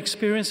faith-building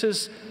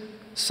experiences,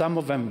 some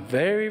of them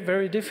very,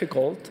 very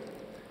difficult,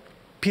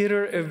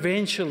 Peter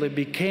eventually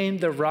became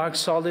the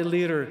rock-solid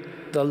leader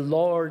the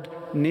Lord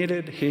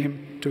needed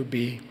him to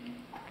be.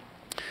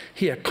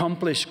 He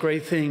accomplished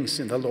great things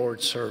in the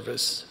Lord's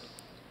service.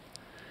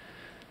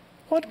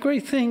 What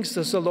great things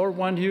does the Lord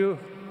want you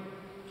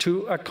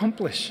to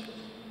accomplish?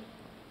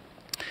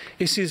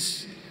 Is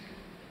His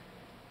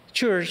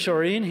church,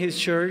 or in His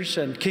church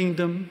and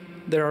kingdom,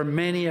 there are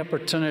many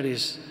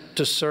opportunities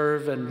to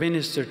serve and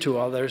minister to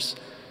others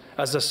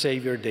as the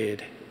Savior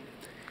did.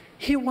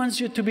 He wants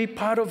you to be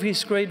part of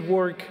His great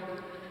work.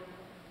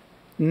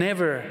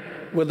 Never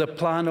will the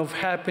plan of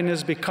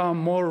happiness become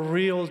more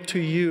real to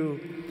you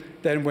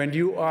than when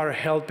you are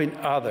helping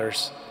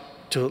others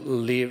to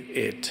live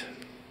it.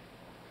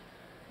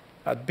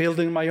 At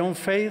building my own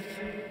faith,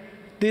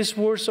 these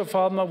words of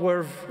Alma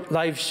were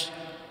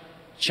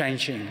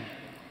life-changing.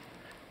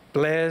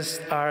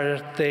 Blessed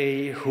are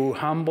they who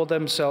humble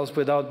themselves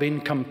without being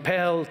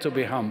compelled to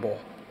be humble.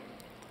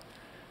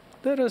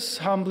 Let us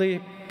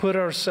humbly put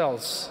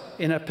ourselves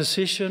in a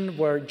position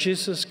where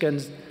Jesus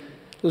can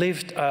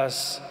lift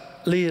us,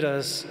 lead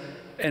us,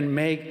 and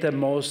make the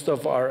most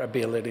of our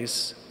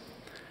abilities.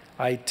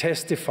 I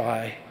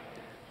testify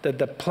that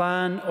the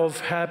plan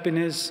of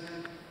happiness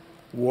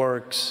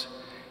works.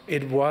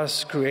 It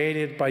was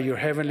created by your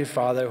Heavenly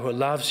Father who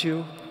loves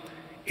you.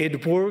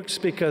 It works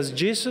because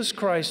Jesus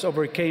Christ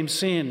overcame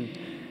sin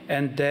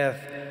and death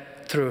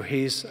through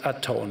His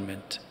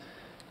atonement.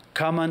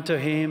 Come unto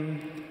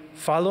Him,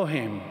 follow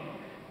Him,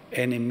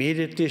 and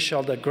immediately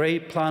shall the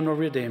great plan of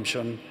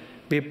redemption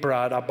be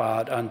brought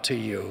about unto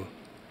you.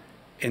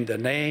 In the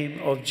name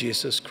of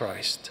Jesus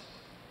Christ.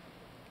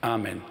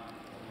 Amen.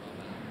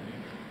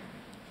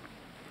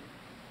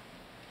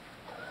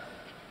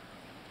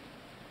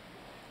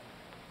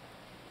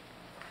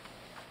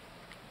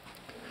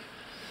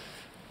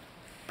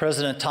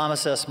 President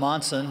Thomas S.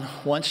 Monson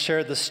once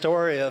shared the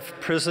story of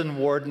prison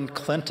warden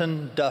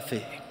Clinton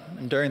Duffy.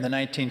 And during the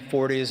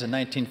 1940s and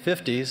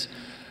 1950s,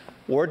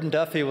 Warden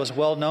Duffy was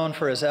well known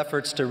for his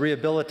efforts to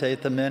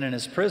rehabilitate the men in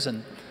his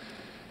prison.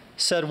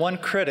 Said one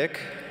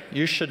critic,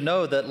 "You should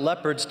know that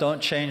leopards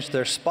don't change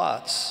their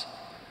spots."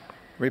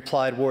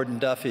 Replied Warden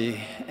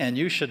Duffy, "And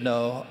you should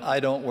know I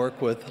don't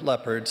work with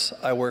leopards,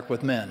 I work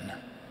with men.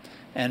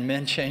 And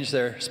men change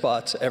their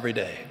spots every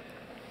day."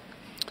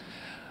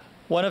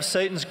 One of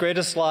Satan's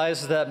greatest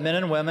lies is that men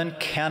and women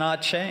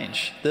cannot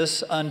change.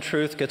 This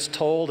untruth gets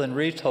told and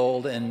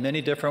retold in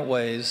many different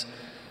ways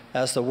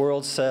as the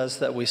world says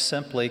that we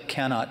simply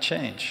cannot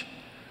change.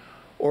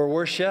 Or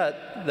worse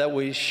yet, that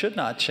we should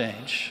not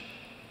change.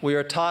 We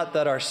are taught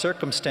that our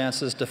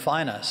circumstances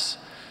define us.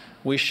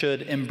 We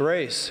should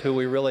embrace who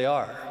we really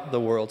are, the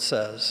world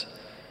says,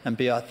 and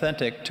be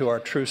authentic to our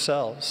true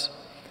selves.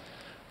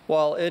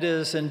 While it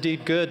is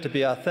indeed good to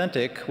be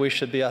authentic, we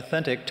should be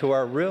authentic to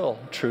our real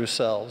true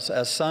selves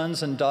as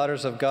sons and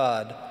daughters of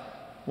God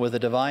with a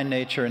divine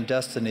nature and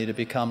destiny to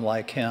become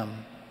like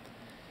Him.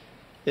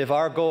 If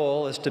our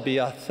goal is to be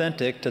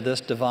authentic to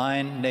this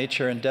divine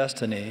nature and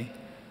destiny,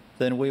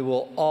 then we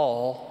will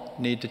all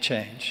need to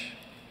change.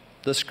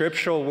 The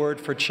scriptural word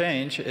for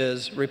change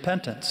is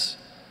repentance.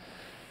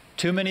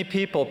 Too many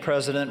people,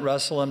 President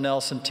Russell M.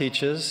 Nelson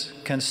teaches,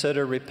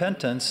 consider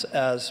repentance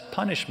as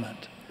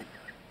punishment,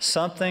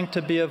 something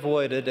to be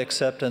avoided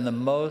except in the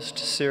most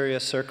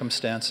serious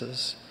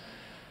circumstances.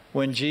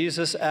 When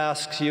Jesus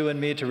asks you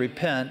and me to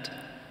repent,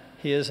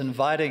 He is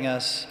inviting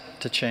us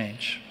to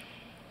change.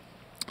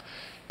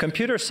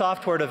 Computer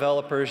software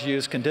developers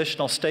use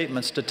conditional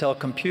statements to tell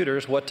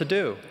computers what to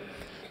do.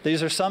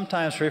 These are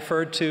sometimes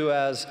referred to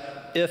as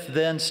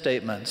if-then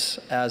statements,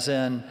 as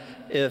in,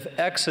 if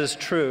X is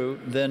true,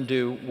 then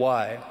do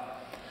Y.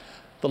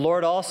 The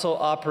Lord also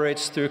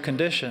operates through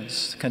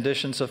conditions,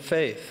 conditions of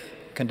faith,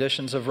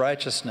 conditions of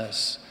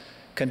righteousness,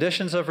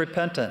 conditions of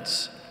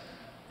repentance.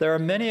 There are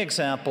many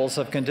examples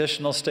of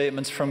conditional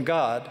statements from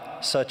God,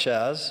 such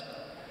as,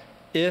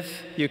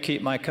 if you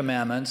keep my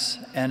commandments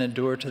and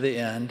endure to the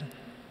end,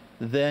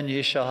 then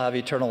ye shall have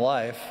eternal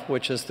life,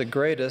 which is the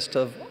greatest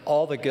of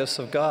all the gifts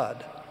of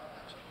God.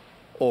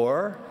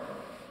 Or,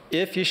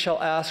 if ye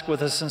shall ask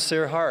with a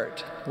sincere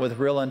heart, with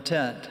real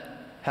intent,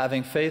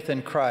 having faith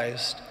in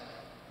Christ,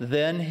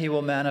 then He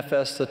will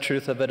manifest the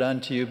truth of it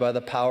unto you by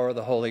the power of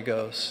the Holy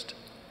Ghost.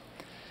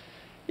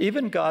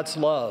 Even God's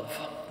love,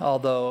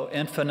 although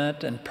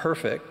infinite and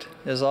perfect,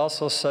 is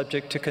also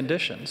subject to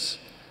conditions.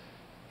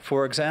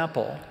 For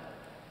example,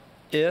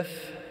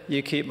 if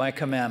ye keep my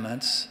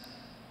commandments,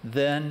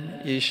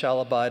 then ye shall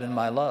abide in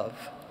my love,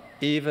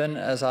 even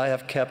as I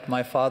have kept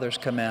my Father's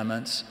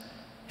commandments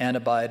and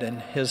abide in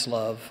His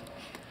love.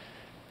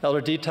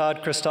 Elder D.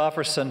 Todd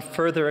Christofferson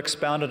further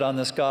expounded on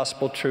this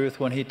gospel truth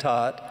when he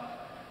taught,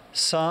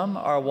 "Some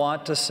are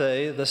wont to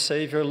say, the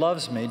Savior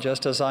loves me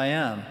just as I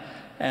am,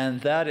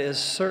 and that is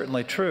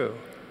certainly true.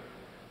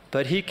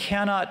 But He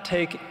cannot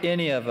take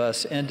any of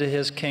us into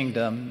His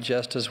kingdom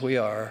just as we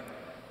are,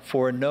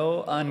 for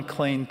no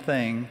unclean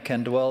thing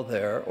can dwell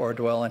there or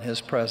dwell in His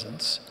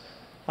presence.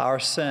 Our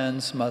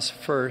sins must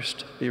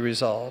first be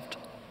resolved."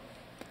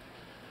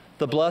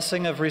 The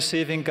blessing of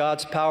receiving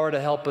God's power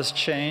to help us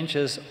change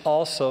is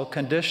also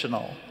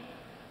conditional.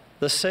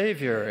 The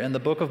Savior in the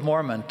Book of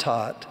Mormon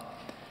taught,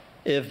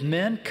 "If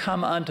men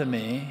come unto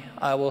me,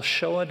 I will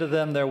show unto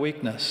them their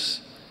weakness.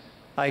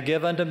 I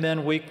give unto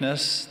men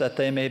weakness that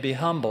they may be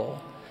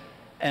humble,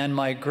 and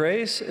my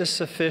grace is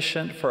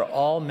sufficient for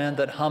all men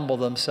that humble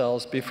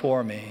themselves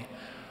before me.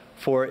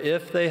 For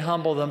if they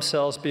humble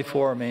themselves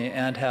before me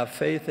and have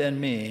faith in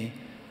me,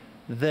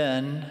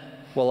 then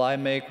will I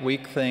make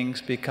weak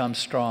things become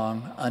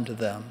strong unto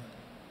them."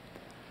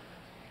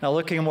 Now,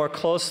 looking more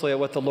closely at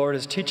what the Lord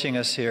is teaching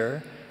us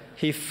here,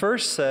 He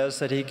first says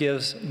that He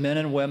gives men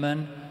and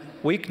women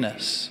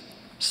weakness,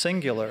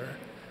 singular,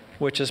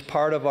 which is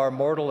part of our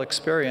mortal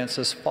experience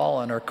as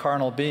fallen or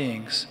carnal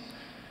beings.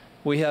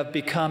 We have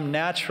become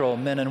natural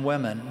men and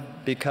women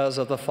because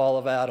of the fall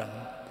of Adam.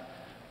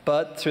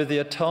 But through the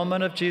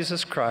atonement of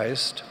Jesus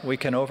Christ, we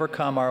can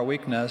overcome our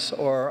weakness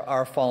or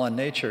our fallen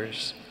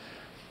natures.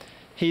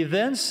 He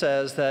then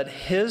says that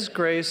His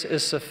grace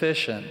is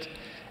sufficient,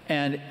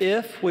 and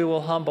if we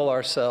will humble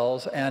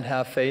ourselves and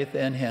have faith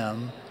in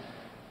Him,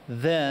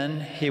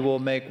 then He will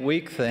make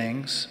weak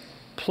things,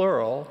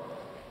 plural,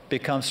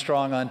 become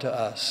strong unto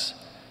us.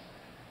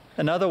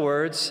 In other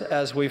words,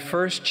 as we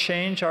first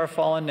change our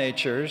fallen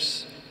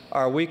natures,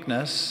 our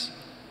weakness,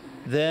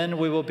 then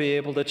we will be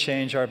able to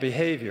change our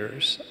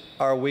behaviors,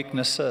 our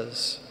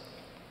weaknesses.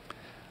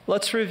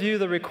 Let's review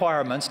the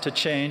requirements to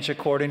change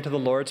according to the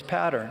Lord's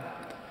pattern.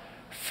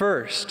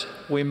 First,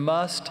 we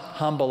must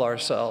humble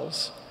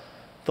ourselves.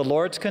 The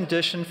Lord's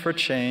condition for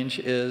change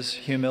is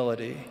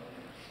humility.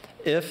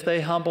 If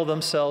they humble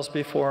themselves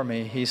before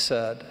me, He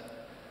said.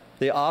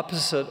 The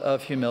opposite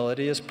of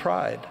humility is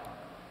pride.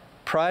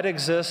 Pride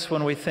exists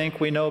when we think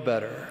we know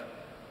better,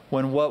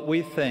 when what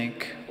we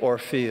think or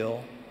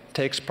feel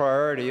takes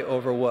priority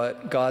over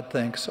what God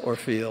thinks or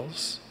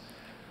feels.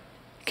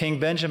 King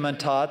Benjamin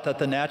taught that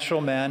the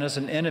natural man is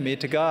an enemy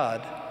to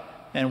God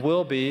and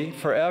will be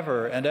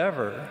forever and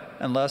ever,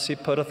 unless he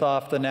putteth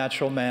off the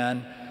natural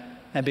man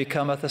and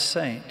becometh a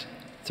saint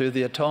through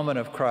the atonement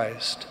of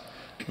Christ,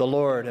 the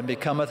Lord, and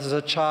becometh as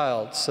a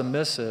child,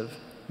 submissive,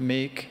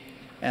 meek,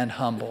 and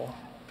humble.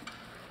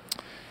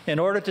 In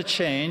order to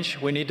change,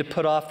 we need to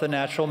put off the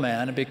natural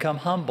man and become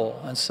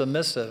humble and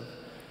submissive.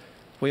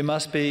 We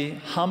must be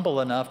humble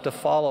enough to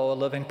follow a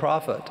living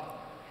prophet,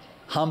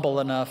 humble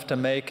enough to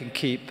make and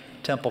keep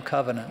temple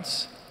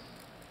covenants,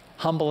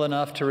 humble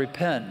enough to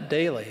repent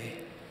daily.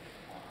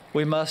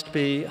 We must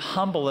be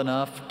humble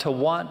enough to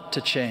want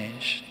to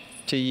change,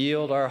 to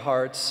yield our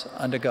hearts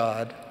unto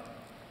God.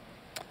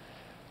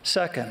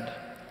 Second,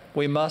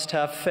 we must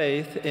have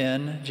faith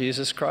in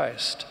Jesus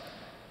Christ.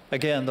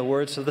 Again, the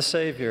words of the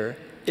Savior,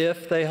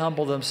 if they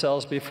humble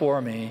themselves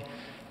before me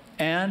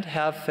and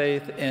have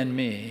faith in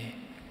me,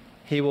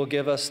 he will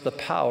give us the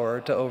power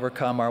to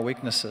overcome our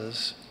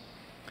weaknesses.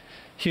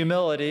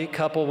 Humility,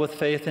 coupled with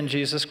faith in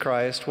Jesus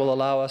Christ, will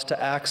allow us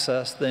to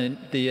access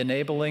the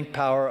enabling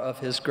power of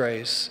his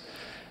grace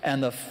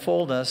and the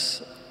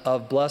fullness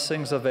of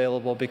blessings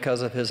available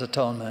because of his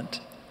atonement.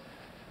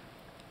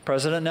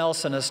 President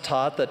Nelson has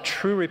taught that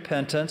true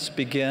repentance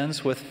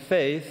begins with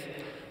faith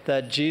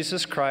that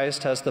Jesus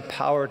Christ has the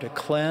power to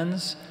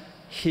cleanse,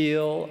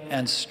 heal,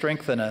 and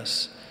strengthen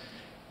us.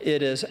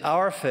 It is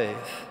our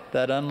faith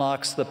that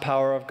unlocks the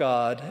power of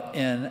God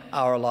in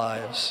our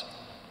lives.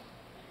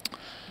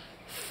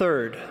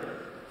 Third,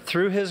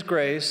 through his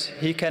grace,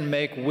 he can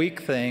make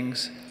weak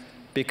things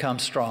become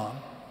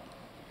strong.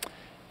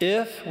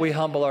 If we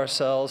humble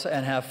ourselves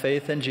and have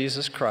faith in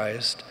Jesus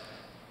Christ,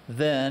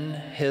 then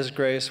his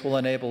grace will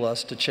enable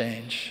us to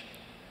change.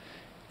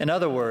 In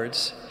other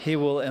words, he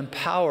will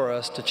empower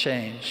us to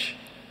change.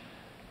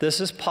 This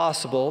is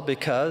possible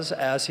because,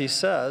 as he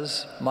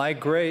says, my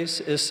grace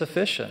is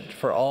sufficient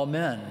for all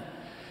men.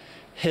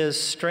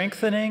 His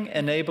strengthening,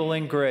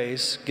 enabling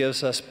grace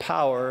gives us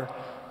power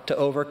to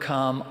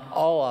overcome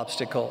all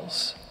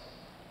obstacles,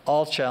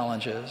 all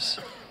challenges,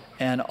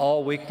 and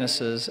all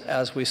weaknesses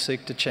as we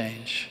seek to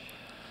change.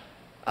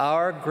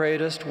 Our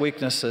greatest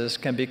weaknesses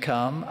can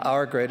become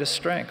our greatest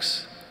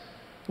strengths.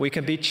 We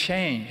can be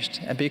changed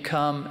and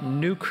become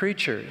new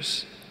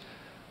creatures.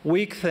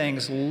 Weak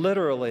things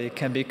literally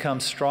can become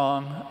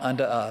strong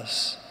unto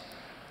us.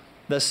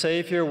 The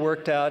Savior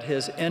worked out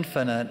his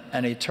infinite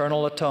and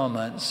eternal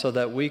atonement so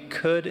that we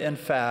could, in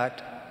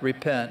fact,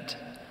 repent,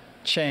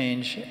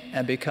 change,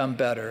 and become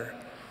better.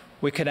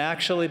 We can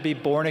actually be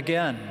born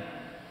again.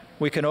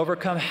 We can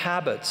overcome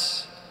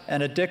habits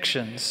and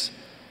addictions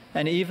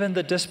and even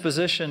the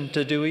disposition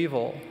to do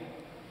evil.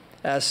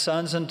 As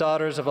sons and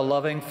daughters of a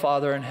loving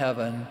Father in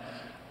heaven,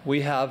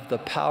 we have the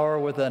power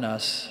within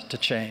us to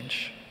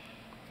change.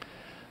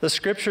 The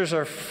scriptures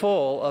are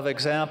full of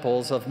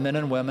examples of men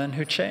and women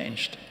who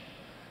changed.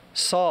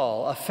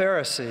 Saul, a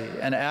Pharisee,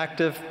 an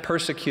active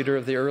persecutor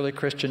of the early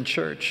Christian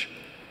church,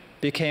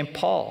 became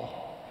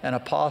Paul, an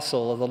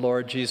apostle of the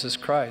Lord Jesus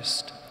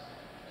Christ.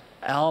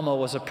 Alma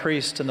was a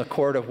priest in the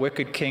court of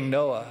wicked King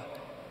Noah.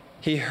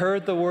 He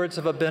heard the words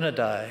of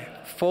Abinadi,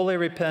 fully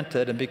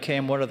repented, and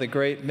became one of the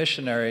great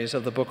missionaries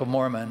of the Book of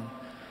Mormon.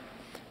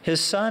 His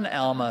son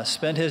Alma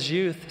spent his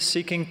youth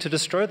seeking to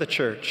destroy the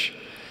church.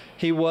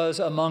 He was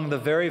among the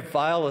very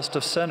vilest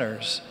of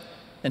sinners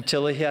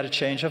until he had a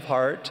change of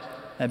heart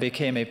and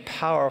became a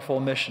powerful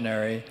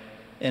missionary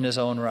in his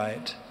own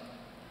right.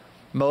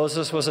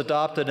 Moses was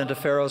adopted into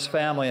Pharaoh's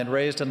family and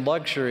raised in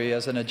luxury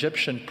as an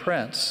Egyptian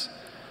prince.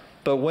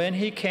 But when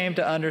he came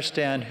to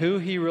understand who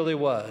he really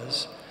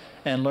was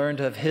and learned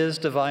of his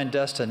divine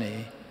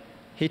destiny,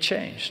 he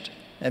changed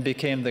and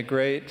became the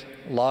great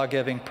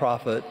law-giving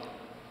prophet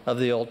of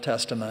the Old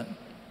Testament.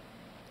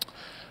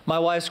 My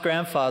wife's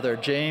grandfather,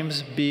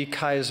 James B.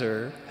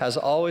 Kaiser, has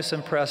always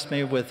impressed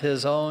me with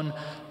his own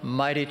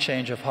mighty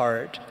change of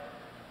heart.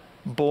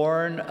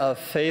 Born of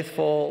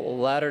faithful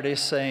Latter-day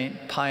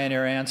Saint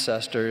pioneer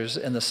ancestors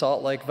in the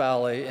Salt Lake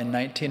Valley in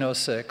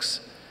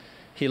 1906,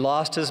 he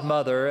lost his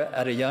mother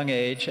at a young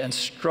age and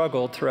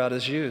struggled throughout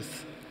his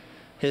youth.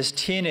 His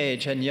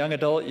teenage and young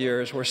adult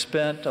years were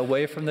spent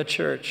away from the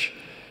church,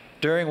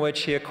 during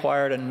which he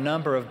acquired a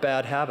number of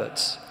bad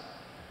habits.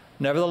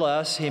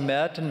 Nevertheless, he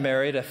met and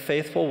married a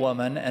faithful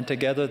woman, and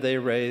together they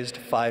raised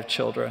 5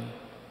 children.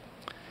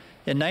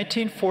 In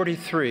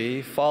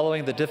 1943,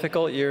 following the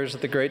difficult years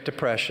of the Great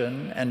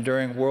Depression and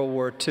during World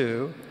War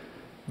II,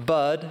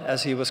 Bud,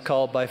 as he was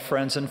called by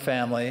friends and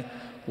family,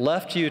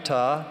 left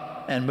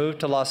Utah and moved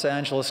to Los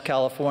Angeles,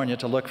 California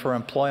to look for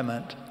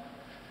employment.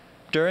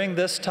 During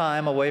this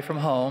time away from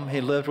home, he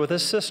lived with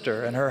his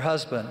sister and her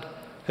husband,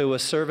 who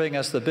was serving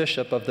as the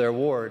bishop of their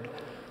ward.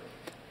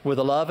 With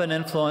the love and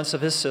influence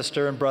of his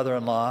sister and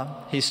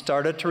brother-in-law, he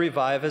started to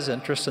revive his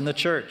interest in the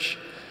church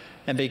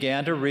and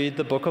began to read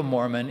the Book of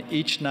Mormon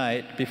each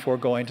night before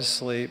going to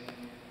sleep.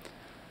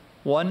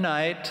 One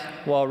night,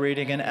 while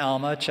reading in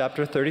Alma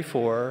chapter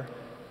 34,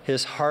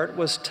 his heart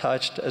was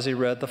touched as he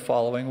read the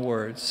following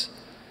words: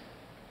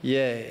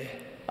 "Yea,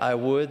 I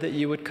would that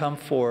you would come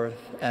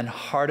forth and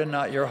harden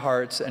not your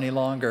hearts any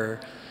longer.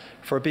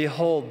 For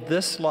behold,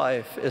 this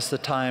life is the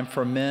time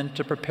for men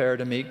to prepare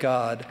to meet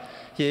God.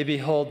 Yea,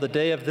 behold, the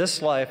day of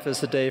this life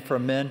is the day for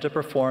men to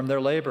perform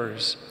their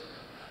labors.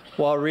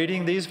 While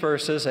reading these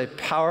verses, a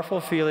powerful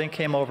feeling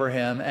came over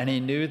him, and he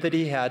knew that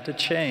he had to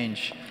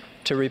change,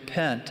 to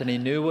repent, and he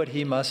knew what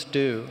he must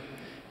do.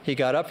 He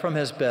got up from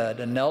his bed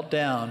and knelt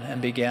down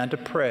and began to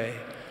pray,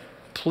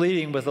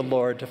 pleading with the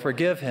Lord to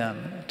forgive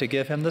him, to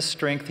give him the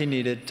strength he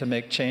needed to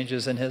make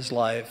changes in his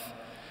life.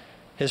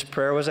 His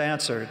prayer was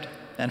answered,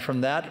 and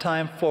from that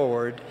time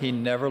forward, he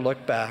never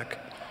looked back.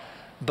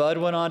 Bud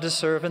went on to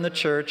serve in the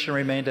church and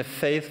remained a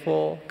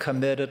faithful,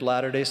 committed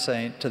Latter-day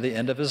Saint to the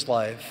end of his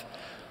life.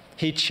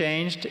 He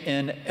changed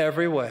in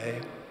every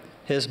way.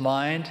 His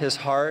mind, his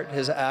heart,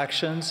 his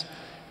actions,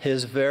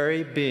 his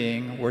very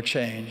being were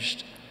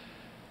changed.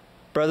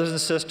 Brothers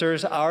and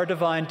sisters, our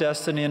divine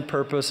destiny and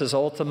purpose is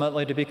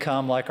ultimately to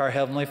become like our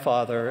Heavenly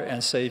Father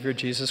and Savior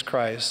Jesus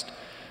Christ.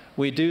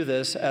 We do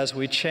this as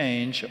we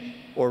change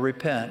or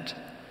repent.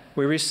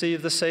 We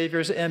receive the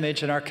Savior's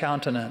image in our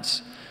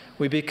countenance.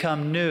 We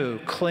become new,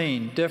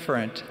 clean,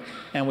 different,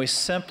 and we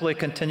simply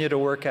continue to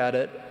work at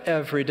it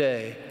every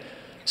day.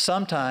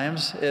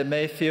 Sometimes it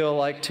may feel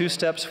like 2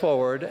 steps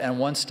forward and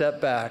 1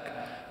 step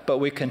back, but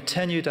we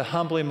continue to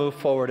humbly move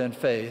forward in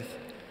faith.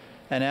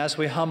 And as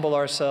we humble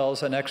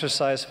ourselves and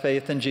exercise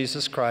faith in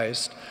Jesus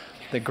Christ,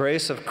 the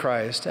grace of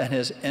Christ and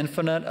his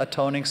infinite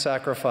atoning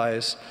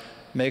sacrifice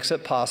makes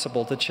it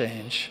possible to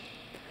change.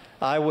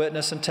 I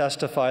witness and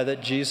testify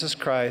that Jesus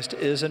Christ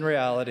is in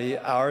reality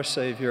our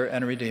Savior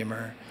and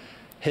Redeemer.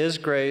 His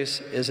grace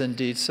is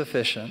indeed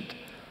sufficient.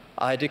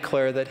 I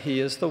declare that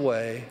he is the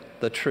way,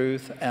 the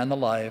truth, and the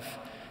life.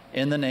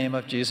 In the name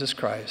of Jesus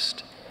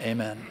Christ,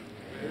 amen.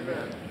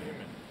 Amen.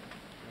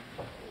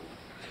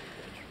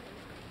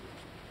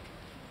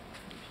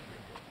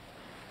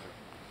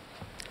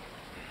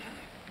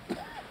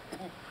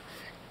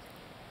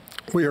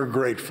 We are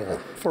grateful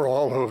for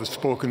all who have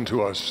spoken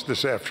to us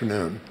this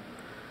afternoon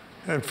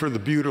and for the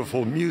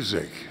beautiful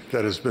music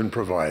that has been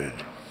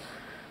provided.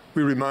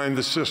 We remind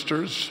the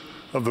sisters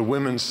of the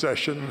women's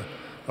session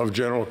of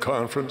General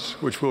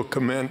Conference, which will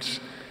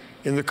commence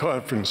in the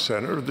Conference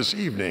Center this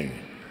evening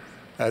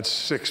at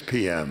 6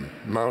 p.m.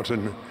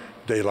 Mountain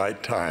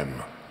Daylight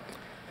Time.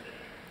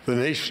 The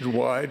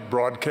nationwide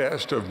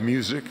broadcast of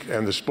music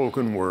and the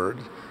spoken word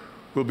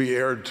will be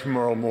aired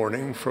tomorrow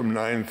morning from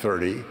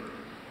 9:30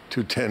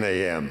 to 10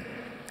 a.m.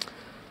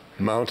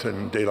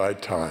 Mountain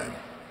Daylight Time.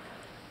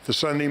 The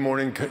Sunday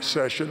morning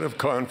session of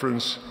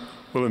conference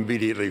will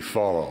immediately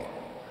follow.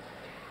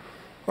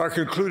 Our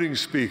concluding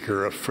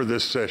speaker for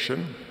this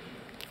session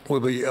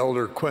will be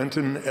Elder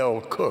Quentin L.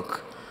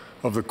 Cook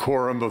of the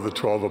Quorum of the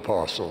 12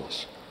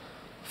 Apostles.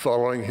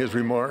 Following his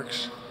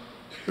remarks,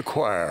 the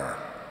choir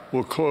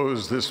will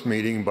close this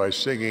meeting by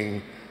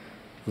singing,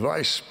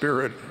 "Thy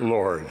Spirit,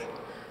 Lord,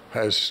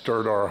 has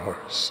stirred our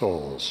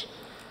souls."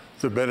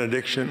 The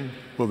benediction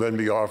will then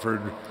be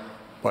offered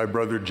by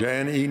Brother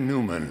Jan E.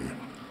 Newman,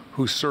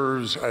 who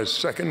serves as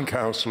second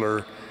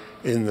counselor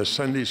in the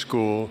Sunday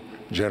School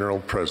General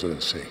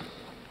Presidency.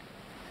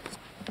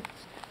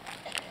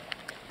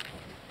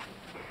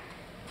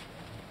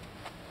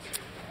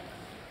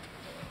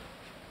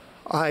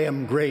 I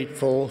am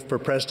grateful for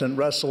President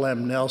Russell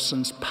M.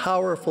 Nelson's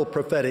powerful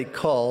prophetic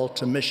call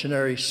to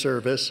missionary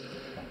service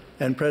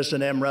and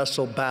President M.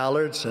 Russell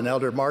Ballard's and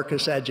Elder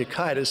Marcus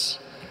Adjukaitis'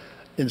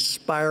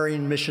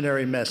 inspiring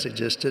missionary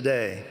messages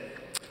today.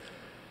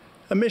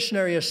 A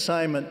missionary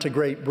assignment to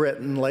Great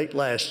Britain late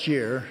last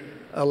year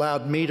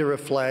allowed me to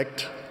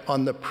reflect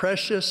on the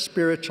precious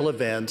spiritual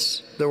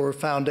events that were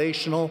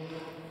foundational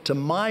to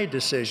my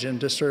decision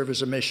to serve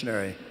as a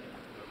missionary.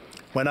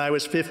 When I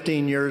was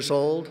 15 years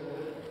old,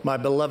 my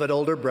beloved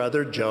older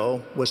brother,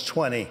 Joe, was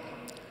 20,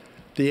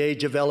 the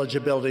age of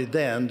eligibility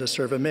then to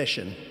serve a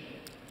mission.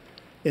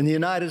 In the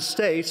United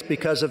States,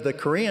 because of the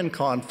Korean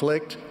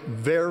conflict,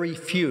 very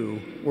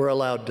few were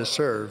allowed to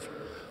serve.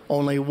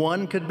 Only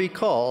one could be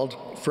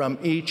called from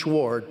each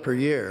ward per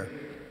year.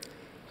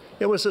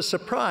 It was a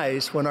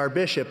surprise when our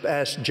bishop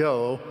asked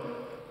Joe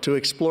to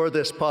explore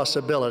this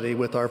possibility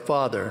with our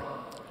father.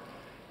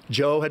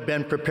 Joe had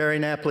been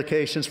preparing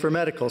applications for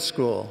medical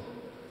school.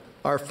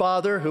 Our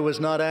father, who was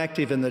not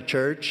active in the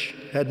church,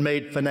 had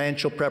made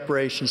financial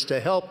preparations to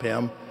help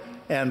him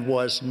and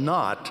was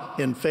not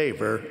in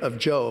favor of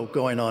Joe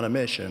going on a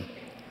mission.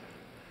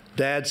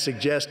 Dad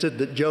suggested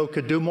that Joe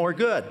could do more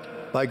good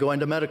by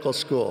going to medical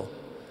school.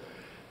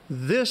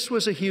 This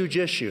was a huge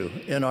issue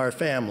in our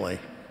family.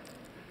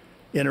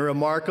 In a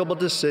remarkable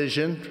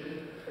discussion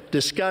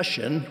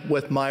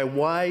with my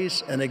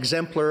wise and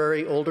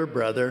exemplary older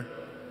brother,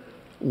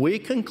 we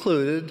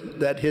concluded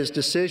that his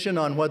decision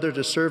on whether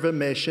to serve a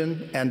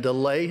mission and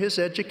delay his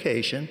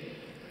education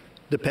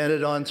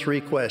depended on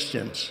 3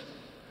 questions.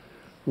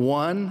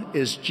 1,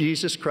 is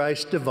Jesus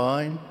Christ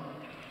divine?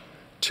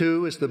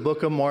 2, is the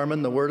Book of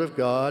Mormon the Word of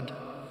God?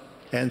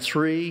 And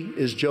 3,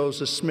 is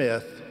Joseph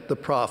Smith the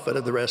prophet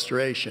of the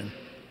Restoration?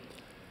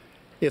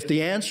 If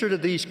the answer to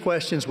these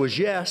questions was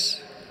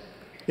yes,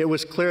 It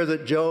was clear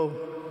that Joe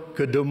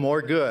could do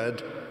more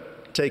good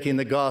taking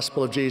the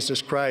gospel of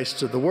Jesus Christ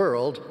to the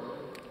world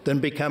than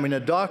becoming a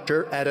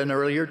doctor at an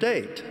earlier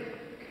date.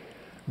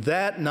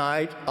 That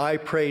night, I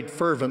prayed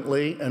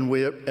fervently and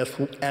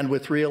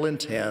with real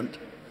intent.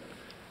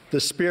 The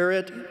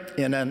Spirit,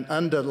 in an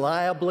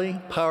undeniably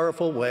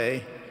powerful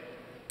way,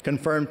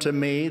 confirmed to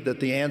me that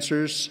the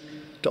answers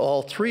to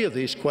all three of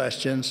these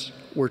questions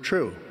were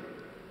true.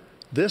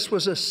 This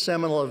was a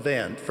seminal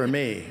event for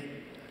me.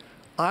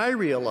 I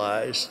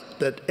realized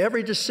that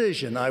every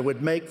decision I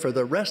would make for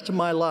the rest of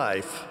my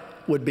life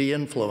would be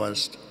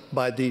influenced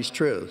by these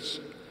truths.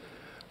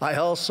 I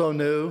also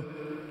knew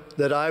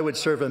that I would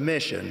serve a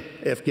mission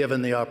if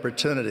given the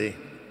opportunity.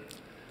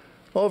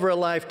 Over a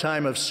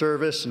lifetime of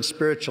service and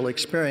spiritual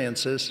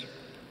experiences,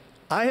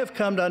 I have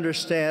come to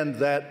understand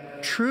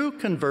that true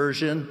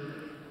conversion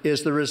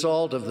is the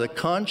result of the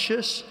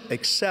conscious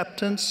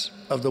acceptance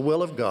of the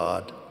will of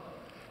God,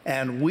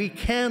 and we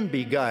can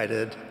be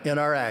guided in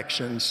our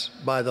actions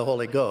by the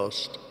Holy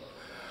Ghost.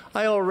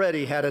 I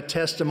already had a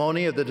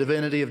testimony of the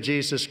divinity of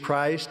Jesus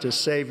Christ as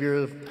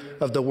Savior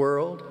of the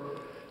world.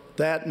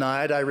 That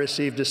night, I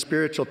received a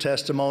spiritual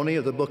testimony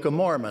of the Book of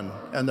Mormon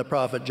and the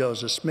prophet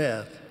Joseph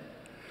Smith.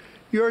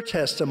 Your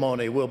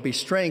testimony will be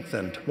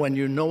strengthened when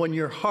you know in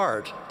your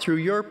heart, through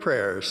your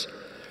prayers,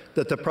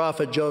 that the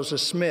prophet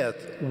Joseph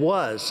Smith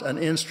was an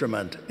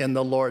instrument in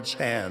the Lord's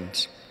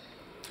hands.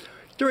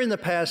 During the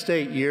past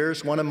 8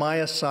 years, one of my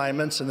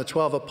assignments in the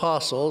 12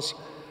 Apostles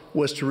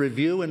was to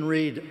review and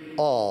read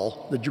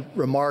all the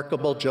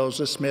remarkable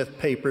Joseph Smith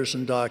papers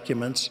and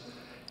documents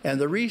and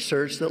the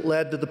research that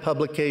led to the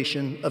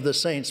publication of the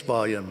Saints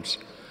volumes.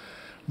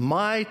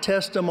 My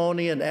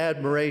testimony and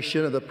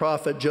admiration of the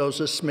prophet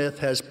Joseph Smith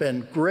has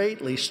been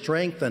greatly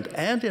strengthened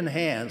and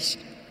enhanced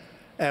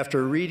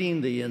after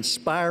reading the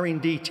inspiring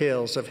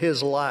details of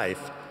his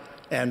life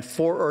and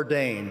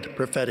foreordained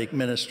prophetic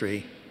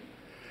ministry.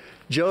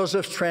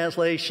 Joseph's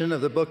translation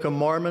of the Book of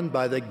Mormon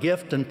by the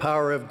gift and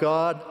power of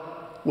God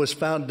was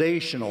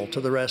foundational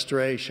to the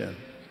restoration.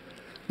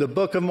 The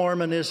Book of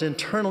Mormon is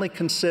internally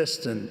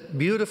consistent,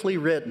 beautifully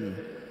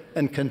written,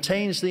 and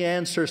contains the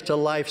answers to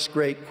life's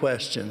great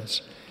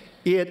questions.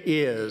 It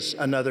is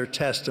another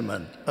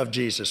testament of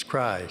Jesus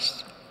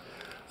Christ.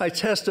 I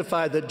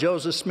testify that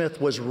Joseph Smith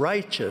was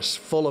righteous,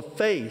 full of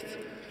faith,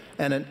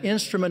 and an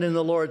instrument in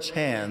the Lord's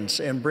hands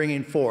in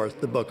bringing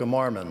forth the Book of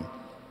Mormon.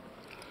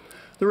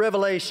 The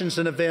revelations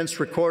and events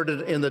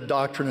recorded in the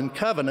Doctrine and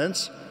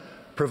Covenants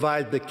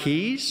provide the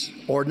keys,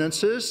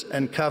 ordinances,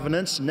 and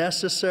covenants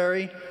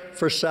necessary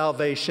for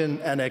salvation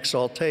and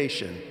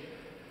exaltation.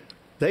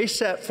 They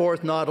set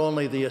forth not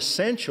only the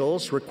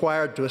essentials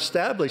required to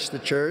establish the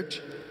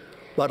church,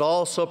 but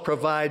also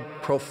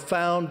provide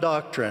profound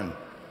doctrine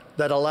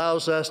that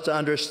allows us to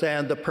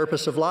understand the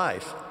purpose of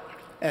life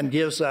and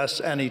gives us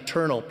an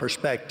eternal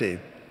perspective.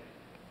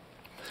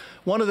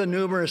 One of the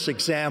numerous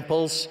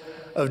examples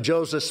of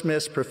Joseph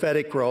Smith's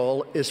prophetic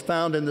role is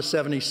found in the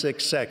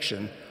 76th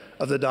section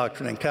of the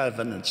Doctrine and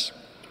Covenants.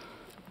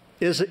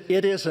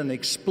 It is an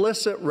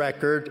explicit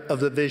record of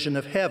the vision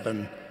of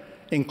heaven,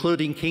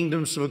 including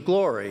kingdoms of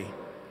glory,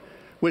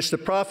 which the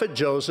prophet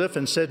Joseph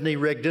and Sidney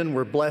Rigdon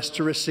were blessed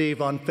to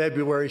receive on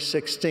February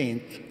 16,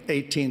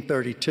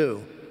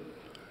 1832.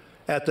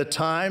 At the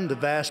time, the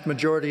vast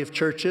majority of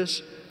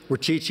churches were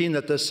teaching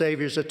that the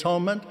Savior's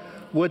atonement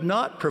would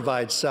not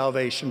provide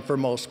salvation for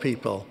most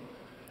people.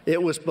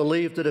 It was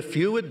believed that a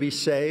few would be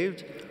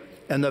saved,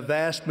 and the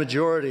vast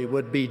majority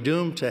would be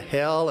doomed to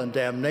hell and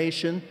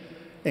damnation,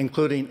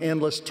 including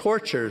endless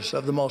tortures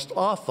of the most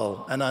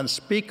awful and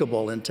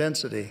unspeakable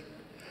intensity.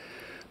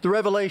 The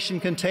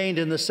revelation contained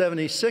in the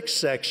 76th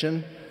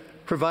section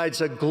provides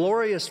a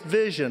glorious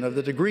vision of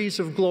the degrees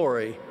of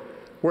glory,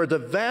 where the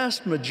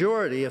vast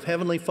majority of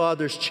Heavenly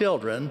Father's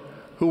children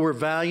who were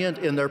valiant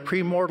in their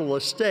premortal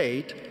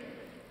estate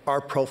are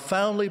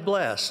profoundly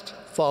blessed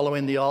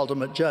following the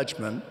ultimate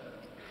judgment.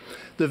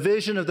 The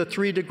vision of the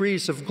 3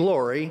 degrees of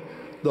glory,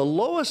 the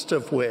lowest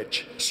of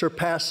which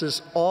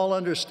surpasses all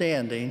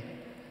understanding,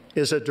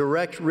 is a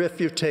direct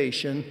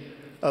refutation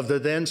of the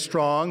then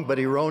strong but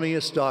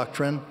erroneous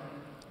doctrine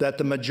that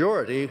the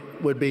majority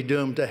would be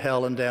doomed to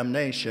hell and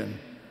damnation.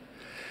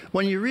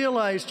 When you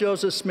realize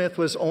Joseph Smith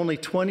was only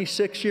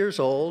 26 years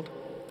old,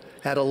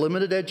 had a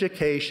limited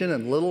education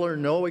and little or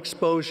no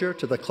exposure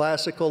to the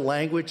classical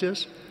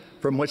languages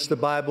from which the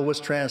Bible was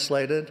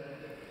translated,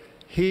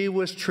 he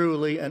was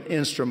truly an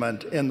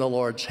instrument in the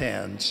Lord's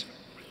hands.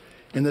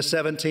 In the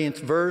 17th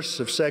verse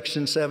of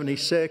section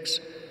 76,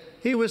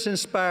 he was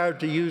inspired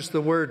to use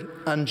the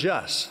word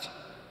unjust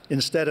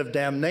instead of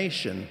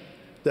damnation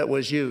that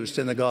was used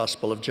in the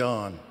Gospel of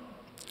John.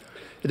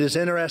 It is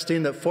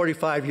interesting that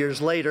 45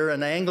 years later,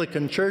 an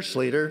Anglican church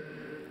leader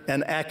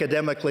and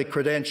academically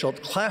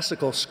credentialed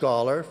classical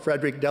scholar,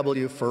 Frederick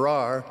W.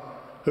 Farrar,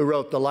 who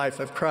wrote The Life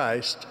of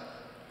Christ,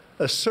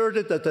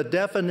 asserted that the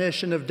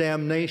definition of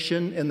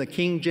damnation in the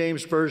King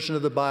James Version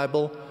of the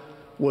Bible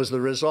was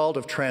the result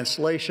of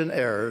translation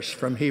errors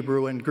from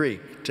Hebrew and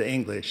Greek to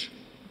English.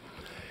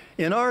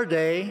 In our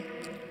day,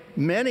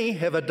 many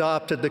have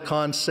adopted the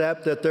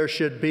concept that there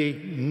should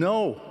be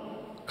no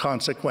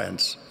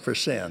consequence for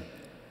sin.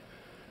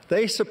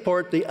 They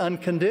support the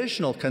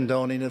unconditional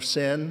condoning of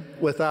sin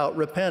without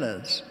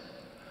repentance.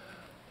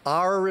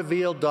 Our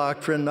revealed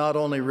doctrine not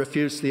only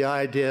refutes the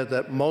idea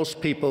that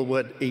most people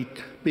would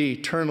be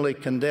eternally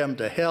condemned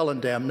to hell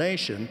and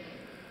damnation,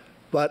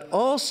 but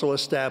also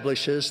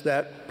establishes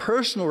that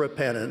personal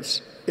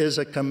repentance is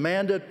a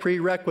commanded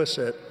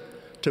prerequisite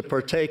to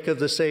partake of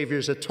the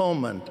Savior's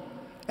atonement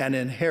and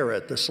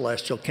inherit the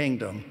celestial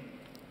kingdom.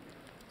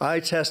 I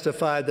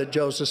testify that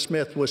Joseph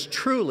Smith was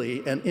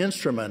truly an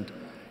instrument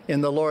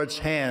in the Lord's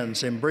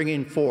hands in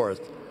bringing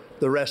forth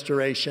the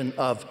restoration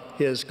of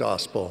his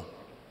gospel.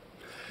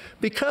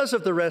 Because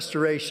of the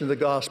restoration of the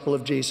gospel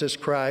of Jesus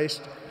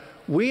Christ,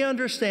 we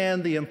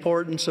understand the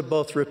importance of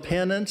both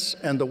repentance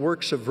and the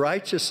works of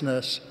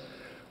righteousness.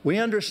 We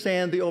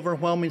understand the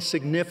overwhelming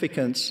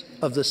significance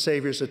of the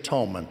Savior's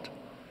atonement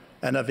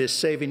and of his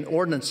saving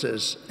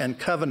ordinances and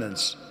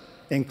covenants,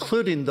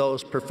 including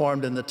those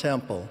performed in the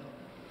temple.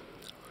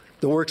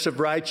 The works of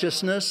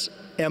righteousness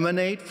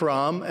emanate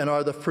from and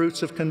are the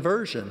fruits of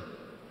conversion.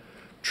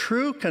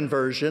 True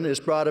conversion is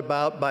brought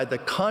about by the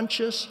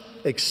conscious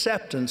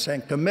acceptance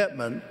and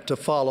commitment to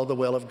follow the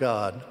will of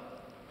God.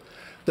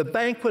 The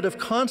banquet of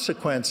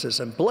consequences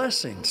and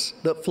blessings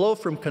that flow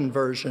from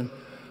conversion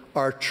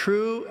are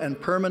true and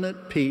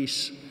permanent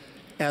peace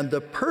and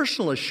the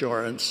personal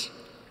assurance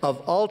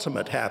of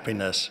ultimate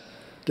happiness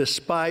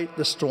despite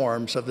the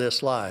storms of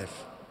this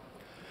life.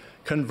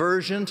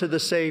 Conversion to the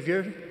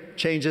Savior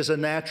changes a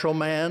natural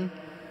man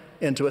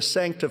into a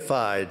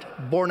sanctified,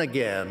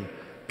 born-again,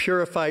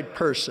 purified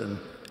person,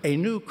 a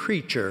new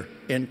creature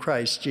in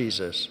Christ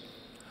Jesus.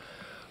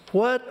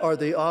 What are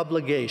the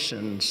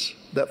obligations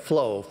that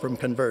flow from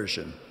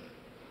conversion?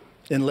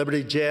 In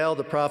Liberty Jail,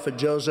 the prophet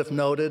Joseph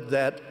noted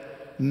that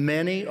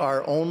many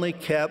are only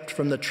kept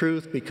from the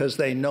truth because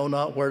they know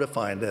not where to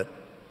find it.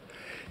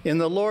 In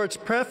the Lord's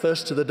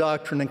preface to the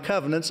Doctrine and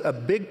Covenants, a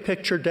big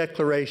picture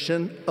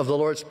declaration of the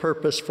Lord's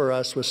purpose for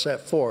us was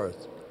set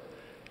forth.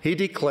 He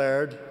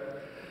declared,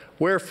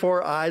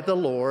 "Wherefore I, the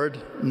Lord,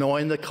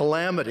 knowing the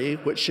calamity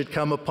which should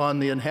come upon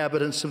the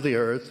inhabitants of the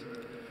earth,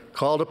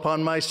 called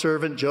upon my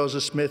servant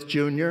Joseph Smith,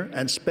 Jr.,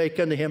 and spake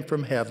unto him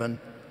from heaven,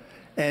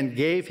 and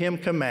gave him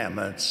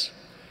commandments."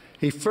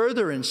 He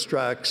further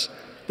instructs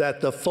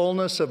that the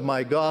fullness of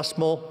my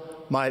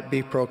gospel might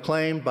be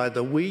proclaimed by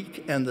the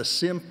weak and the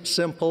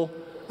simple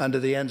unto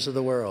the ends of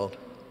the world.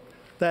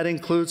 That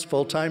includes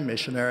full-time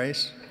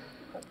missionaries.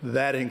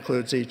 That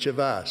includes each of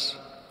us.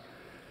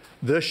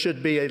 This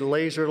should be a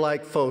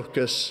laser-like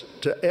focus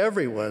to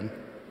everyone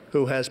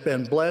who has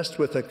been blessed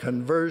with a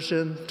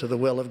conversion to the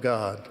will of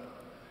God.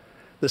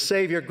 The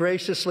Savior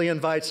graciously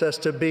invites us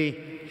to be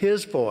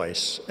his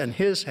voice and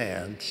his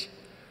hands.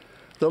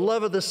 The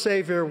love of the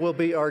Savior will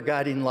be our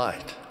guiding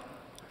light.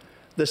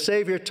 The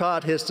Savior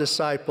taught his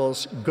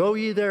disciples, "Go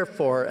ye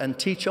therefore and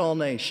teach all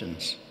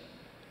nations."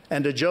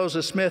 And to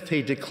Joseph Smith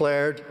he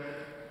declared,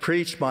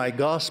 "Preach my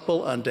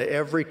gospel unto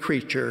every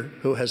creature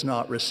who has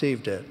not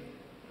received it."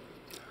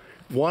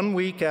 1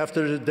 week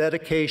after the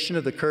dedication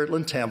of the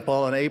Kirtland Temple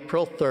on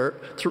April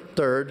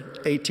 3rd,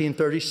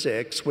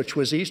 1836, which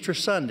was Easter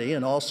Sunday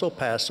and also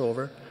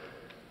Passover,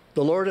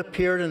 the Lord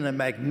appeared in a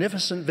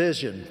magnificent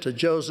vision to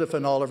Joseph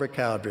and Oliver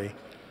Cowdery.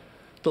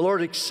 The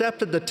Lord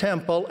accepted the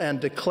temple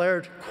and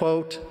declared,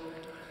 quote,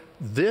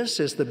 "This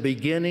is the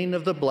beginning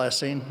of the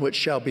blessing which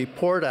shall be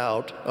poured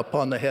out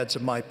upon the heads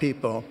of my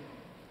people."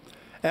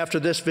 After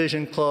this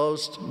vision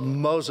closed,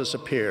 Moses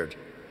appeared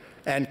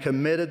and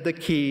committed the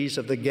keys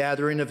of the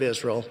gathering of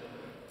Israel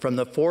from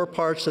the 4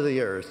 parts of the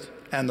earth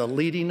and the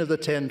leading of the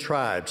 10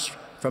 tribes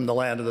from the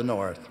land of the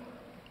north.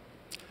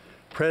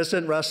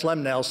 President Russell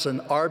M.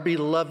 Nelson, our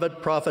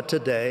beloved prophet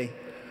today,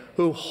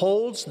 who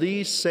holds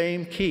these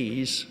same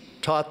keys,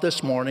 taught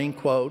this morning,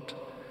 quote,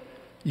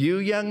 "You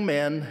young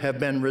men have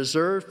been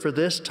reserved for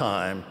this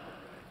time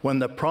when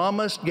the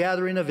promised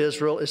gathering of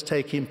Israel is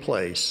taking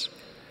place.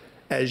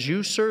 As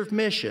you serve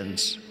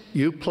missions,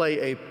 you play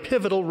a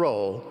pivotal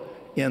role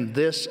in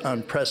this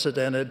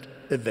unprecedented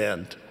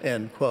event,"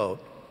 end quote.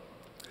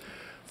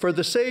 For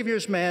the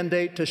Savior's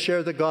mandate to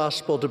share the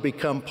gospel to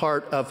become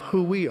part of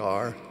who we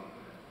are,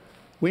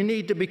 we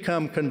need to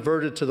become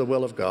converted to the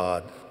will of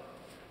God.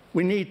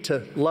 We need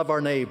to love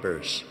our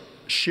neighbors,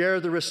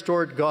 share the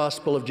restored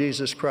gospel of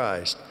Jesus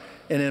Christ,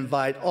 and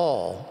invite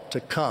all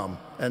to come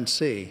and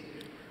see.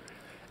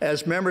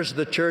 As members of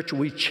the church,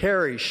 we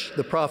cherish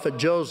the prophet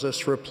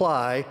Joseph's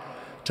reply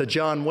to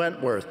John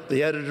Wentworth,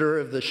 the editor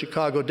of the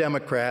Chicago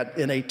Democrat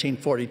in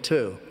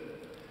 1842.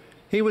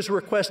 He was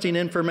requesting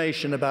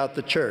information about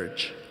the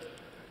church.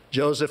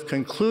 Joseph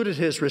concluded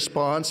his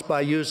response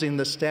by using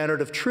the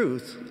standard of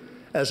truth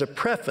as a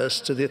preface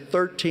to the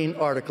 13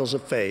 Articles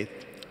of Faith.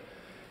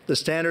 The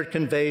standard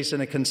conveys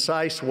in a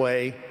concise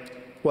way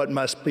what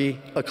must be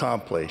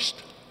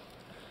accomplished.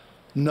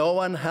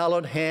 No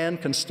unhallowed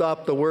hand can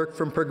stop the work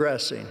from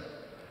progressing.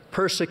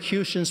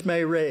 Persecutions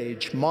may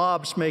rage,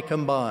 mobs may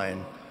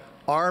combine,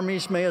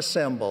 armies may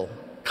assemble,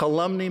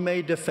 calumny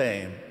may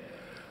defame,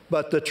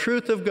 But the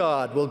truth of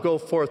God will go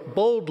forth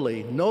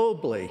boldly,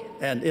 nobly,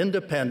 and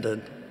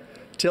independent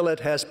till it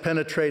has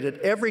penetrated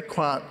every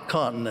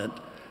continent,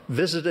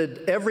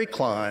 visited every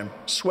clime,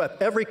 swept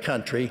every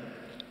country,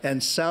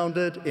 and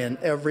sounded in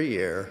every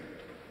ear,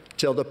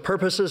 till the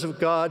purposes of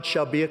God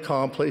shall be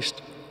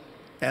accomplished,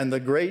 and the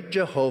great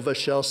Jehovah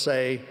shall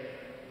say,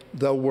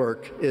 the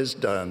work is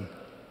done.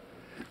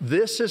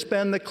 This has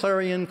been the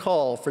clarion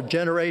call for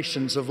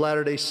generations of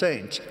Latter-day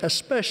Saints,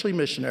 especially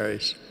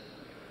missionaries.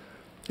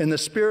 In the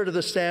spirit of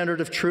the standard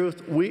of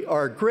truth, we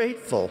are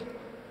grateful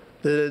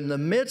that in the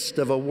midst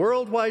of a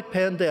worldwide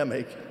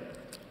pandemic,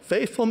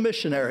 faithful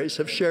missionaries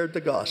have shared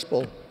the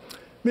gospel.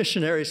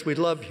 Missionaries, we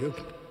love you.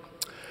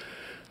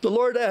 The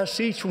Lord asks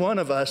each one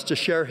of us to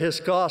share his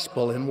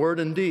gospel in word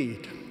and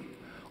deed.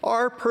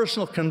 Our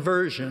personal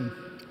conversion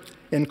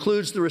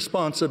includes the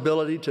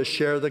responsibility to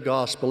share the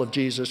gospel of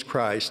Jesus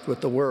Christ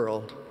with the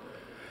world.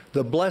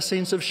 The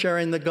blessings of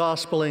sharing the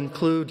gospel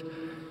include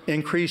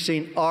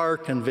increasing our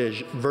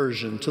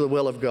conversion to the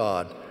will of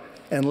God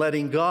and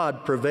letting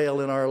God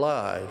prevail in our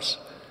lives.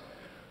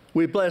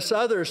 We bless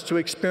others to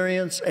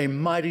experience a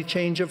mighty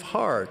change of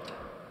heart.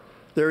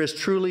 There is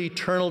truly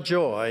eternal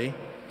joy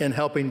in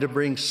helping to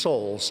bring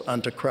souls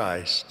unto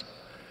Christ.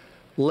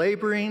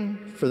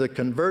 Laboring for the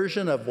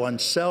conversion of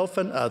oneself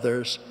and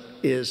others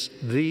is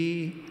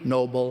the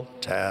noble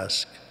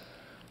task.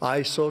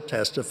 I so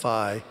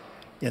testify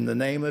in the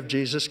name of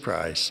Jesus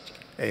Christ.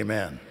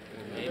 Amen.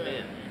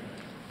 Amen.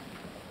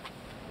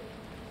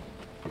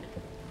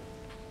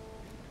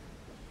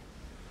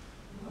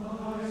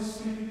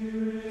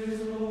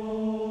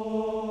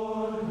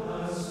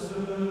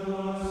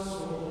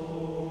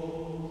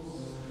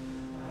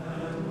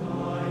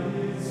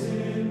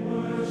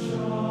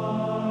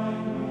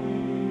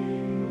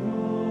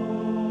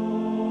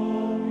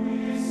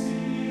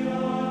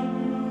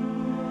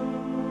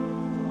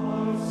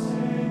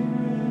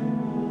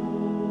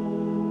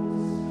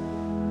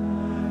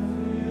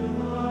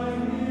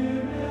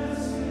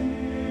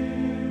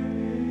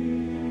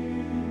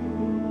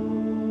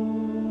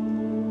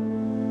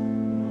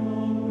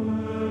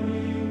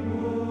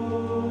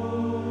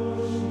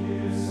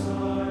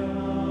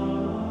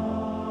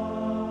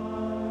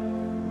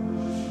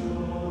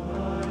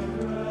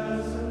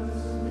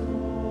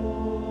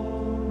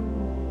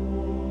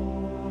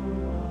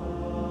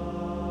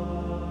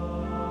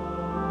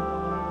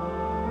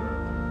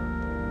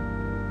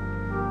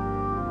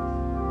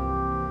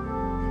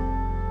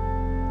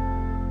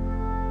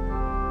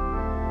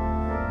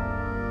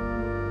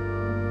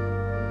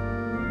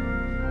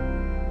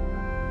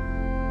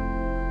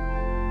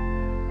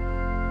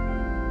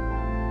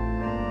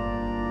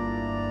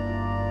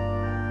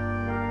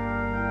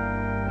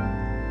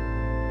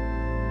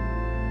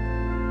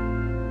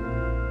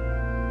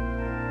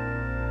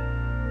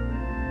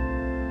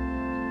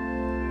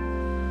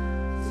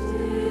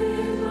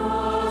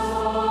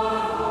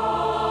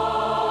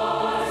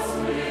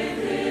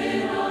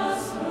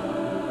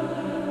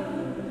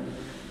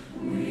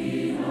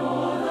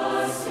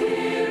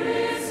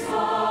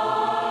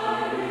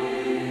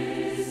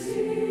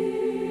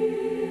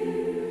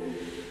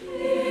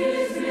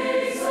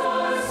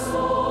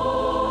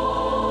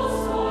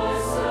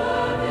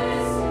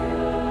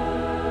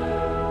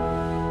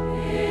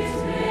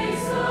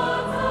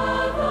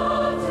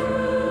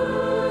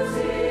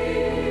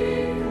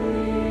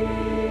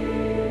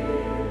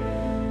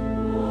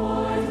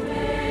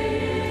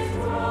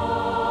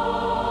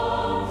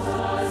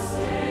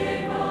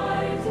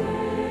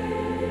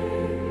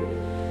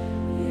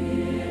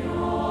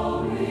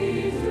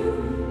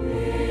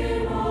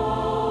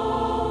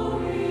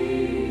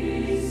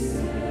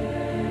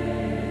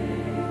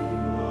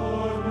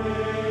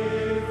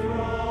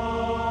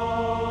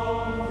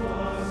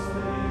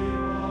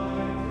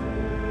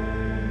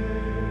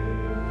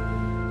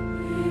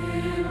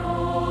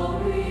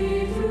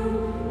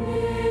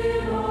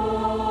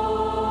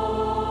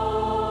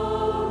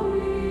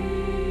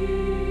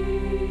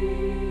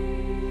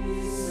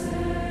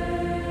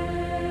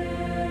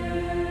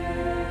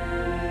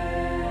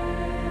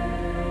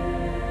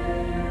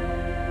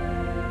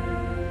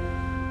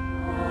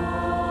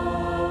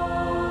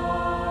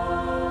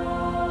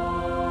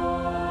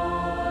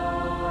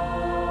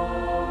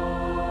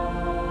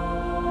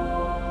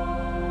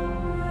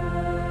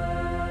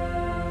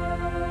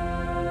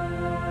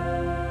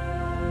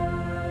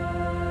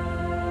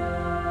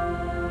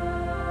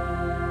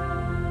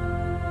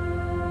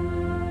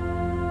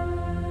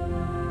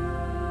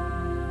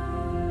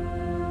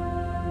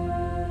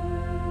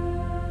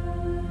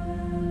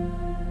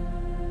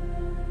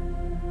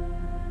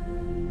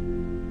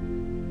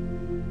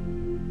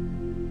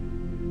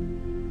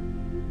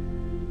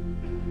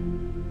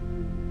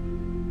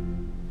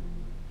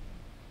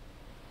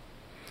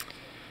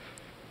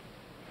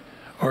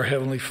 Our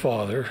Heavenly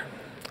Father,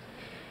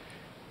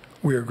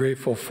 we are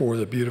grateful for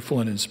the beautiful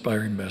and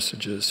inspiring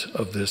messages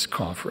of this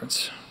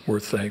conference. We're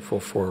thankful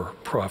for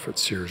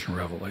prophets, seers, and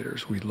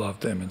revelators. We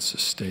love them and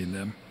sustain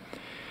them.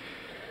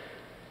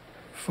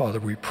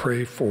 Father, we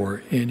pray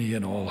for any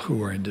and all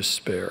who are in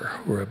despair,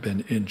 who have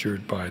been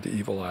injured by the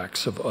evil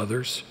acts of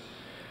others.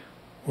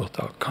 Wilt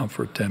thou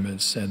comfort them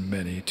and send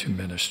many to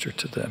minister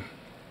to them?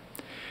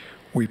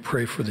 We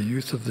pray for the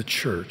youth of the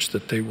church,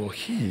 that they will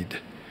heed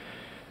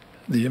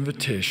the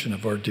invitation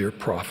of our dear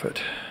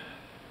prophet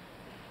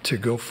to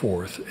go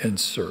forth and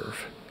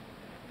serve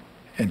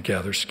and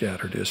gather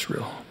scattered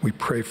Israel. We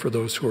pray for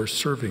those who are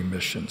serving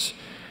missions,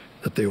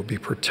 that they will be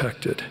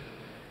protected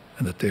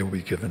and that they will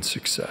be given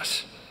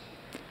success.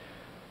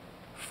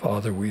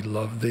 Father, we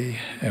love thee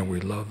and we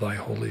love thy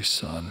holy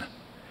Son.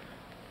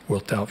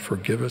 Wilt thou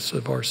forgive us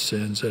of our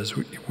sins as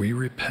we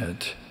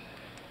repent,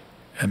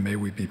 and may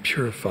we be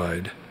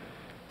purified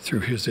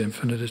through his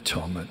infinite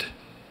atonement.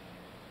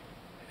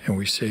 And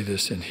we say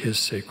this in his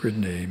sacred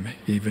name,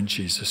 even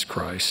Jesus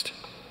Christ.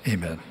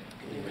 Amen.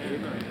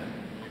 Amen.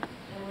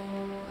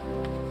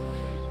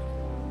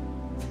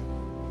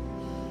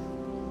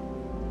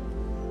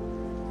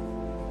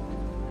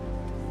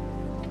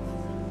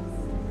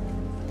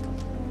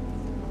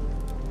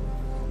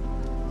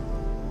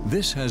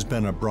 This has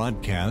been a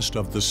broadcast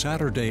of the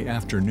Saturday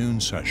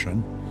afternoon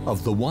session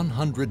of the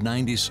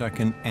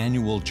 192nd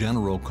Annual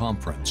General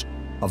Conference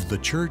of the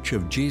Church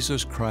of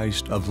Jesus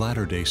Christ of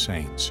Latter-day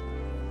Saints.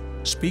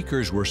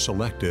 Speakers were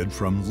selected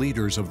from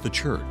leaders of the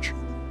church.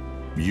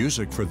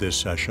 Music for this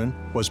session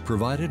was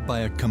provided by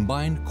a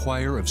combined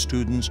choir of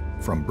students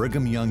from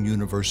Brigham Young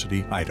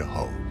University,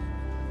 Idaho.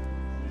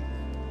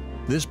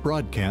 This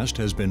broadcast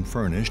has been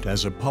furnished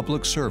as a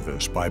public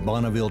service by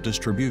Bonneville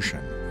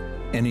Distribution.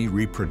 Any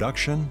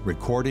reproduction,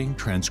 recording,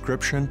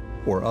 transcription,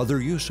 or other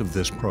use of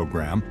this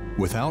program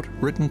without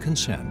written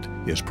consent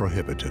is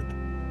prohibited.